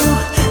love you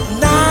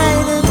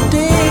night and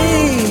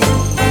day.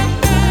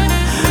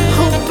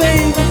 Oh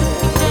baby,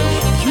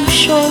 you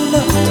sure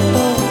love the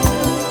ball.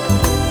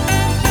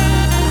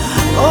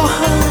 Oh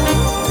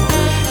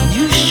honey,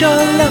 you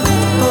sure love the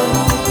ball.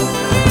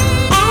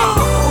 Oh,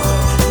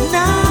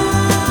 now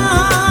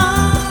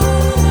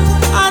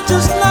I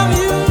just love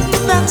you,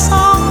 that's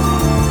all.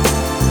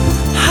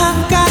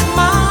 I've got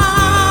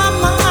my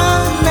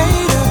mind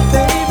made up,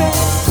 baby.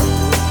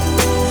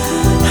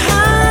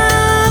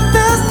 And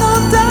there's no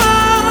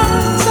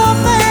doubt, so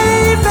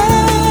baby,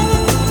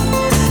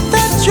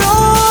 that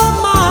you're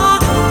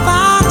my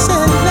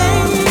boxing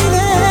lady.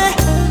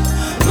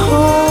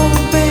 Oh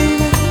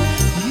baby,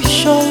 you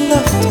sure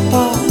love the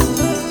ball.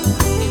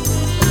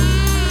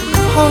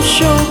 Oh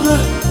sugar,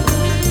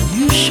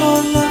 you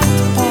sure love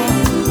the ball.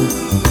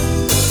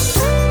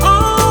 Oh,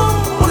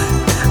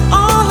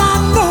 all I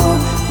know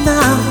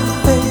now,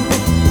 baby,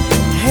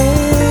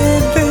 hey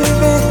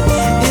baby,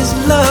 is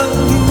love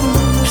you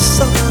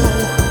so.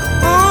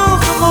 Oh,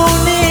 come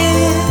on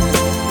in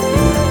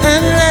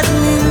and let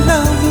me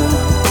love you.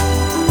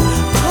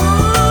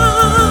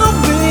 Oh,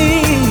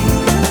 baby,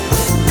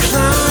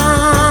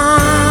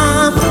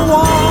 climb the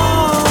wall.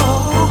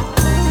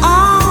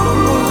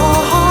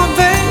 Oh,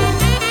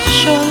 baby,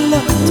 sure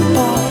love the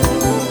ball.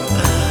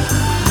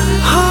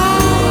 Oh,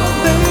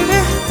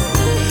 baby,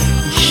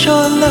 you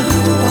sure love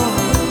the ball.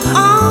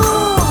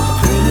 Oh,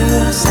 pretty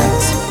little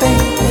sexy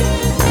baby,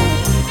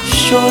 you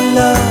sure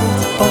love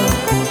the ball.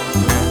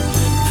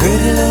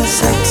 Pretty little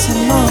sexy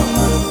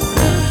mama,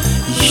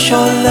 you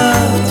sure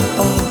love the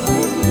ball.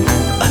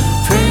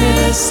 Pretty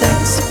little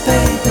sexy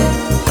baby,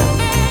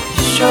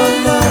 you sure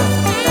love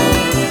the ball.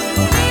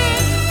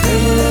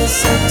 Pretty little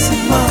sexy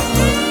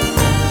mama,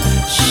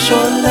 you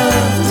sure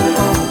love the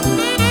ball.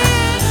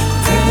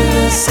 Pretty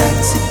little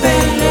sexy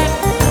baby,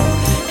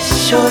 you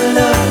sure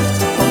love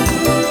the ball.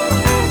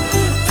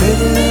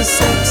 Pretty little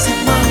sexy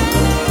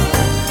mama,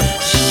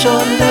 you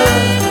sure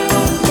love the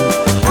ball.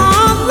 I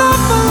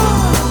love her.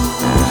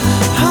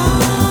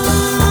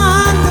 I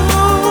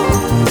know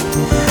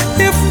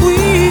if we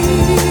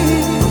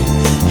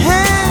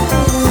had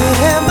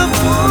the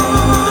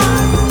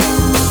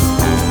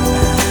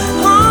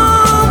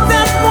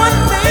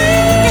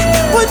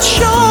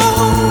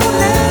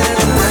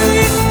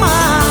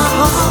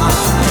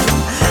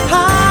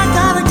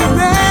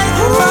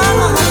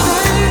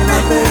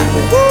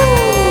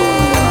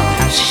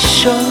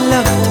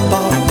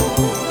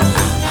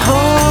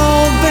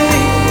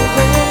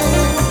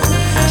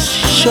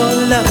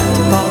sure love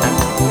to ball.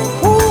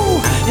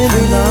 Ooh, in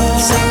love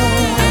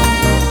song.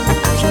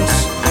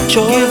 Just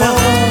sure love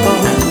to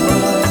ball.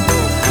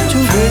 To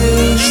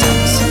real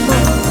sexy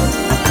mama.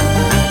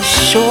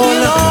 Sure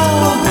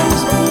love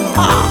to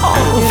ball.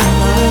 Oh, in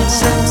love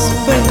sexy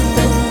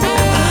baby.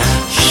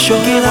 Sure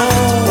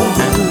love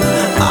to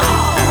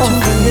ball. Oh,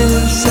 to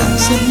real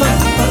sexy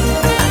mama.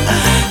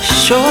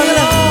 Sure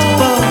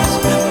love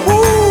to ball.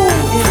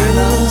 Ooh, in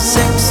love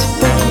sexy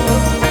baby.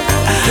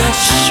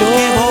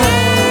 Sure love to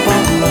ball.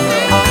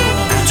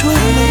 To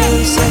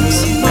real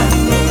sexy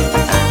mama.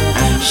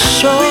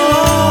 Sure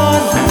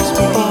love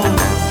to ball.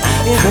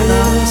 In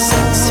love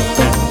sexy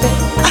baby.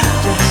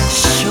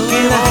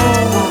 Sure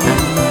love to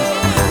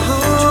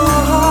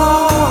ball.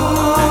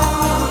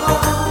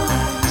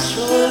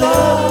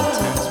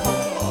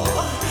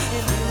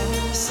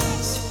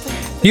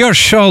 Your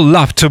Show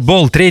Love to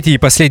Ball, третий и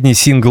последний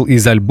сингл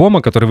из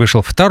альбома, который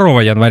вышел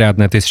 2 января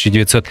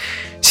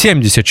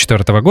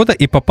 1974 года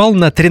и попал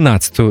на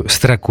 13-ю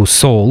строку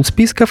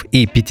соул-списков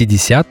и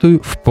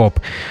 50-ю в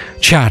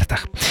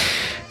поп-чартах.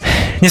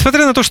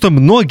 Несмотря на то, что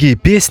многие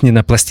песни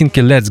на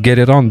пластинке Let's Get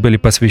It On были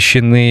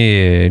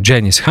посвящены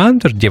Дженнис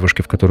Хантер,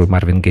 девушке, в которую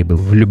Марвин Гей был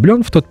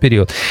влюблен в тот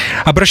период,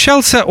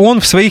 обращался он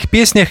в своих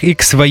песнях и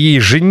к своей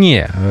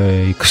жене.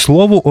 И, к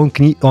слову, он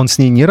с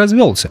ней не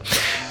развелся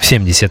в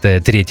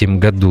 1973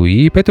 году.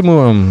 И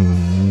поэтому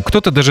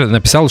кто-то даже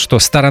написал, что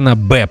сторона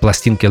Б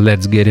пластинки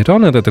Let's Get It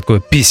On — это такое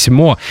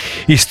письмо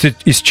из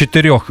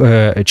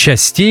 4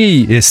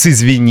 частей с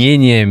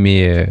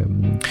извинениями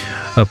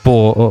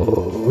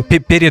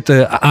перед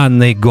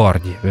Анной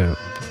Горди,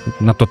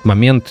 на тот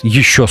момент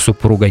еще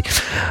супругой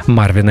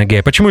Марвина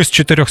Гея. Почему из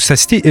 4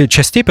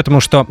 частей?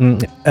 Потому что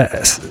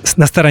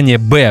на стороне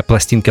Б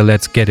пластинки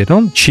Let's Get It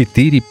On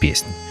 4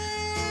 песни,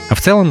 а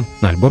в целом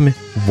на альбоме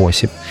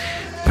 8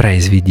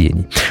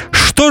 произведений.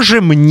 Что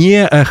же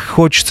мне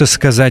хочется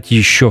сказать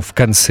еще в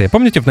конце?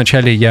 Помните,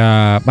 вначале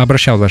я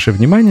обращал ваше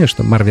внимание,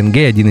 что Марвин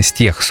Гей — один из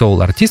тех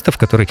соул-артистов,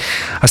 который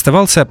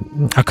оставался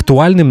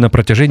актуальным на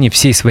протяжении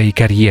всей своей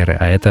карьеры,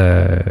 а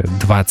это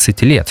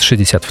 20 лет, с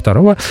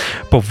 62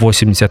 по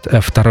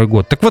 82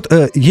 год. Так вот,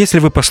 если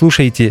вы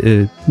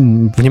послушаете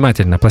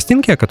внимательно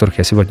пластинки, о которых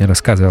я сегодня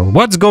рассказывал,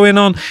 What's Going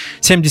On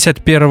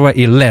 71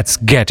 и Let's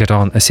Get It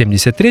On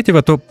 73,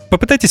 то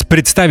попытайтесь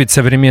представить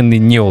современный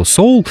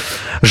нео-соул,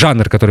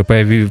 жанр, который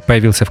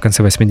появился в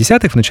конце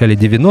 80-х, в начале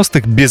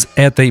 90-х, без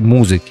этой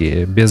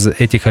музыки, без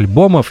этих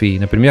альбомов и,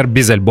 например,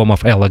 без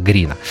альбомов Элла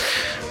Грина.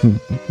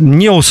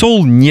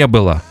 Нео-соул не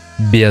было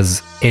бы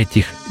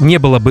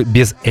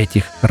без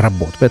этих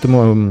работ.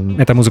 Поэтому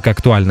эта музыка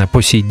актуальна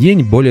по сей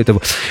день. Более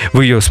того,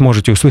 вы ее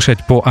сможете услышать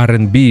по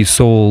R&B,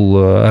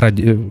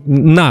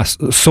 на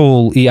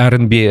соул и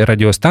R&B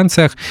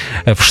радиостанциях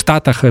в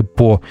Штатах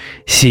по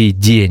сей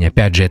день.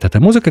 Опять же, это та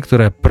музыка,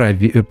 которая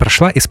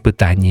прошла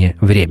испытание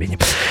времени.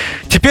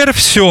 Теперь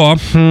все.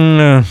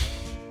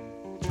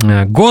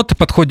 Год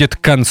подходит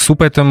к концу,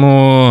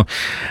 поэтому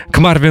к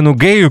Марвину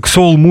Гею, к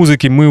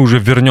соул-музыке мы уже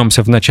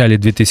вернемся в начале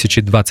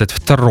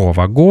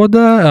 2022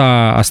 года.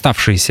 А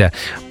оставшиеся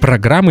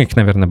программы, их,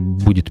 наверное,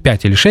 будет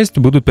 5 или 6,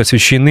 будут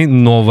посвящены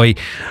новой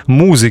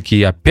музыке.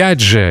 И опять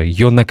же,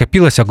 ее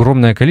накопилось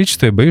огромное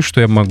количество, я боюсь, что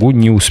я могу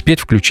не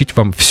успеть включить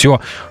вам все,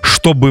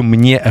 что бы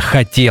мне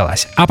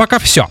хотелось. А пока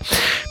все.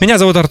 Меня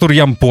зовут Артур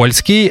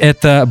Ямпольский.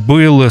 Это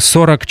был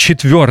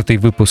 44-й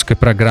выпуск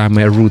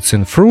программы Roots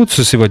and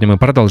Fruits. Сегодня мы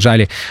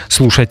продолжали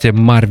слушать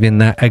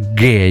Марвина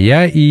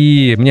Гея,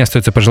 и мне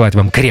остается пожелать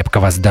вам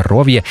крепкого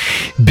здоровья.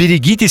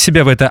 Берегите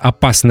себя в это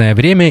опасное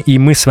время, и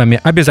мы с вами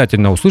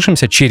обязательно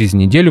услышимся через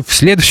неделю в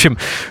следующем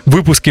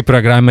выпуске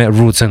программы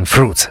Roots and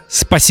Fruits.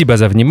 Спасибо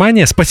за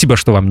внимание, спасибо,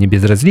 что вам не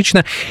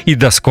безразлично, и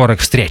до скорых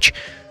встреч.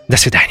 До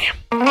свидания.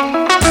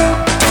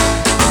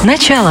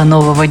 Начало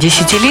нового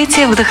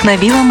десятилетия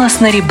вдохновило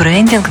нас на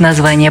ребрендинг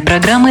названия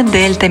программы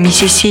Delta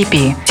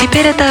Mississippi.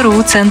 Теперь это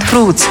Roots and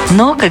Fruits,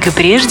 но, как и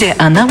прежде,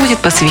 она будет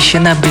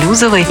посвящена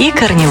блюзовой и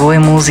корневой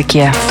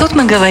музыке. Тут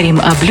мы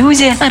говорим о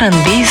блюзе,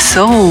 R&B,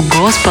 соул,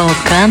 госпел,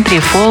 кантри,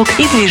 фолк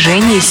и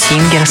движении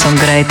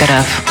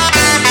сингер-сонграйтеров.